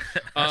 Craig.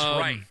 That's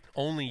right.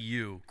 Only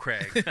you,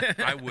 Craig.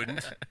 I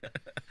wouldn't.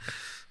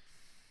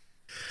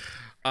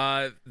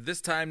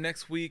 This time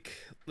next week,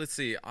 let's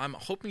see. I'm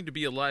hoping to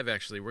be alive,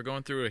 actually. We're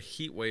going through a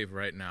heat wave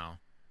right now.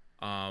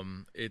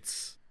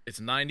 It's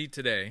 90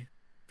 today,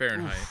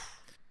 Fahrenheit. Oof.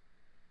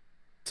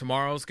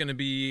 Tomorrow's going to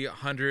be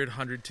 100,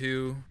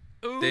 102.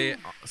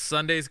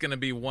 Sunday's going to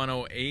be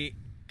 108.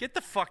 Get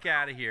the fuck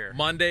out of here.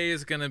 Monday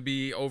is going to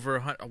be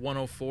over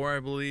 104, I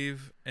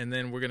believe. And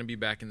then we're going to be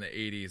back in the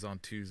 80s on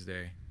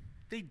Tuesday.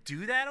 They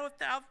do that?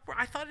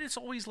 I thought it's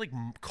always like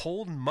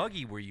cold and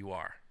muggy where you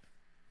are.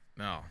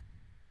 No.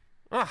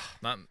 Ugh.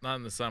 Not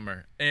in the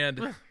summer.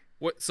 And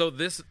so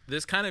this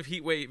kind of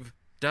heat wave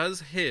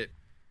does hit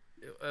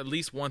at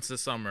least once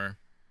this summer.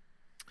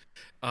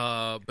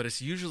 But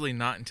it's usually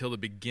not until the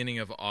beginning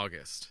of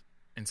August.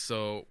 And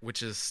so,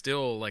 which is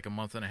still like a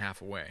month and a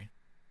half away.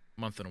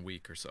 Month and a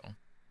week or so.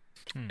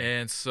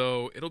 And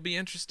so it'll be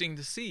interesting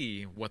to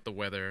see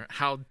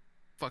how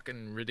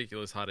fucking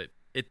ridiculous hot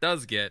it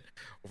does get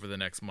over the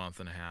next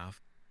month and a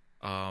half,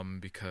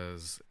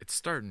 because it's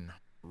starting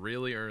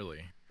really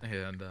early,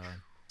 and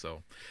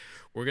so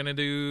we're gonna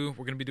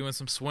be doing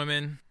some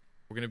swimming.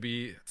 We're gonna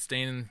be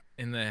staying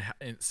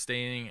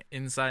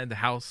inside the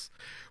house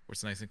where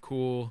it's nice and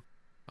cool,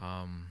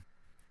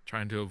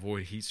 trying to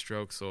avoid heat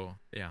stroke. So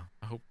yeah,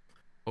 I hope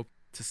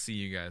to see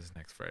you guys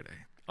next Friday.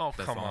 Oh,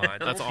 come on.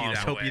 That's all. Let's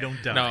hope you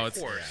don't die. No, of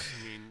course.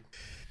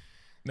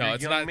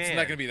 It's not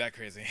going to be that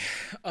crazy.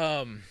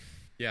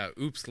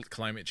 Oops,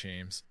 climate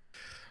change.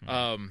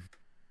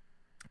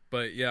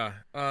 But yeah,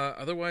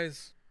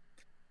 otherwise,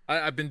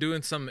 I've been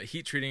doing some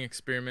heat treating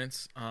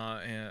experiments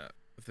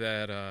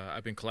that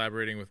I've been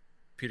collaborating with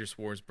Peter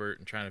Swarsbert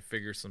and trying to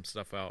figure some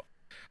stuff out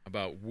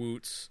about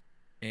woots,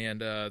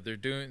 and they're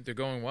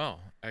going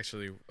well.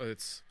 Actually,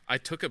 I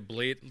took a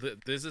blade.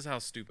 This is how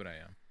stupid I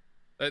am.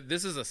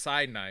 This is a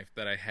side knife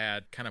that I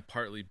had kind of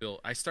partly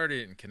built. I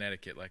started it in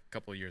Connecticut like a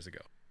couple of years ago,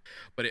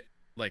 but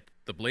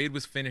the blade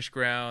was finished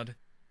ground.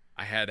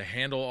 I had a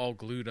handle all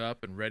glued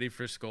up and ready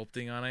for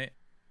sculpting on it,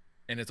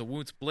 and it's a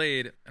Wootz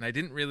blade. And I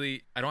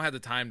don't have the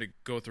time to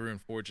go through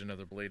and forge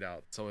another blade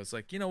out. So it's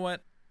like, you know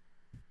what?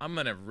 I'm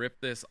gonna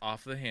rip this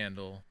off the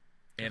handle,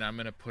 and I'm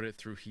gonna put it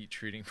through heat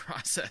treating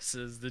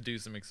processes to do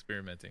some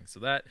experimenting.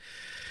 So that,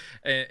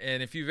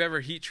 and if you've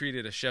ever heat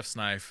treated a chef's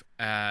knife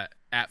at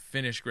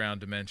finished ground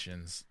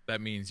dimensions,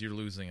 that means you're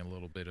losing a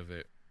little bit of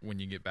it when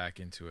you get back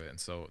into it. And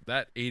so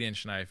that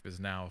 8-inch knife is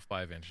now a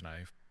 5-inch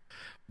knife.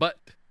 But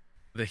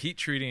the heat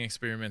treating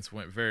experiments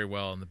went very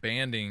well, and the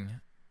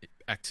banding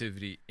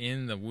activity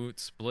in the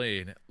Wootz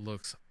blade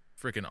looks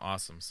freaking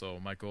awesome. So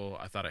my goal,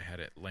 I thought I had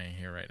it laying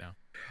here right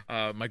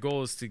now. My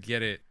goal is to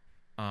get it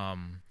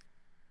kind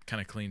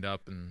of cleaned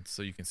up, and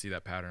so you can see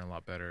that pattern a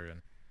lot better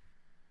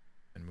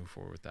and move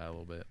forward with that a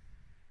little bit.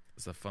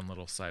 It's a fun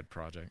little side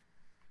project.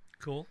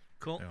 Cool.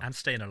 Yeah. And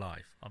staying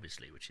alive,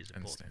 obviously, which is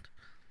important.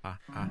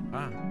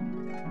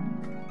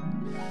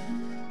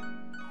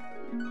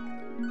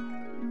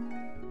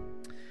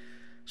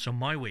 So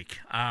my week,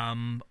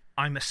 I'm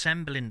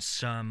assembling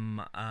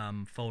some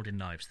folding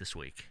knives this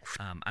week,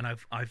 and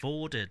I've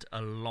ordered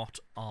a lot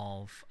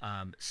of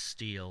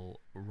steel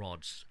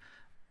rods,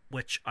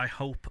 which I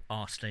hope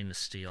are stainless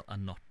steel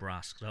and not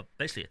brass. So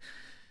basically,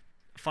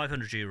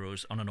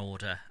 €500 on an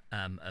order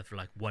of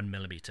like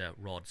 1mm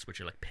rods,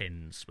 which are like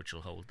pins, which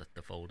will hold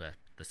the folder,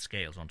 the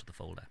scales onto the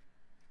folder.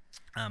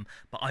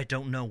 But I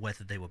don't know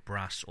whether they were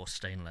brass or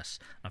stainless.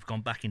 I've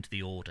gone back into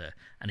the order,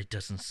 and it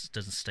doesn't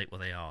state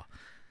what they are.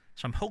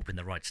 So I'm hoping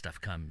the right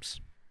stuff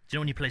comes. Do you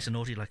know when you place an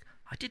order, you're like,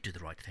 I did do the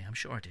right thing. I'm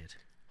sure I did.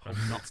 I'm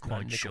not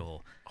quite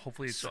sure.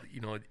 Hopefully, it's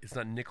it's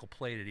not nickel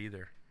plated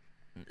either.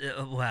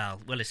 Well,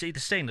 it's either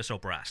stainless or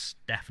brass.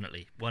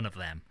 Definitely one of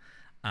them.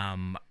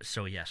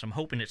 So yes, I'm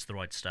hoping it's the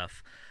right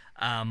stuff.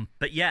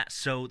 But yeah,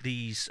 so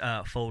these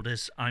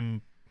folders,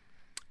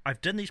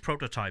 I've done these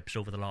prototypes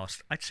over the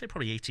last, I'd say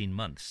probably 18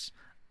 months.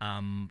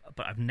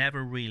 But I've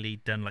never really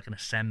done like an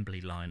assembly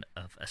line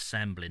of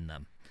assembling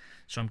them.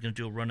 So I'm going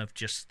to do a run of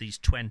just these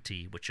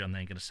 20, which I'm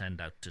then going to send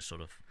out to sort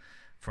of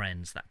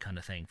friends, that kind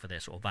of thing, for their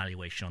sort of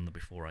valuation on them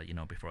before I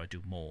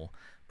do more.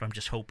 But I'm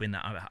just hoping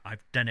that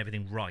I've done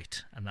everything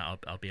right, and that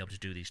I'll be able to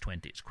do these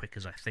 20 as quick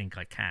as I think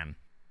I can,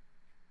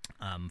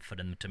 for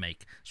them to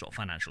make sort of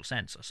financial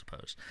sense, I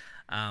suppose.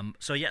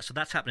 So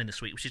that's happening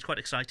this week, which is quite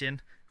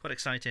exciting.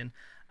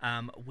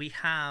 We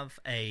have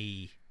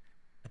a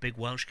big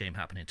Welsh game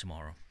happening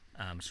tomorrow.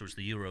 So it's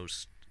the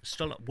Euros.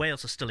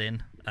 Wales are still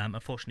in.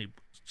 Unfortunately,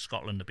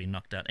 Scotland have been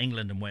knocked out.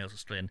 England and Wales are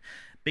still in.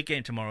 Big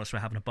game tomorrow, so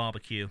we're having a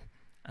barbecue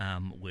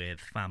with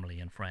family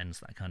and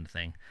friends, that kind of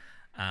thing,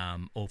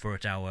 over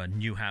at our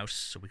new house.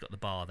 So we've got the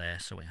bar there,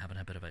 so we're having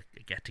a bit of a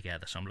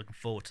get-together. So I'm looking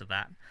forward to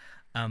that.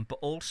 But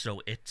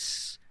also,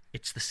 it's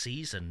the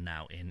season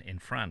now in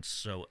France.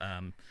 So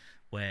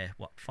we're,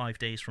 5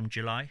 days from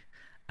July?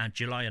 And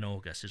July and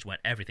August is when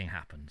everything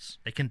happens.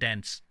 They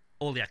condense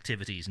all the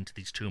activities into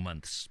these 2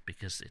 months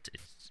because it's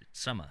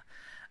summer.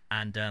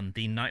 And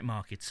the night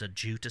markets are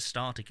due to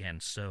start again.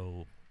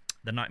 So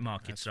the night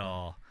markets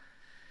are...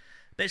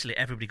 Basically,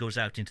 everybody goes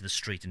out into the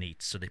street and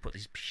eats. So they put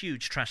these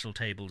huge trestle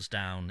tables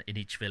down in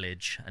each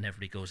village, and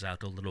everybody goes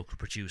out. All the local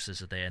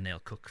producers are there, and they'll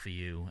cook for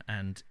you.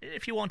 And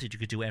if you wanted, you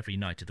could do every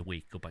night of the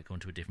week, go by going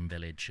to a different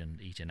village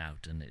and eating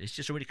out. And it's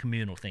just a really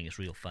communal thing. It's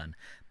real fun.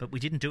 But we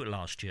didn't do it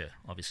last year,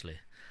 obviously,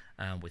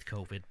 with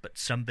COVID. But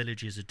some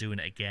villages are doing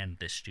it again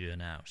this year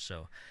now.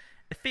 So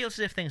it feels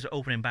as if things are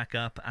opening back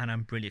up, and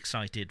I'm really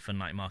excited for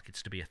night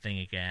markets to be a thing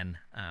again.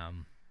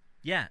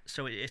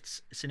 So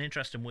it's an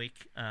interesting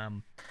week.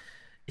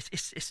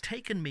 It's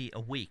taken me a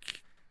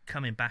week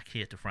coming back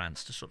here to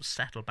France to sort of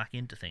settle back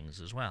into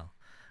things as well.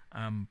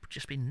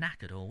 Just been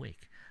knackered all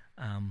week.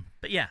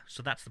 But yeah,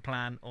 so that's the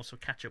plan. Also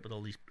catch up with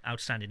all these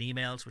outstanding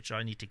emails, which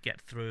I need to get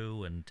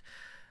through. And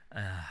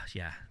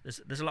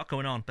there's a lot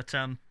going on. But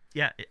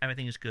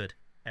everything is good.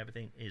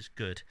 Everything is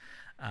good.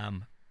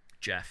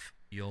 Jeff,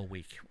 your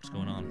week. What's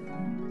going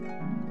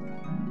on?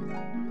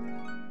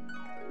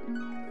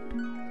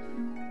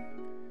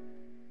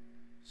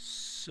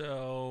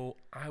 So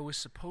I was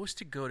supposed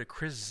to go to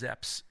Chris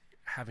Zepp's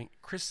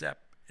Chris Zepp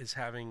is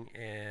having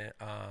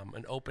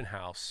an open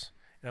house,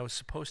 and I was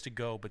supposed to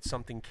go, but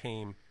something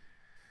came.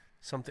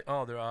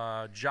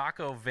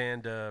 Jocko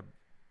van de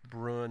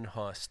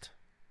Bruinhust.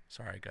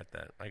 Sorry, I got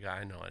that.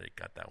 I know I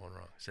got that one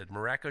wrong. It said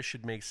Morocco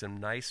should make some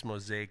nice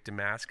mosaic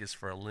Damascus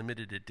for a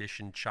limited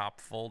edition chop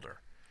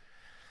folder.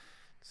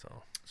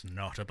 So it's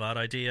not a bad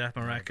idea,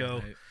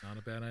 Morocco. Not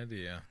a bad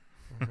idea.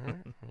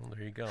 Mm-hmm. Well,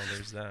 there you go.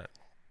 There's that.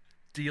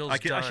 Deal's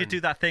done. I should do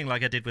that thing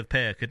like I did with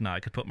Per, couldn't I? I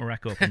could put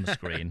Morocco up on the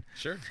screen.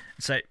 Sure.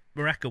 Say,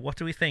 Morocco, what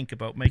do we think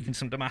about making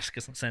some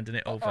Damascus and sending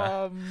it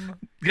over?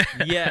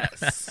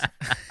 Yes.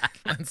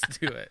 Let's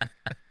do it.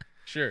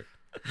 Sure.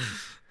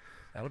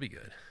 That'll be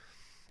good.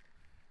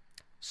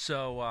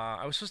 So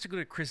I was supposed to go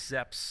to Chris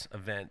Zepp's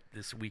event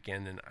this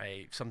weekend, and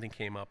something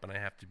came up, and I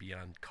have to be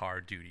on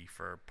car duty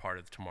for part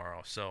of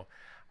tomorrow. So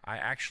I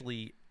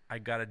I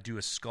got to do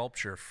a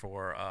sculpture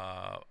for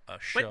a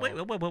show. Wait,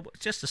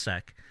 just a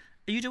sec.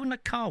 Are you doing a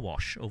car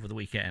wash over the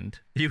weekend?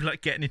 Are you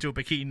like getting into a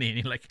bikini and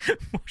you're like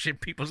washing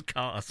people's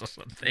cars or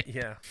something?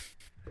 Yeah.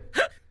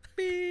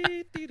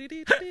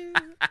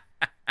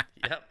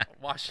 Yep,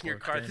 washing your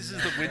car. This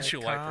is the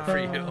windshield wiper for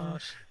you.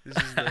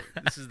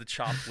 This is the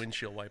chopped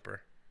windshield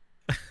wiper.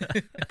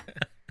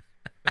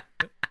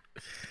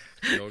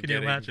 You're Can you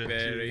imagine?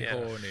 Very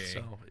horny.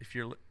 So if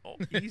you're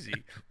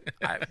easy,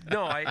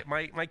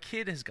 my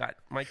kid has got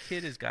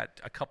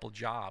a couple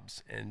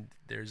jobs, and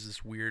there's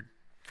this weird.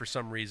 For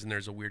some reason,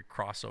 there's a weird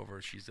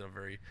crossover. She's in a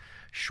very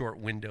short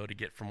window to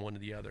get from one to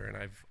the other, and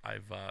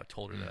I've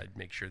told her that I'd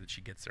make sure that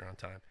she gets there on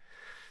time.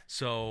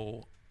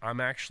 So I'm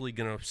actually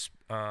gonna.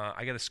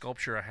 I got a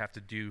sculpture I have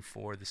to do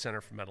for the Center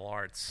for Metal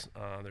Arts.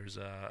 There's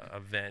a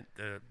event,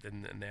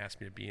 and they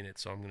asked me to be in it,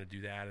 so I'm gonna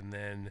do that, and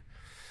then.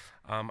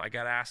 I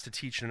got asked to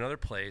teach in another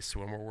place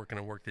when we're going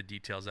to work the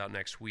details out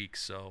next week.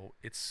 So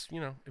it's,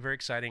 very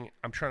exciting.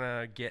 I'm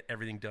trying to get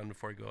everything done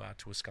before I go out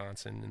to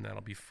Wisconsin, and that'll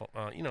be fun.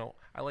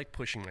 I like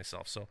pushing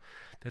myself. So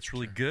that's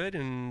really good.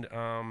 And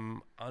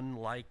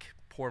unlike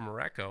poor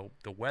Morocco,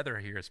 the weather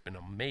here has been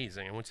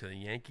amazing. I went to the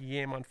Yankee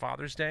game on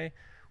Father's Day.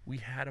 We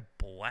had a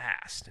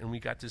blast, and we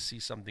got to see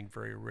something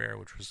very rare,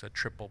 which was a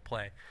triple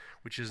play,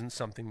 which isn't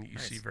something that you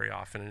see very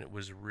often. And it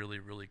was really,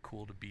 really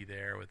cool to be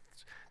there with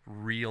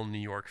real New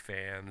York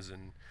fans,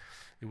 and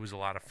it was a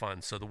lot of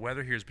fun. So the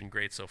weather here has been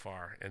great so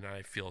far, and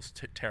I feel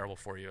terrible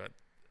for you at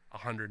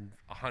 100,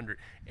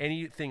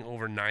 anything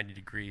over 90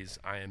 degrees.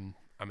 I'm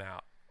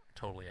out,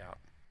 totally out.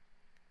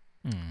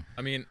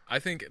 I mean, I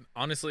think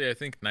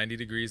 90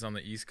 degrees on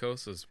the East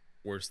Coast is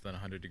worse than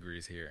 100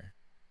 degrees here.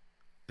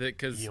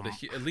 Because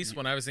at least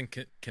when I was in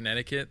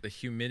Connecticut, the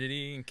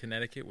humidity in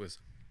Connecticut was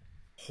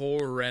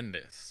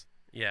horrendous.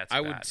 Yeah, it's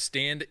I bad. would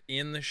stand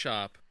in the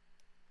shop,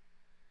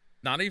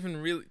 not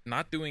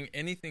doing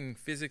anything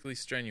physically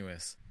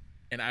strenuous,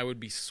 and I would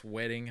be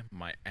sweating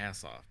my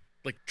ass off,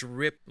 like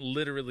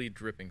literally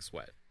dripping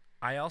sweat.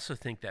 I also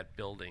think that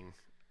building.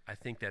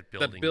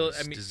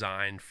 Is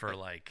designed for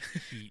like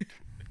heat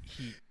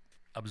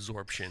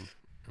absorption.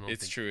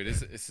 It's true.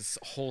 It's this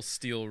whole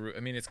steel roof.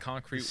 I mean, it's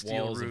concrete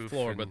walls and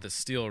floor, but the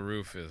steel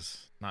roof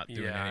is not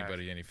doing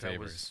anybody any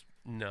favors.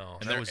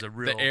 That was a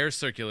real. The air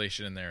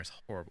circulation in there is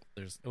horrible.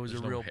 It was a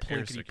real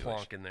plinkety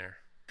plonk in there.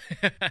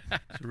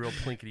 It's a real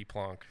plinkety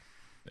plonk.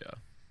 Yeah.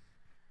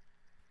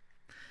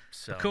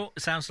 So cool.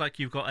 It sounds like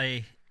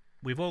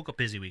we've all got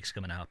busy weeks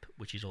coming up,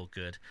 which is all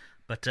good.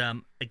 But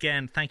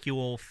again, thank you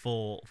all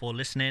for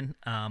listening,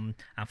 and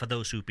for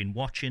those who've been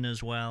watching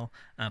as well,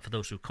 for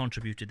those who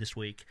contributed this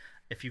week.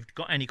 If you've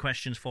got any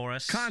questions for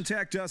us,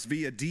 contact us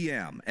via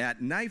DM at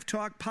Knife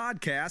Talk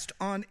Podcast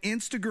on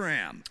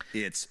Instagram.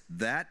 It's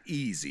that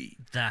easy.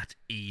 That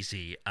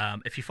easy.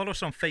 If you follow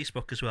us on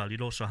Facebook as well,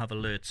 you'll also have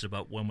alerts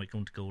about when we're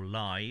going to go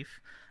live.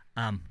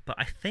 But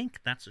I think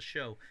that's a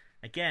show.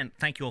 Again,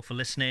 thank you all for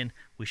listening.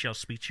 We shall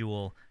speak to you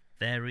all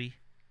very,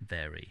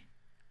 very,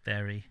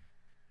 very,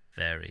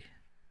 very,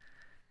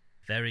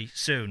 very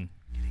soon.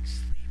 Getting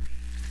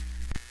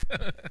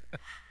sleepy.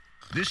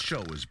 This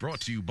show is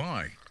brought to you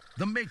by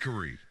The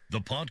Makery, the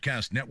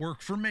podcast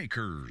network for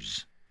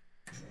makers.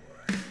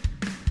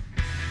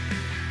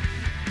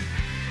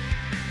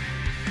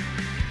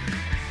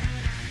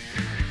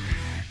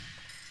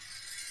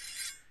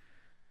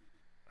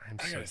 I'm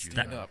so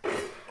stand up.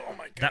 Oh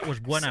my God. That was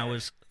 1 hour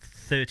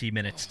 30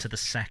 minutes to the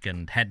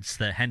second. Hence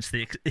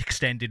the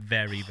extended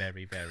very,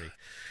 very, very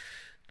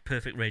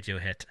perfect radio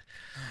hit.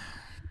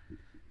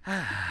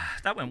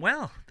 That went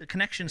well. The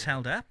connections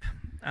held up.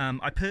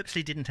 I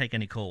purposely didn't take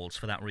any calls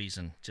for that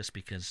reason, just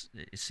because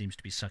it seems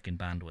to be sucking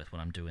bandwidth when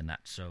I'm doing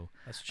that. So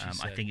that's what she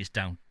said. I think it's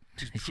down.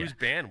 Who's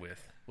bandwidth?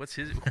 What's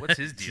his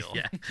deal?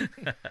 Yeah,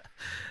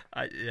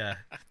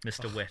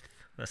 Mr. Width.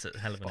 That's a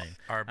hell of a name.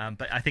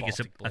 But I think it's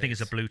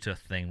a Bluetooth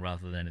thing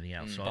rather than anything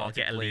else. So I'll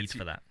get a lead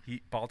for that.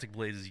 Baltic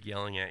Blades is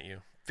yelling at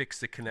you. Fix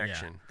the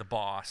connection. The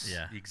boss.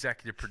 The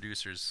executive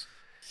producers.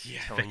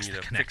 Telling you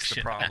to fix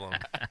the problem.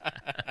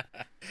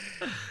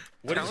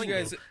 What did you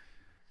guys,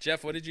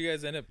 Jeff? What did you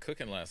guys end up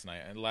cooking last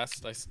night? And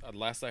last I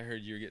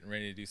heard, you were getting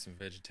ready to do some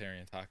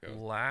vegetarian tacos.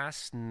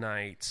 Last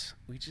night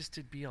we just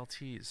did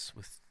BLTs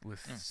with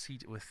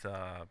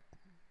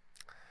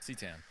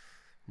Seitan.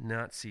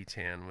 Not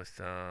Seitan,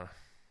 with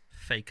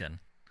Faken.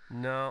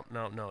 No.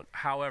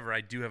 However,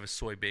 I do have a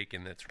soy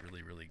bacon that's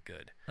really, really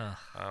good.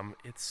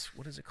 It's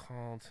what is it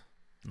called?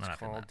 It's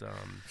called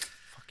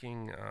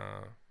fucking.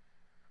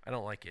 I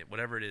don't like it.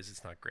 Whatever it is,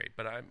 it's not great.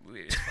 But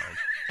it's fine.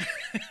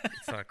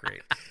 It's not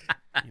great.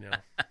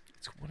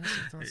 What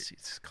is it?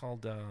 It's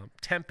called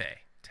tempeh.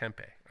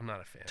 Tempeh. I'm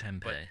not a fan.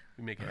 Tempeh. But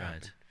we make it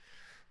happen.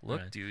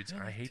 Look, dudes,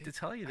 I hate to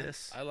tell you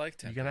this. I like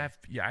tempeh. You're gonna have.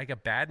 I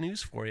got bad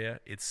news for you.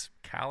 It's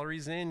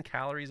calories in,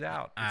 calories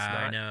out.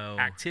 I know.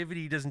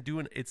 Activity doesn't do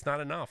it. It's not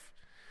enough.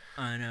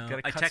 I know.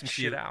 Got to cut some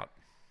shit out.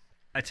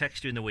 I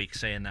texted you in the week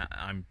saying that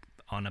I'm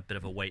on a bit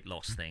of a weight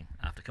loss thing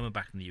after coming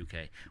back from the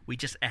UK. We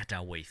just ate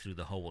our way through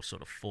the whole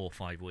sort of 4 or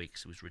 5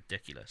 weeks. It was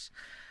ridiculous.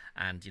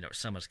 And,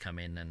 summer's come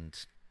in and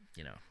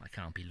I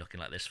can't be looking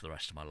like this for the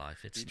rest of my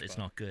life. It's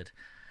not good.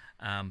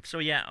 So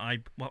yeah,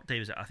 what day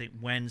was it? I think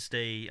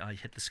Wednesday. I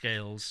hit the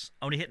scales.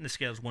 Only hitting the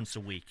scales once a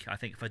week. I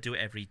think if I do it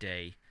every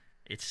day,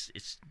 it's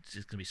just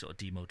going to be sort of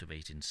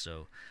demotivating.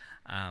 So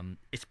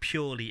it's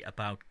purely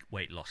about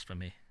weight loss for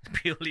me.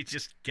 Purely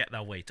just get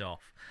that weight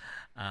off.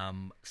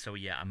 So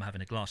yeah, I'm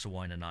having a glass of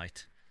wine a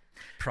night.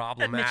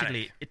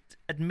 Problematic.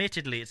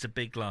 Admittedly, it's a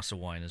big glass of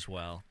wine as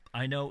well.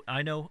 I know.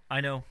 I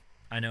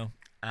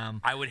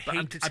would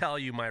hate to tell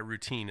you my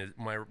routine is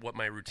what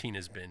my routine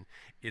has been.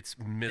 It's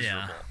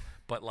miserable. Yeah.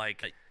 But I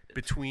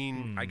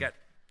got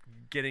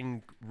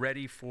getting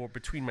ready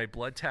between my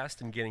blood test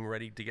and getting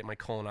ready to get my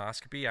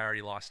colonoscopy, I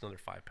already lost another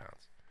 5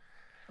 pounds.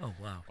 Oh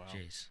wow,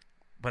 jeez.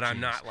 But I'm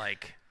not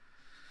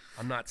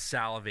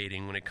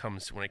salivating when I come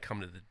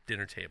to the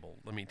dinner table.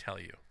 Let me tell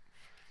you.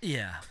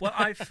 Yeah. Well,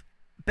 I'm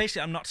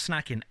not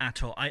snacking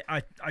at all.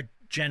 I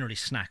generally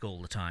snack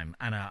all the time,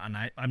 and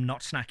I'm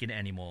not snacking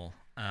anymore.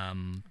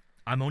 I'm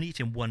only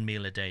eating one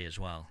meal a day as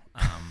well.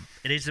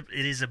 It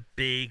is a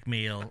big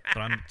meal, but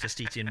I'm just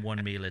eating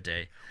one meal a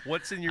day.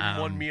 What's in your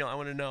one meal? I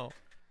want to know.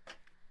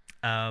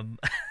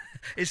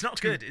 It's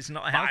not good. It's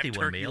not a healthy one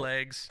turkey meal.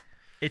 Legs.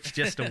 It's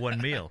just a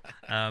one meal.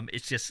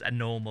 It's just a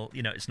normal.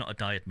 It's not a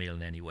diet meal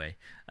in any way.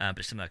 But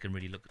it's something I can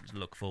really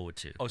look forward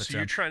to. Oh, so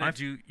you're trying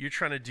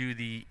to do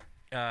the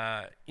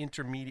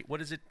intermediate.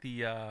 What is it?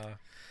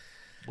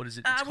 What is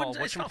it? It's called.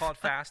 What's it called?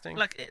 Fasting.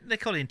 They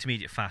call it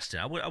intermediate fasting.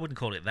 I wouldn't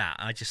call it that.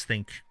 I just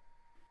think,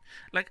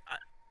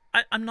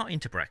 I'm not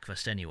into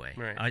breakfast anyway.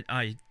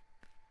 Right.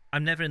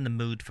 I'm never in the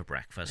mood for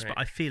breakfast, Right.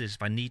 but I feel as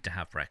if I need to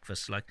have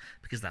breakfast,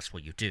 because that's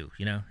what you do.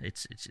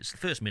 It's the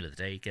first meal of the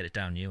day. You get it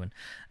down you, and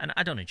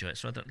I don't enjoy it.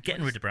 So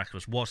getting rid of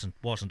breakfast wasn't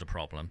a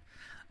problem.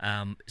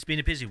 It's been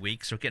a busy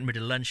week, so getting rid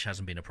of lunch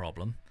hasn't been a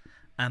problem.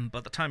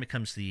 By the time it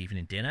comes to the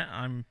evening dinner,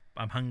 I'm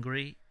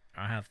hungry.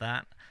 I have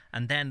that,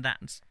 and then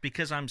that's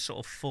because I'm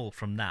sort of full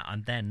from that.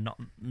 I'm then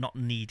not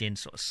needing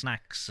sort of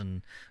snacks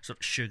and sort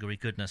of sugary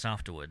goodness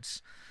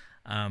afterwards.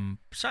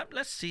 So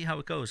let's see how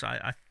it goes.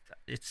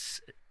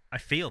 I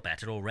feel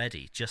better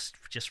already just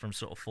from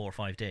sort of 4 or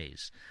 5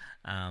 days,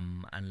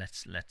 and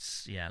let's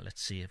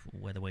see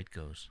where the weight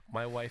goes.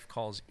 My wife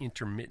calls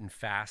intermittent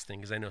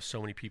fasting because I know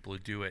so many people who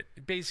do it.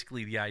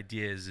 Basically, the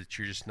idea is that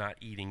you're just not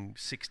eating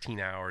 16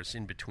 hours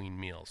in between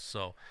meals.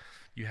 So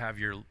you have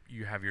your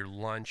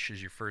lunch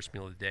as your first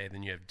meal of the day,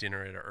 then you have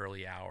dinner at an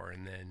early hour,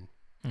 and then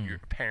you're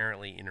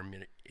apparently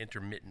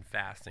intermittent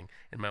fasting.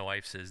 And my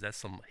wife says that's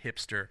some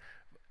hipster.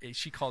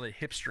 She called it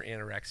hipster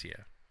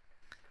anorexia.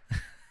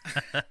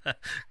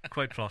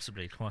 Quite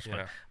possibly.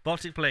 Yeah.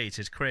 Baltic Blade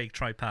says, Craig,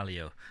 try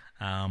paleo.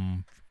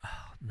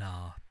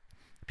 No.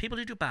 People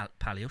who do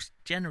paleo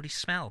generally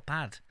smell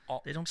bad.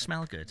 They don't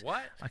smell good.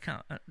 What? I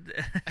can't.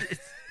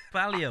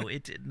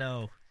 Paleo,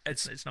 no.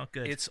 It's not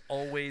good. It's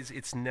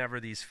never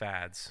these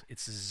fads.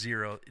 It's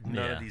zero.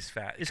 None of these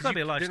fads. It's got to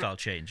be a lifestyle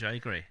change. I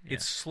agree. Yeah.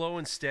 It's slow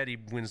and steady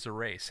wins the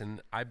race.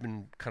 And I've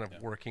been kind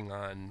of working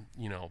on,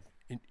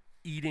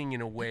 eating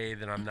in a way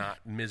that I'm not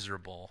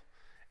miserable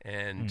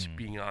and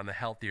being on the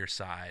healthier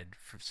side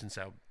for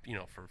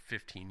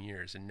 15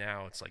 years. And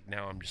now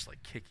I'm just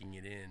kicking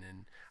it in.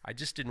 And I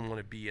just didn't want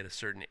to be at a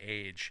certain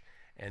age.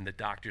 And the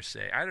doctors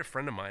say, I had a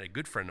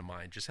good friend of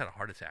mine, just had a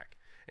heart attack.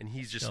 And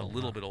he's just a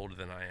little bit older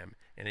than I am.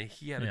 And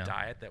he had a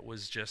diet that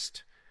was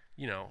just,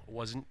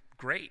 wasn't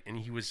great. And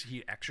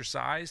he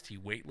exercised, he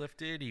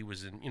weightlifted, he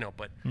was in,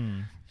 but,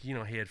 he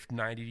had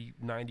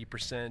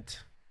 90%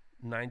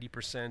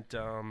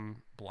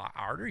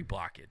 artery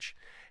blockage.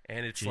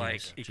 And it's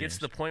it gets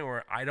to the point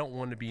where I don't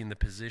want to be in the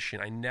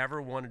position. I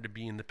never wanted to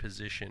be in the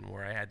position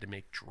where I had to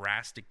make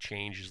drastic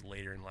changes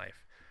later in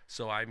life.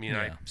 So, I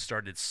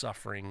started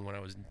suffering when I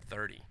was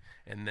 30.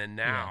 And then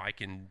now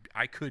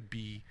I could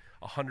be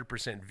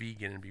 100%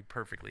 vegan and be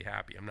perfectly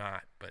happy. I'm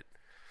not, but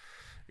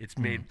it's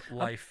made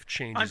life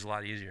changes a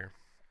lot easier.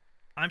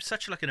 I'm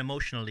such an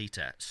emotional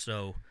eater,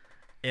 so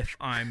if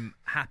I'm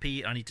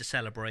happy, I need to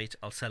celebrate.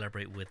 I'll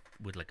celebrate with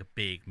a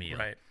big meal.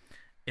 Right.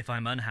 If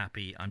I'm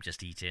unhappy, I'm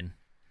just eating.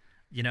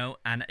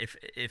 And if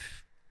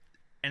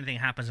anything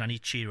happens, I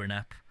need cheering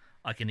up.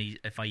 I can eat.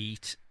 If I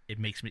eat, it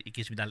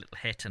gives me that little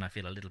hit, and I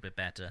feel a little bit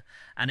better.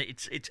 And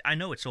I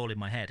know it's all in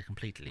my head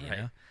completely.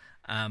 Right.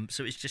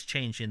 So it's just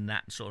changing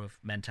that sort of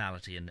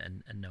mentality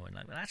and knowing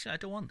well, actually I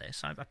don't want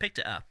this. I picked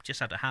it up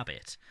just out of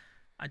habit.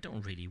 I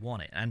don't really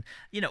want it. And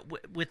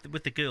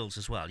with the girls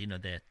as well,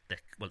 they're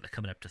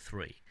coming up to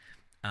 3.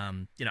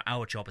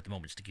 Our job at the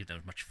moment is to give them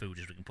as much food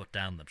as we can put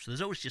down them. So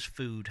there's always just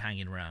food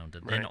hanging around,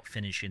 and they're not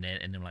finishing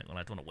it, and they're like, well,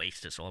 I don't want to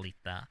waste it, so I'll eat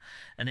that.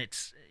 And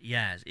it's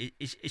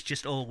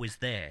just always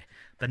there.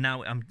 But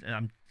now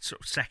I'm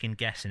sort of second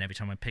guessing every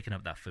time I'm picking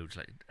up that food. It's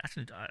like,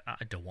 actually,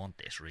 I don't want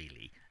this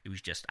really. It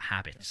was just a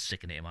habit,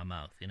 sticking it in my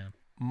mouth,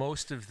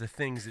 Most of the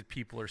things that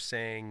people are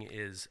saying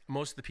is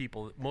most of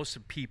people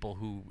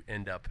who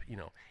end up,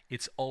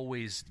 it's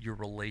always your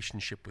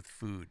relationship with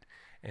food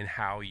and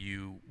how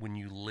when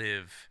you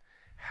live,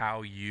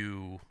 how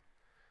you,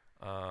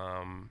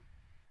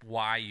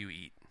 why you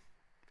eat.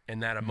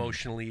 And that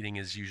emotional eating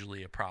is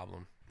usually a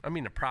problem. I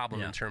mean a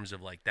problem Yeah. in terms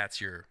of like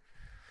that's your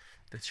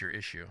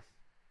issue.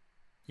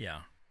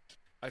 Yeah.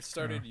 I've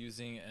started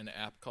using an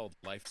app called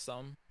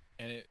LifeSum,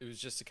 and it was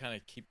just to kind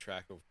of keep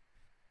track of,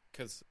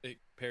 because it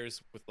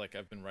pairs with, like,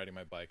 I've been riding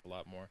my bike a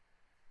lot more,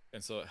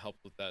 and so it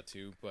helped with that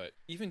too. But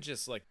even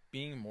just like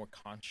being more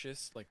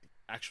conscious, like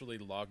actually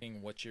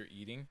logging what you're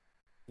eating,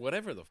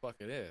 whatever the fuck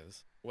it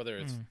is, whether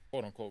it's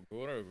quote unquote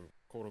good or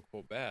quote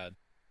unquote bad,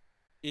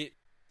 it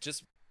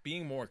just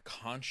being more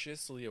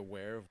consciously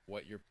aware of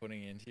what you're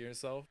putting into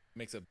yourself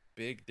makes a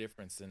big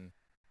difference in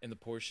the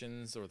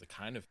portions or the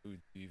kind of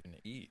food you even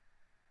eat.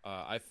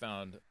 I've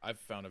found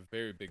a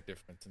very big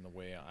difference in the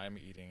way I'm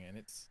eating,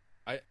 and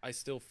I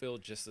still feel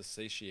just as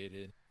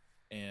satiated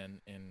and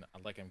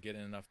like I'm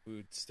getting enough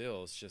food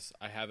still. It's just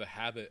I have a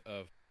habit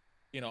of,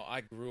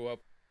 I grew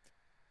up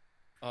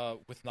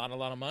with not a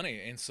lot of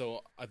money, and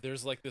so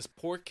there's like this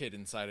poor kid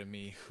inside of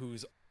me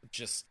who's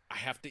just, I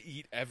have to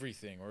eat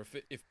everything, or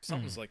if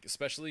something's like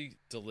especially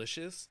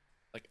delicious,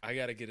 like I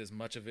got to get as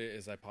much of it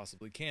as I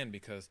possibly can,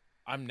 because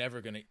I'm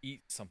never going to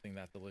eat something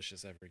that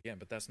delicious ever again.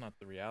 But that's not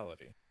the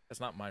reality. That's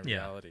not my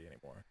reality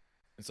anymore.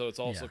 And so it's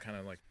also kind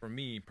of like, for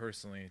me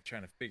personally,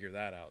 trying to figure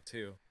that out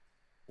too,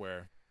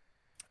 where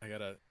I got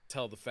to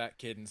tell the fat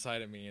kid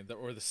inside of me,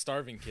 or the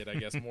starving kid, I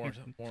guess, more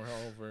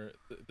over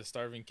the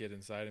starving kid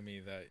inside of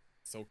me, that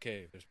it's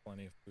okay. There's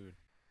plenty of food.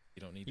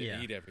 You don't need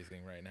to eat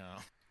everything right now.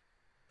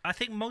 I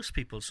think most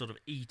people sort of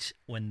eat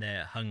when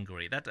they're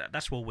hungry.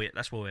 That's what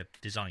we're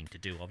designed to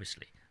do.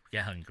 Obviously,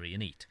 get hungry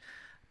and eat.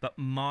 But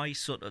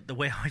the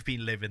way I've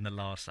been living the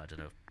last, I don't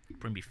know,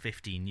 probably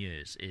 15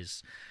 years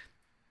is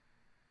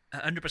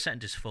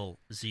 100% is full,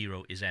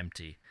 0 is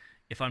empty.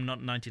 If I'm not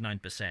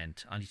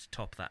 99%, I need to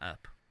top that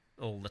up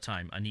all the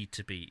time. I need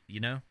to be,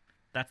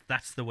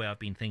 that's the way I've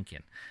been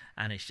thinking,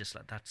 and it's just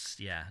like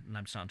and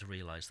I'm starting to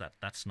realize that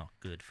that's not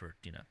good for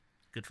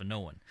good for no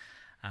one.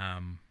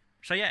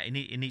 So yeah, it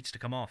needs to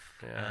come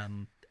off. Yeah.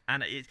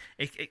 And it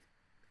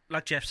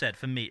like Jeff said,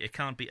 for me, it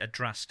can't be a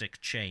drastic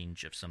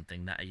change of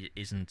something that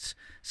isn't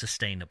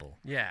sustainable.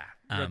 Yeah,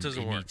 that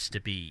doesn't work.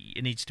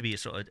 It needs to be a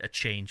sort of a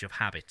change of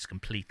habits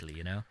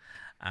completely.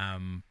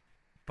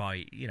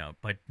 By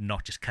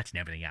not just cutting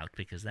everything out,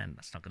 because then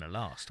that's not going to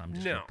last. I'm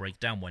just going to break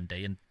down one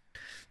day and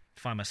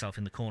find myself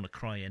in the corner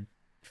crying,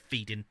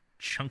 feeding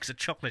chunks of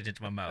chocolate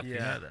into my mouth.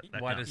 Yeah.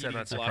 Why does that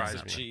not surprise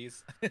me?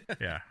 Cheese.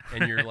 Yeah.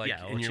 And you're like,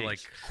 like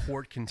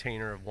quart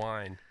container of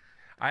wine.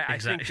 I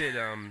think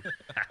that,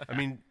 I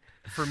mean,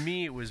 for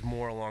me, it was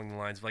more along the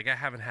lines of, like, I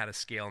haven't had a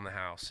scale in the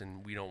house,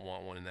 and we don't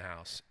want one in the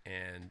house.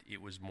 And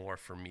it was more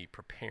for me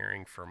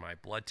preparing for my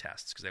blood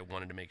tests, because I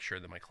wanted to make sure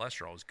that my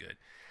cholesterol was good.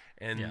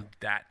 And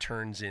that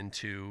turns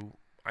into,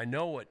 I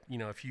know what,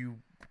 if you,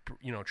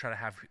 try to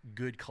have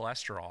good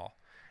cholesterol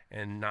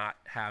and not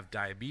have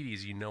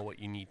diabetes, you know what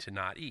you need to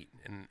not eat.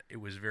 And it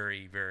was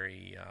very,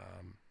 very,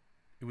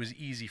 it was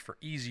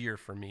easier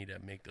for me to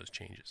make those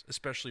changes,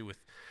 especially with,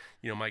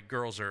 my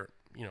girls are,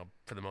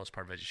 for the most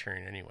part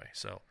vegetarian anyway.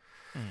 So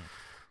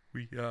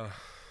we,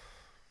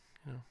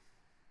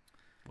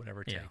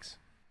 whatever it takes,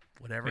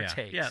 whatever it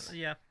takes.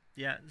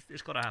 Yeah,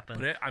 it's got to happen.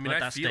 But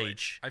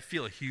I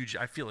feel a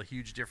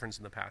huge difference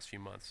in the past few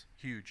months.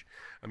 Huge.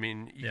 I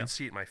mean, you can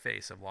see it in my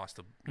face. I've lost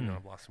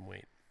I've lost some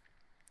weight.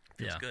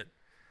 Feels good.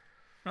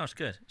 No, it's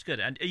good. It's good.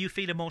 And are you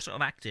feeling more sort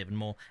of active and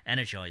more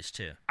energized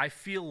too? I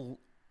feel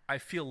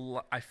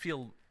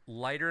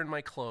lighter in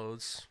my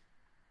clothes.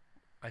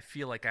 I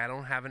feel like I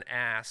don't have an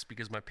ass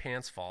because my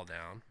pants fall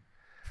down.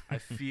 I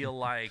feel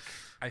like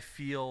I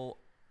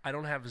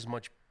don't have as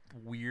much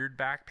weird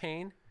back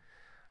pain.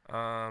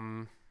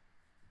 I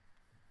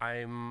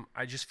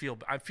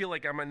feel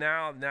like I'm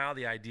now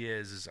the idea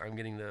is I'm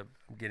getting the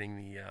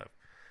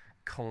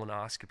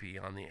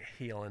colonoscopy on the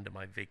heel end of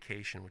my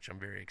vacation, which I'm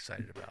very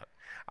excited about.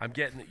 I'm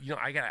getting,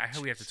 I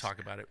hope we have to talk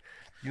about it.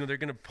 They're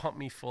going to pump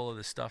me full of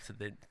the stuff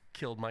that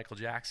killed Michael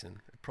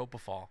Jackson,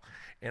 propofol.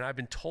 And I've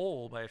been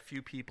told by a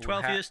few people.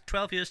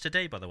 12 years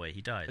today, by the way,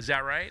 he died. Is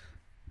that right?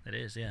 It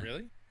is, yeah.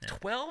 Really? Yeah.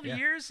 12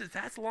 years?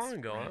 That's long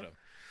ago, huh?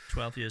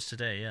 12 years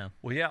today, yeah.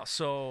 Well, yeah.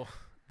 So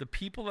the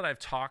people that I've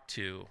talked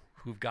to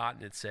who've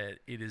gotten it said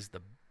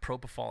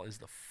propofol is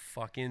the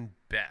fucking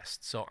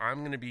best. So I'm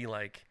going to be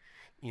like,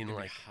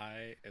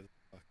 high as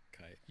a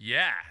kite.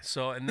 Yeah.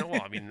 So,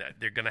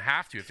 they're going to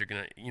have to if they're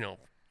going to,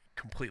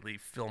 completely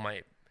fill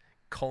my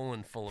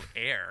colon full of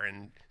air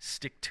and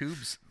stick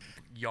tubes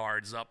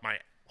yards up my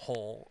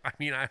hole. I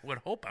mean, I would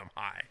hope I'm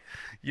high,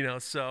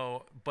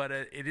 so, but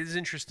it is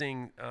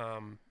interesting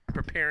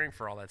preparing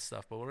for all that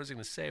stuff. But what I was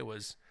going to say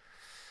was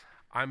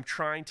I'm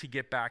trying to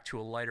get back to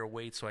a lighter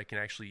weight so I can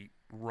actually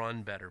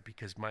run better,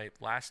 because when I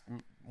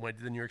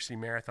did the New York City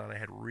Marathon, I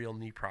had real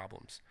knee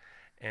problems.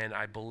 And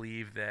I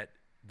believe that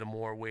the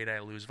more weight I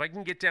lose, if I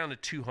can get down to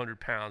 200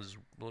 pounds, is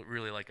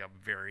really like a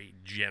very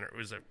it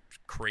was a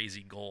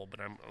crazy goal,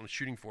 but I'm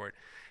shooting for it.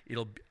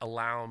 It'll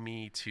allow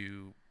me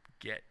to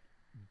get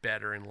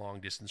better in long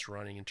distance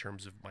running in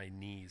terms of my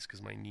knees,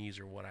 because my knees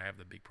are what I have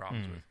the big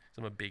problems with.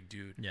 So I'm a big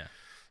dude. Yeah.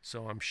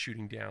 So I'm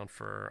shooting down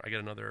I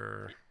got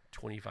another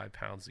 25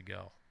 pounds to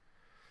go.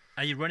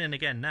 Are you running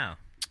again now?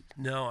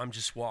 No, I'm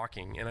just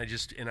walking, and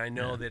I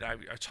know that I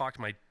talked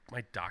to my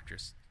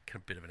doctor's kind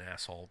of a bit of an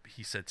asshole.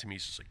 He said to me,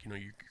 he's just like,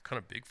 you're kind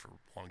of big for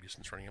long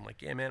distance running. I'm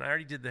like, yeah, man, I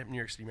already did the New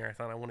York City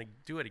Marathon. I want to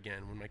do it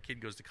again when my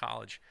kid goes to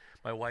college.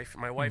 My wife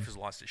has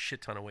lost a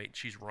shit ton of weight.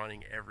 She's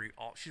running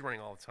she's running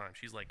all the time.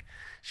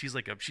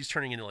 She's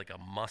turning into like a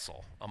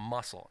muscle.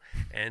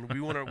 And we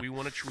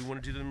want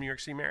to do the New York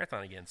City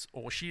Marathon again.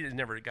 Well, she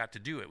never got to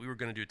do it. We were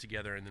going to do it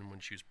together, and then when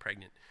she was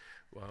pregnant,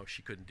 well,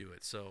 she couldn't do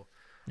it. So,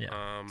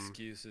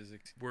 excuses.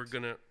 We're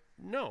gonna.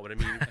 No, but I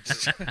mean,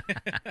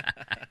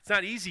 it's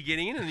not easy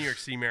getting into the New York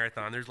City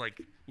Marathon. There's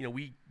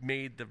we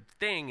made the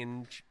thing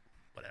and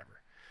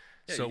whatever.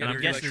 Yeah, so I'm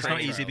guessing it's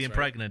not easy being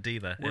pregnant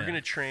either. We're gonna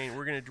train.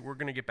 We're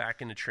gonna get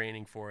back into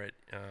training for it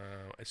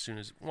as soon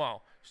as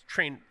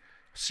train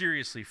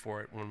seriously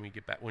for it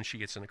when she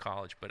gets into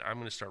college. But I'm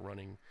gonna start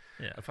running.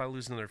 Yeah. If I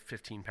lose another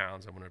 15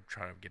 pounds, I'm gonna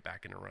try to get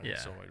back into running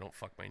so I don't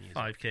fuck my knees.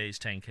 5Ks,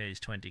 10Ks,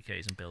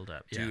 20Ks, and build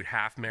up. Dude,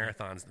 half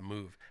marathon's the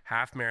move.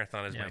 Half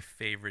marathon is my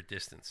favorite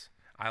distance.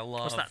 I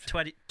love. What's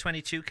that?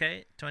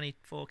 22K, 24K, something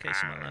like that.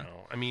 I don't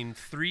know. I mean,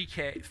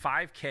 3K,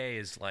 5K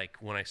is like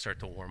when I start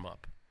to warm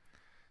up.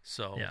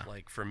 So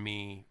like for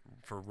me,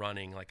 for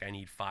running, like I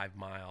need 5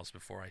 miles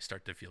before I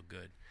start to feel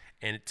good.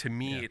 And to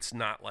me, it's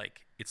not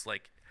like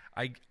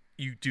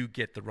you do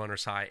get the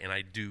runner's high, and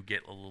I do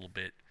get a little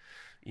bit,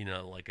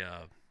 like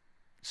a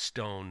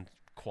stone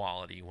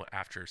quality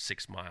after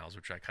 6 miles,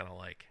 which I kind of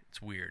like.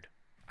 It's weird.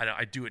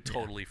 I do it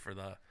totally for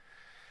the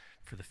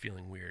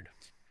feeling weird.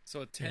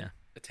 So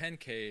a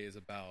 10K is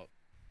about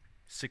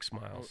 6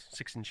 miles,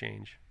 6 and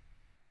change.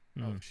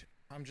 Oh shit!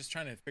 I'm just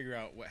trying to figure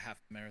out what half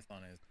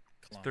marathon is.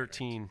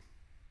 13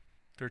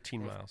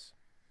 miles.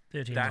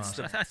 13 miles.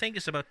 I think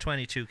it's about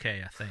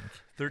 22K. I think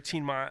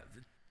 13 miles.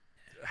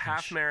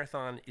 Half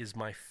marathon is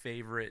my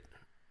favorite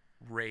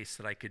race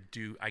that I could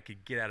do. I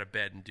could get out of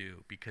bed and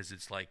do, because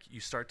it's like you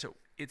start to.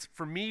 It's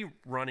for me.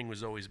 Running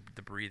was always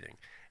the breathing,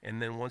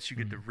 and then once you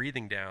get the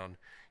breathing down,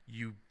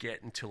 you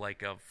get into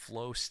like a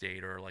flow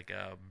state or like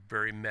a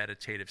very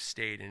meditative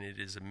state, and it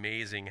is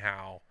amazing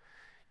how,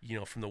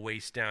 from the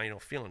waist down, you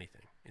don't feel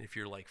anything. And if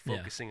you're like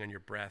focusing on your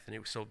breath,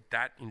 and so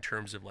that in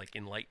terms of like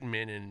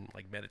enlightenment and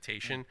like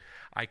meditation,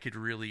 I could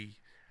really,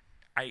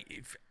 I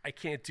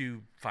can't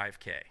do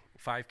 5K.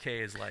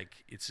 5K is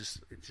like,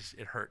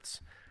 it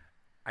hurts.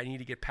 I need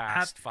to get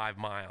past 5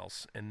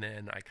 miles, and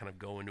then I kind of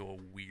go into a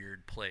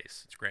weird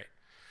place. It's great.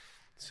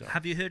 So,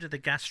 have you heard of the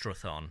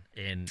Gastrothon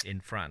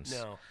in France?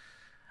 No.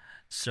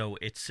 So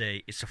it's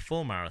a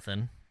full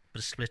marathon, but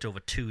it's split over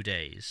 2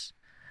 days,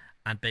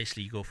 and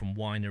basically you go from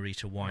winery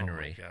to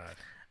winery. Oh my God.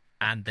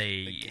 And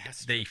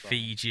they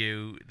feed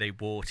you, they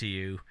water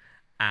you,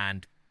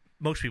 and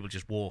most people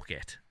just walk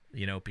it,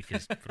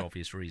 because for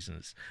obvious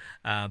reasons.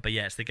 But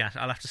yeah, it's the gas.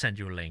 I'll have to send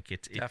you a link.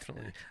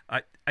 Definitely.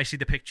 I see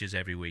the pictures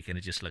every week, and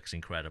it just looks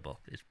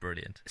incredible. It's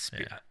brilliant.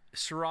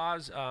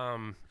 Safraz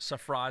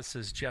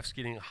says Jeff's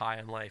getting high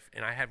on life,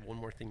 and I have one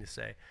more thing to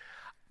say.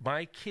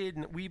 My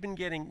kid, we've been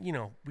getting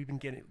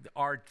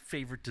our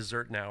favorite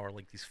dessert now are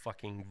like these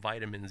fucking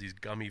vitamins, these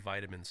gummy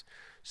vitamins.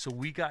 So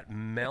we got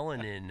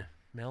melatonin.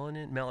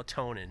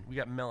 We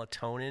got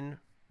melatonin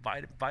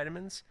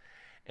vitamins,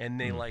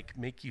 and they like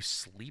make you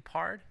sleep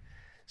hard.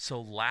 So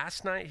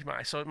last night,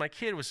 my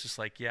kid was just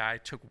like, I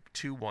took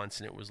 2 once,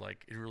 and it was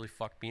like, it really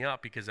fucked me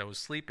up because I was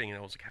sleeping and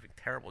I was like having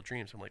terrible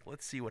dreams. I'm like,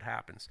 let's see what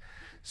happens.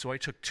 So I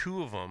took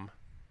 2 of them,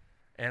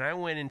 and I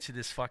went into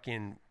this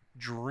fucking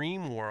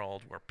dream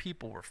world where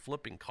people were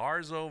flipping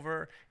cars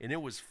over, and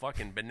it was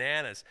fucking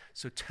bananas.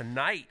 So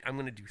tonight I'm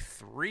gonna do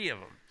 3 of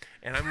them,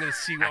 and I'm gonna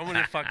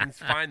fucking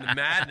find the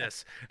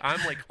madness.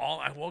 I'm like,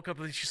 I woke up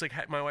and she's like,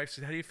 my wife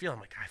said, how do you feel?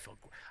 I'm like, I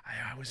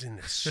was in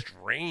this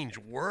strange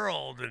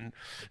world, and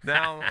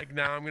now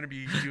I'm gonna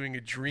be doing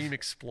a dream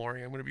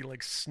exploring. I'm gonna be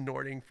like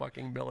snorting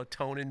fucking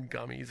melatonin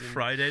gummies and,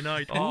 Friday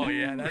night. Oh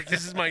yeah,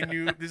 this is my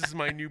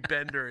new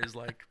bender, is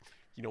like,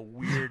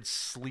 weird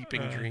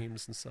sleeping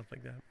dreams and stuff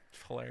like that.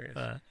 It's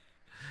hilarious.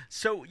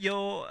 So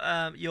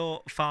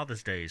your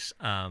Father's Days.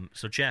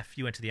 So Jeff,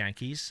 you went to the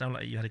Yankees. Sound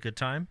like you had a good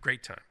time.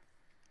 Great time.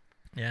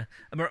 Yeah.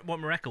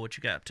 Mareko, what'd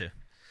you get up to?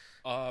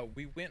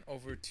 We went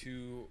over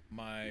to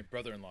my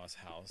brother-in-law's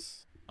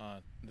house.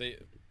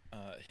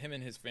 Him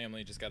and his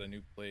family just got a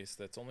new place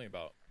that's only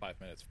about 5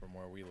 minutes from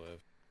where we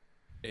live,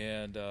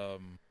 and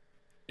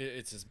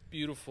it's this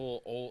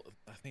beautiful old.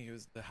 I think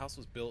the house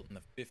was built in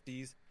the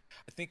 50s.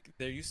 I think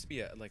there used to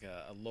be a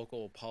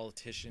local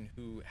politician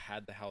who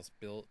had the house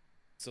built,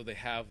 so they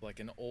have like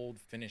an old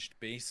finished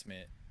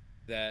basement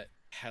that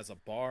has a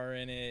bar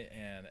in it,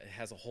 and it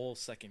has a whole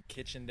second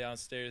kitchen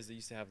downstairs. They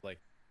used to have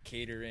like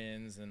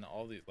cater-ins and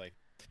all the like.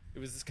 It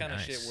was this kind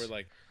of shit where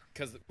like,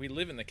 because we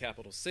live in the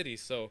capital city,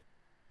 so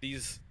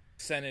these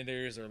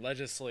senators or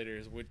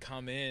legislators would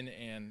come in,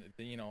 and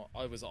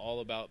it was all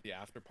about the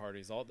after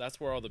parties.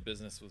 That's where all the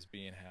business was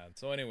being had.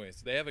 So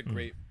anyways, they have a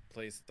great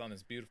place. It's on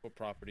this beautiful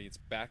property. It's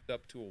backed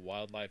up to a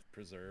wildlife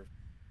preserve,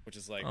 which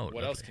is like,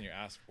 what else can you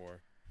ask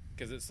for?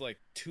 Because it's like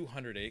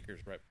 200 acres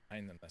right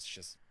behind them. That's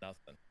just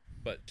nothing,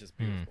 but just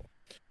beautiful.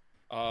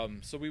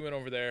 So we went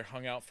over there,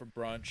 hung out for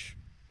brunch,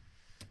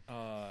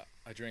 I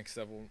drank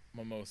several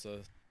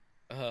mimosas,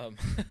 and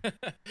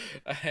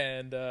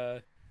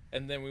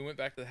then we went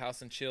back to the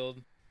house and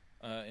chilled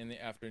in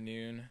the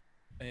afternoon,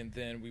 and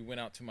then we went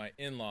out to my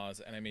in-laws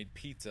and I made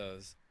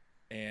pizzas,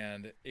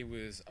 and it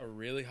was a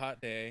really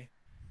hot day,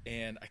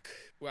 and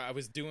I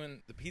was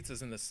doing the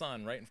pizzas in the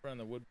sun right in front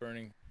of the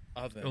wood-burning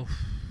oven. Oof.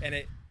 And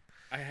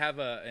I have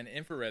an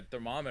infrared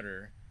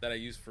thermometer that I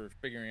use for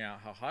figuring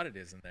out how hot it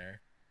is in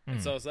there.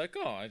 And so I was like,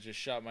 I just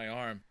shot my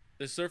arm.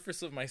 The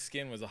surface of my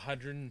skin was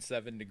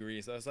 107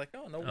 degrees. I was like,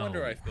 no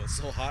wonder I feel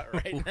so hot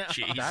right now.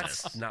 Jesus.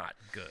 That's not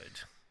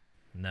good.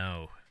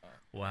 No.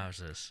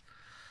 Wowzers.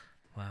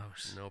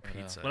 Wows. No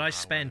pizza. Well, I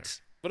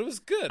spent But it was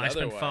good. I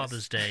spent otherwise.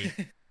 Father's Day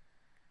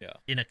Yeah.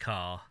 in a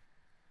car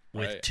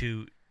with Right.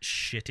 two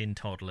shitting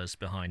toddlers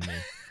behind me.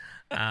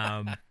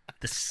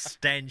 The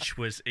stench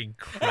was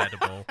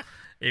incredible.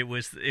 It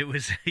was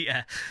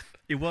yeah.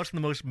 It wasn't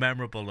the most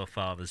memorable of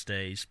Father's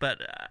Days,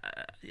 but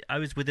I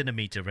was within a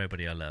meter of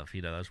everybody I love.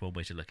 You know, that's one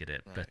way to look at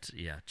it. Right. But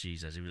yeah,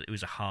 Jesus, it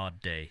was a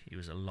hard day. It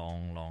was a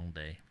long, long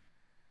day.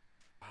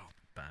 Wow,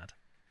 bad.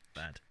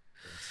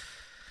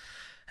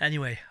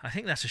 Anyway, I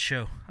think that's a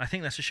show.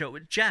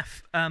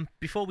 Jeff,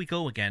 before we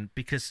go again,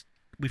 because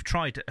we've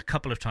tried a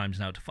couple of times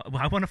now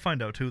I want to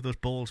find out who those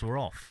balls were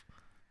off.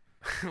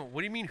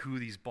 What do you mean? Who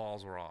these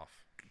balls were off?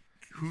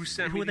 Who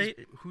sent Who me? they?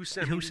 Who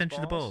sent? Who me sent these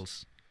you the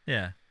balls?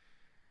 Yeah.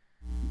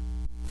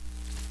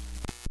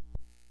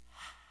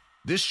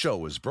 This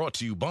show is brought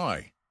to you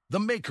by The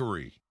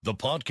Makery, the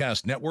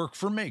podcast network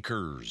for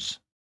makers.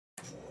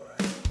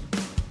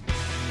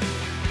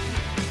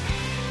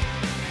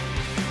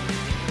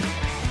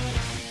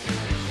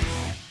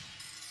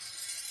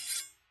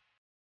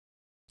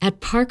 At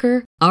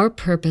Parker, our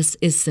purpose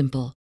is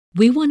simple.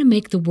 We want to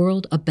make the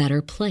world a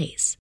better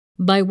place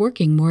by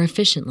working more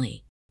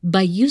efficiently,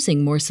 by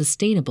using more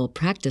sustainable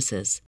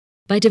practices,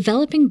 by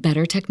developing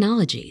better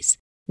technologies.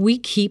 We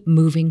keep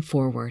moving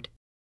forward.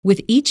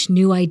 With each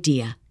new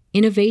idea,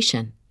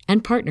 innovation,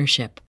 and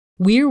partnership,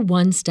 we're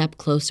one step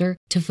closer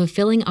to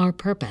fulfilling our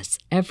purpose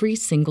every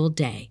single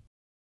day.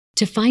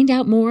 To find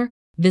out more,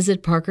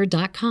 visit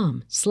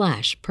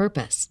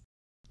parker.com/purpose.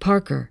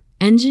 Parker,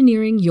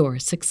 engineering your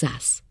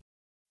success.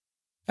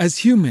 As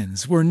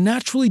humans, we're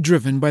naturally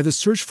driven by the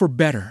search for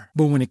better.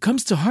 But when it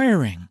comes to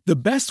hiring, the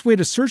best way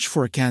to search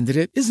for a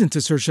candidate isn't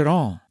to search at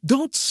all.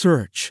 Don't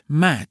search,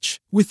 match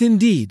with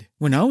Indeed.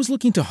 When I was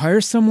looking to hire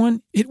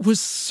someone, it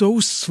was so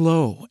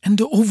slow and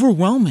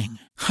overwhelming.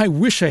 I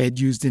wish I had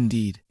used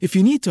Indeed. If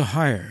you need to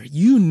hire,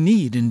 you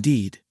need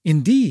Indeed.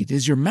 Indeed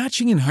is your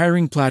matching and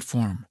hiring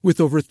platform with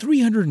over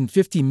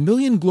 350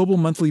 million global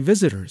monthly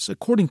visitors,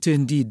 according to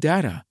Indeed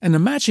data, and a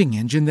matching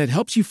engine that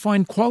helps you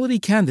find quality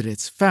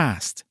candidates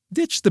fast.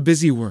 Ditch the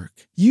busy work.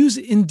 Use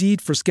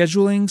Indeed for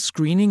scheduling,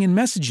 screening, and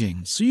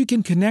messaging so you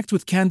can connect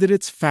with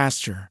candidates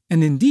faster.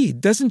 And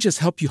Indeed doesn't just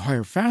help you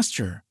hire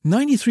faster.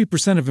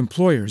 93% of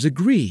employers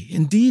agree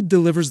Indeed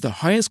delivers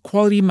the highest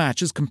quality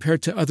matches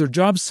compared to other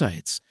job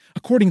sites,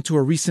 according to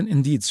a recent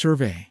Indeed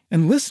survey.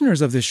 And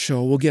listeners of this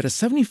show will get a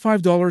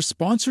 $75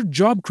 sponsored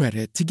job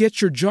credit to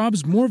get your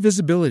jobs more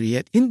visibility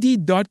at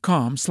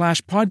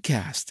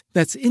Indeed.com/podcast.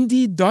 That's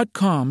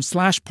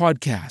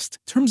Indeed.com/podcast.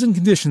 Terms and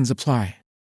conditions apply.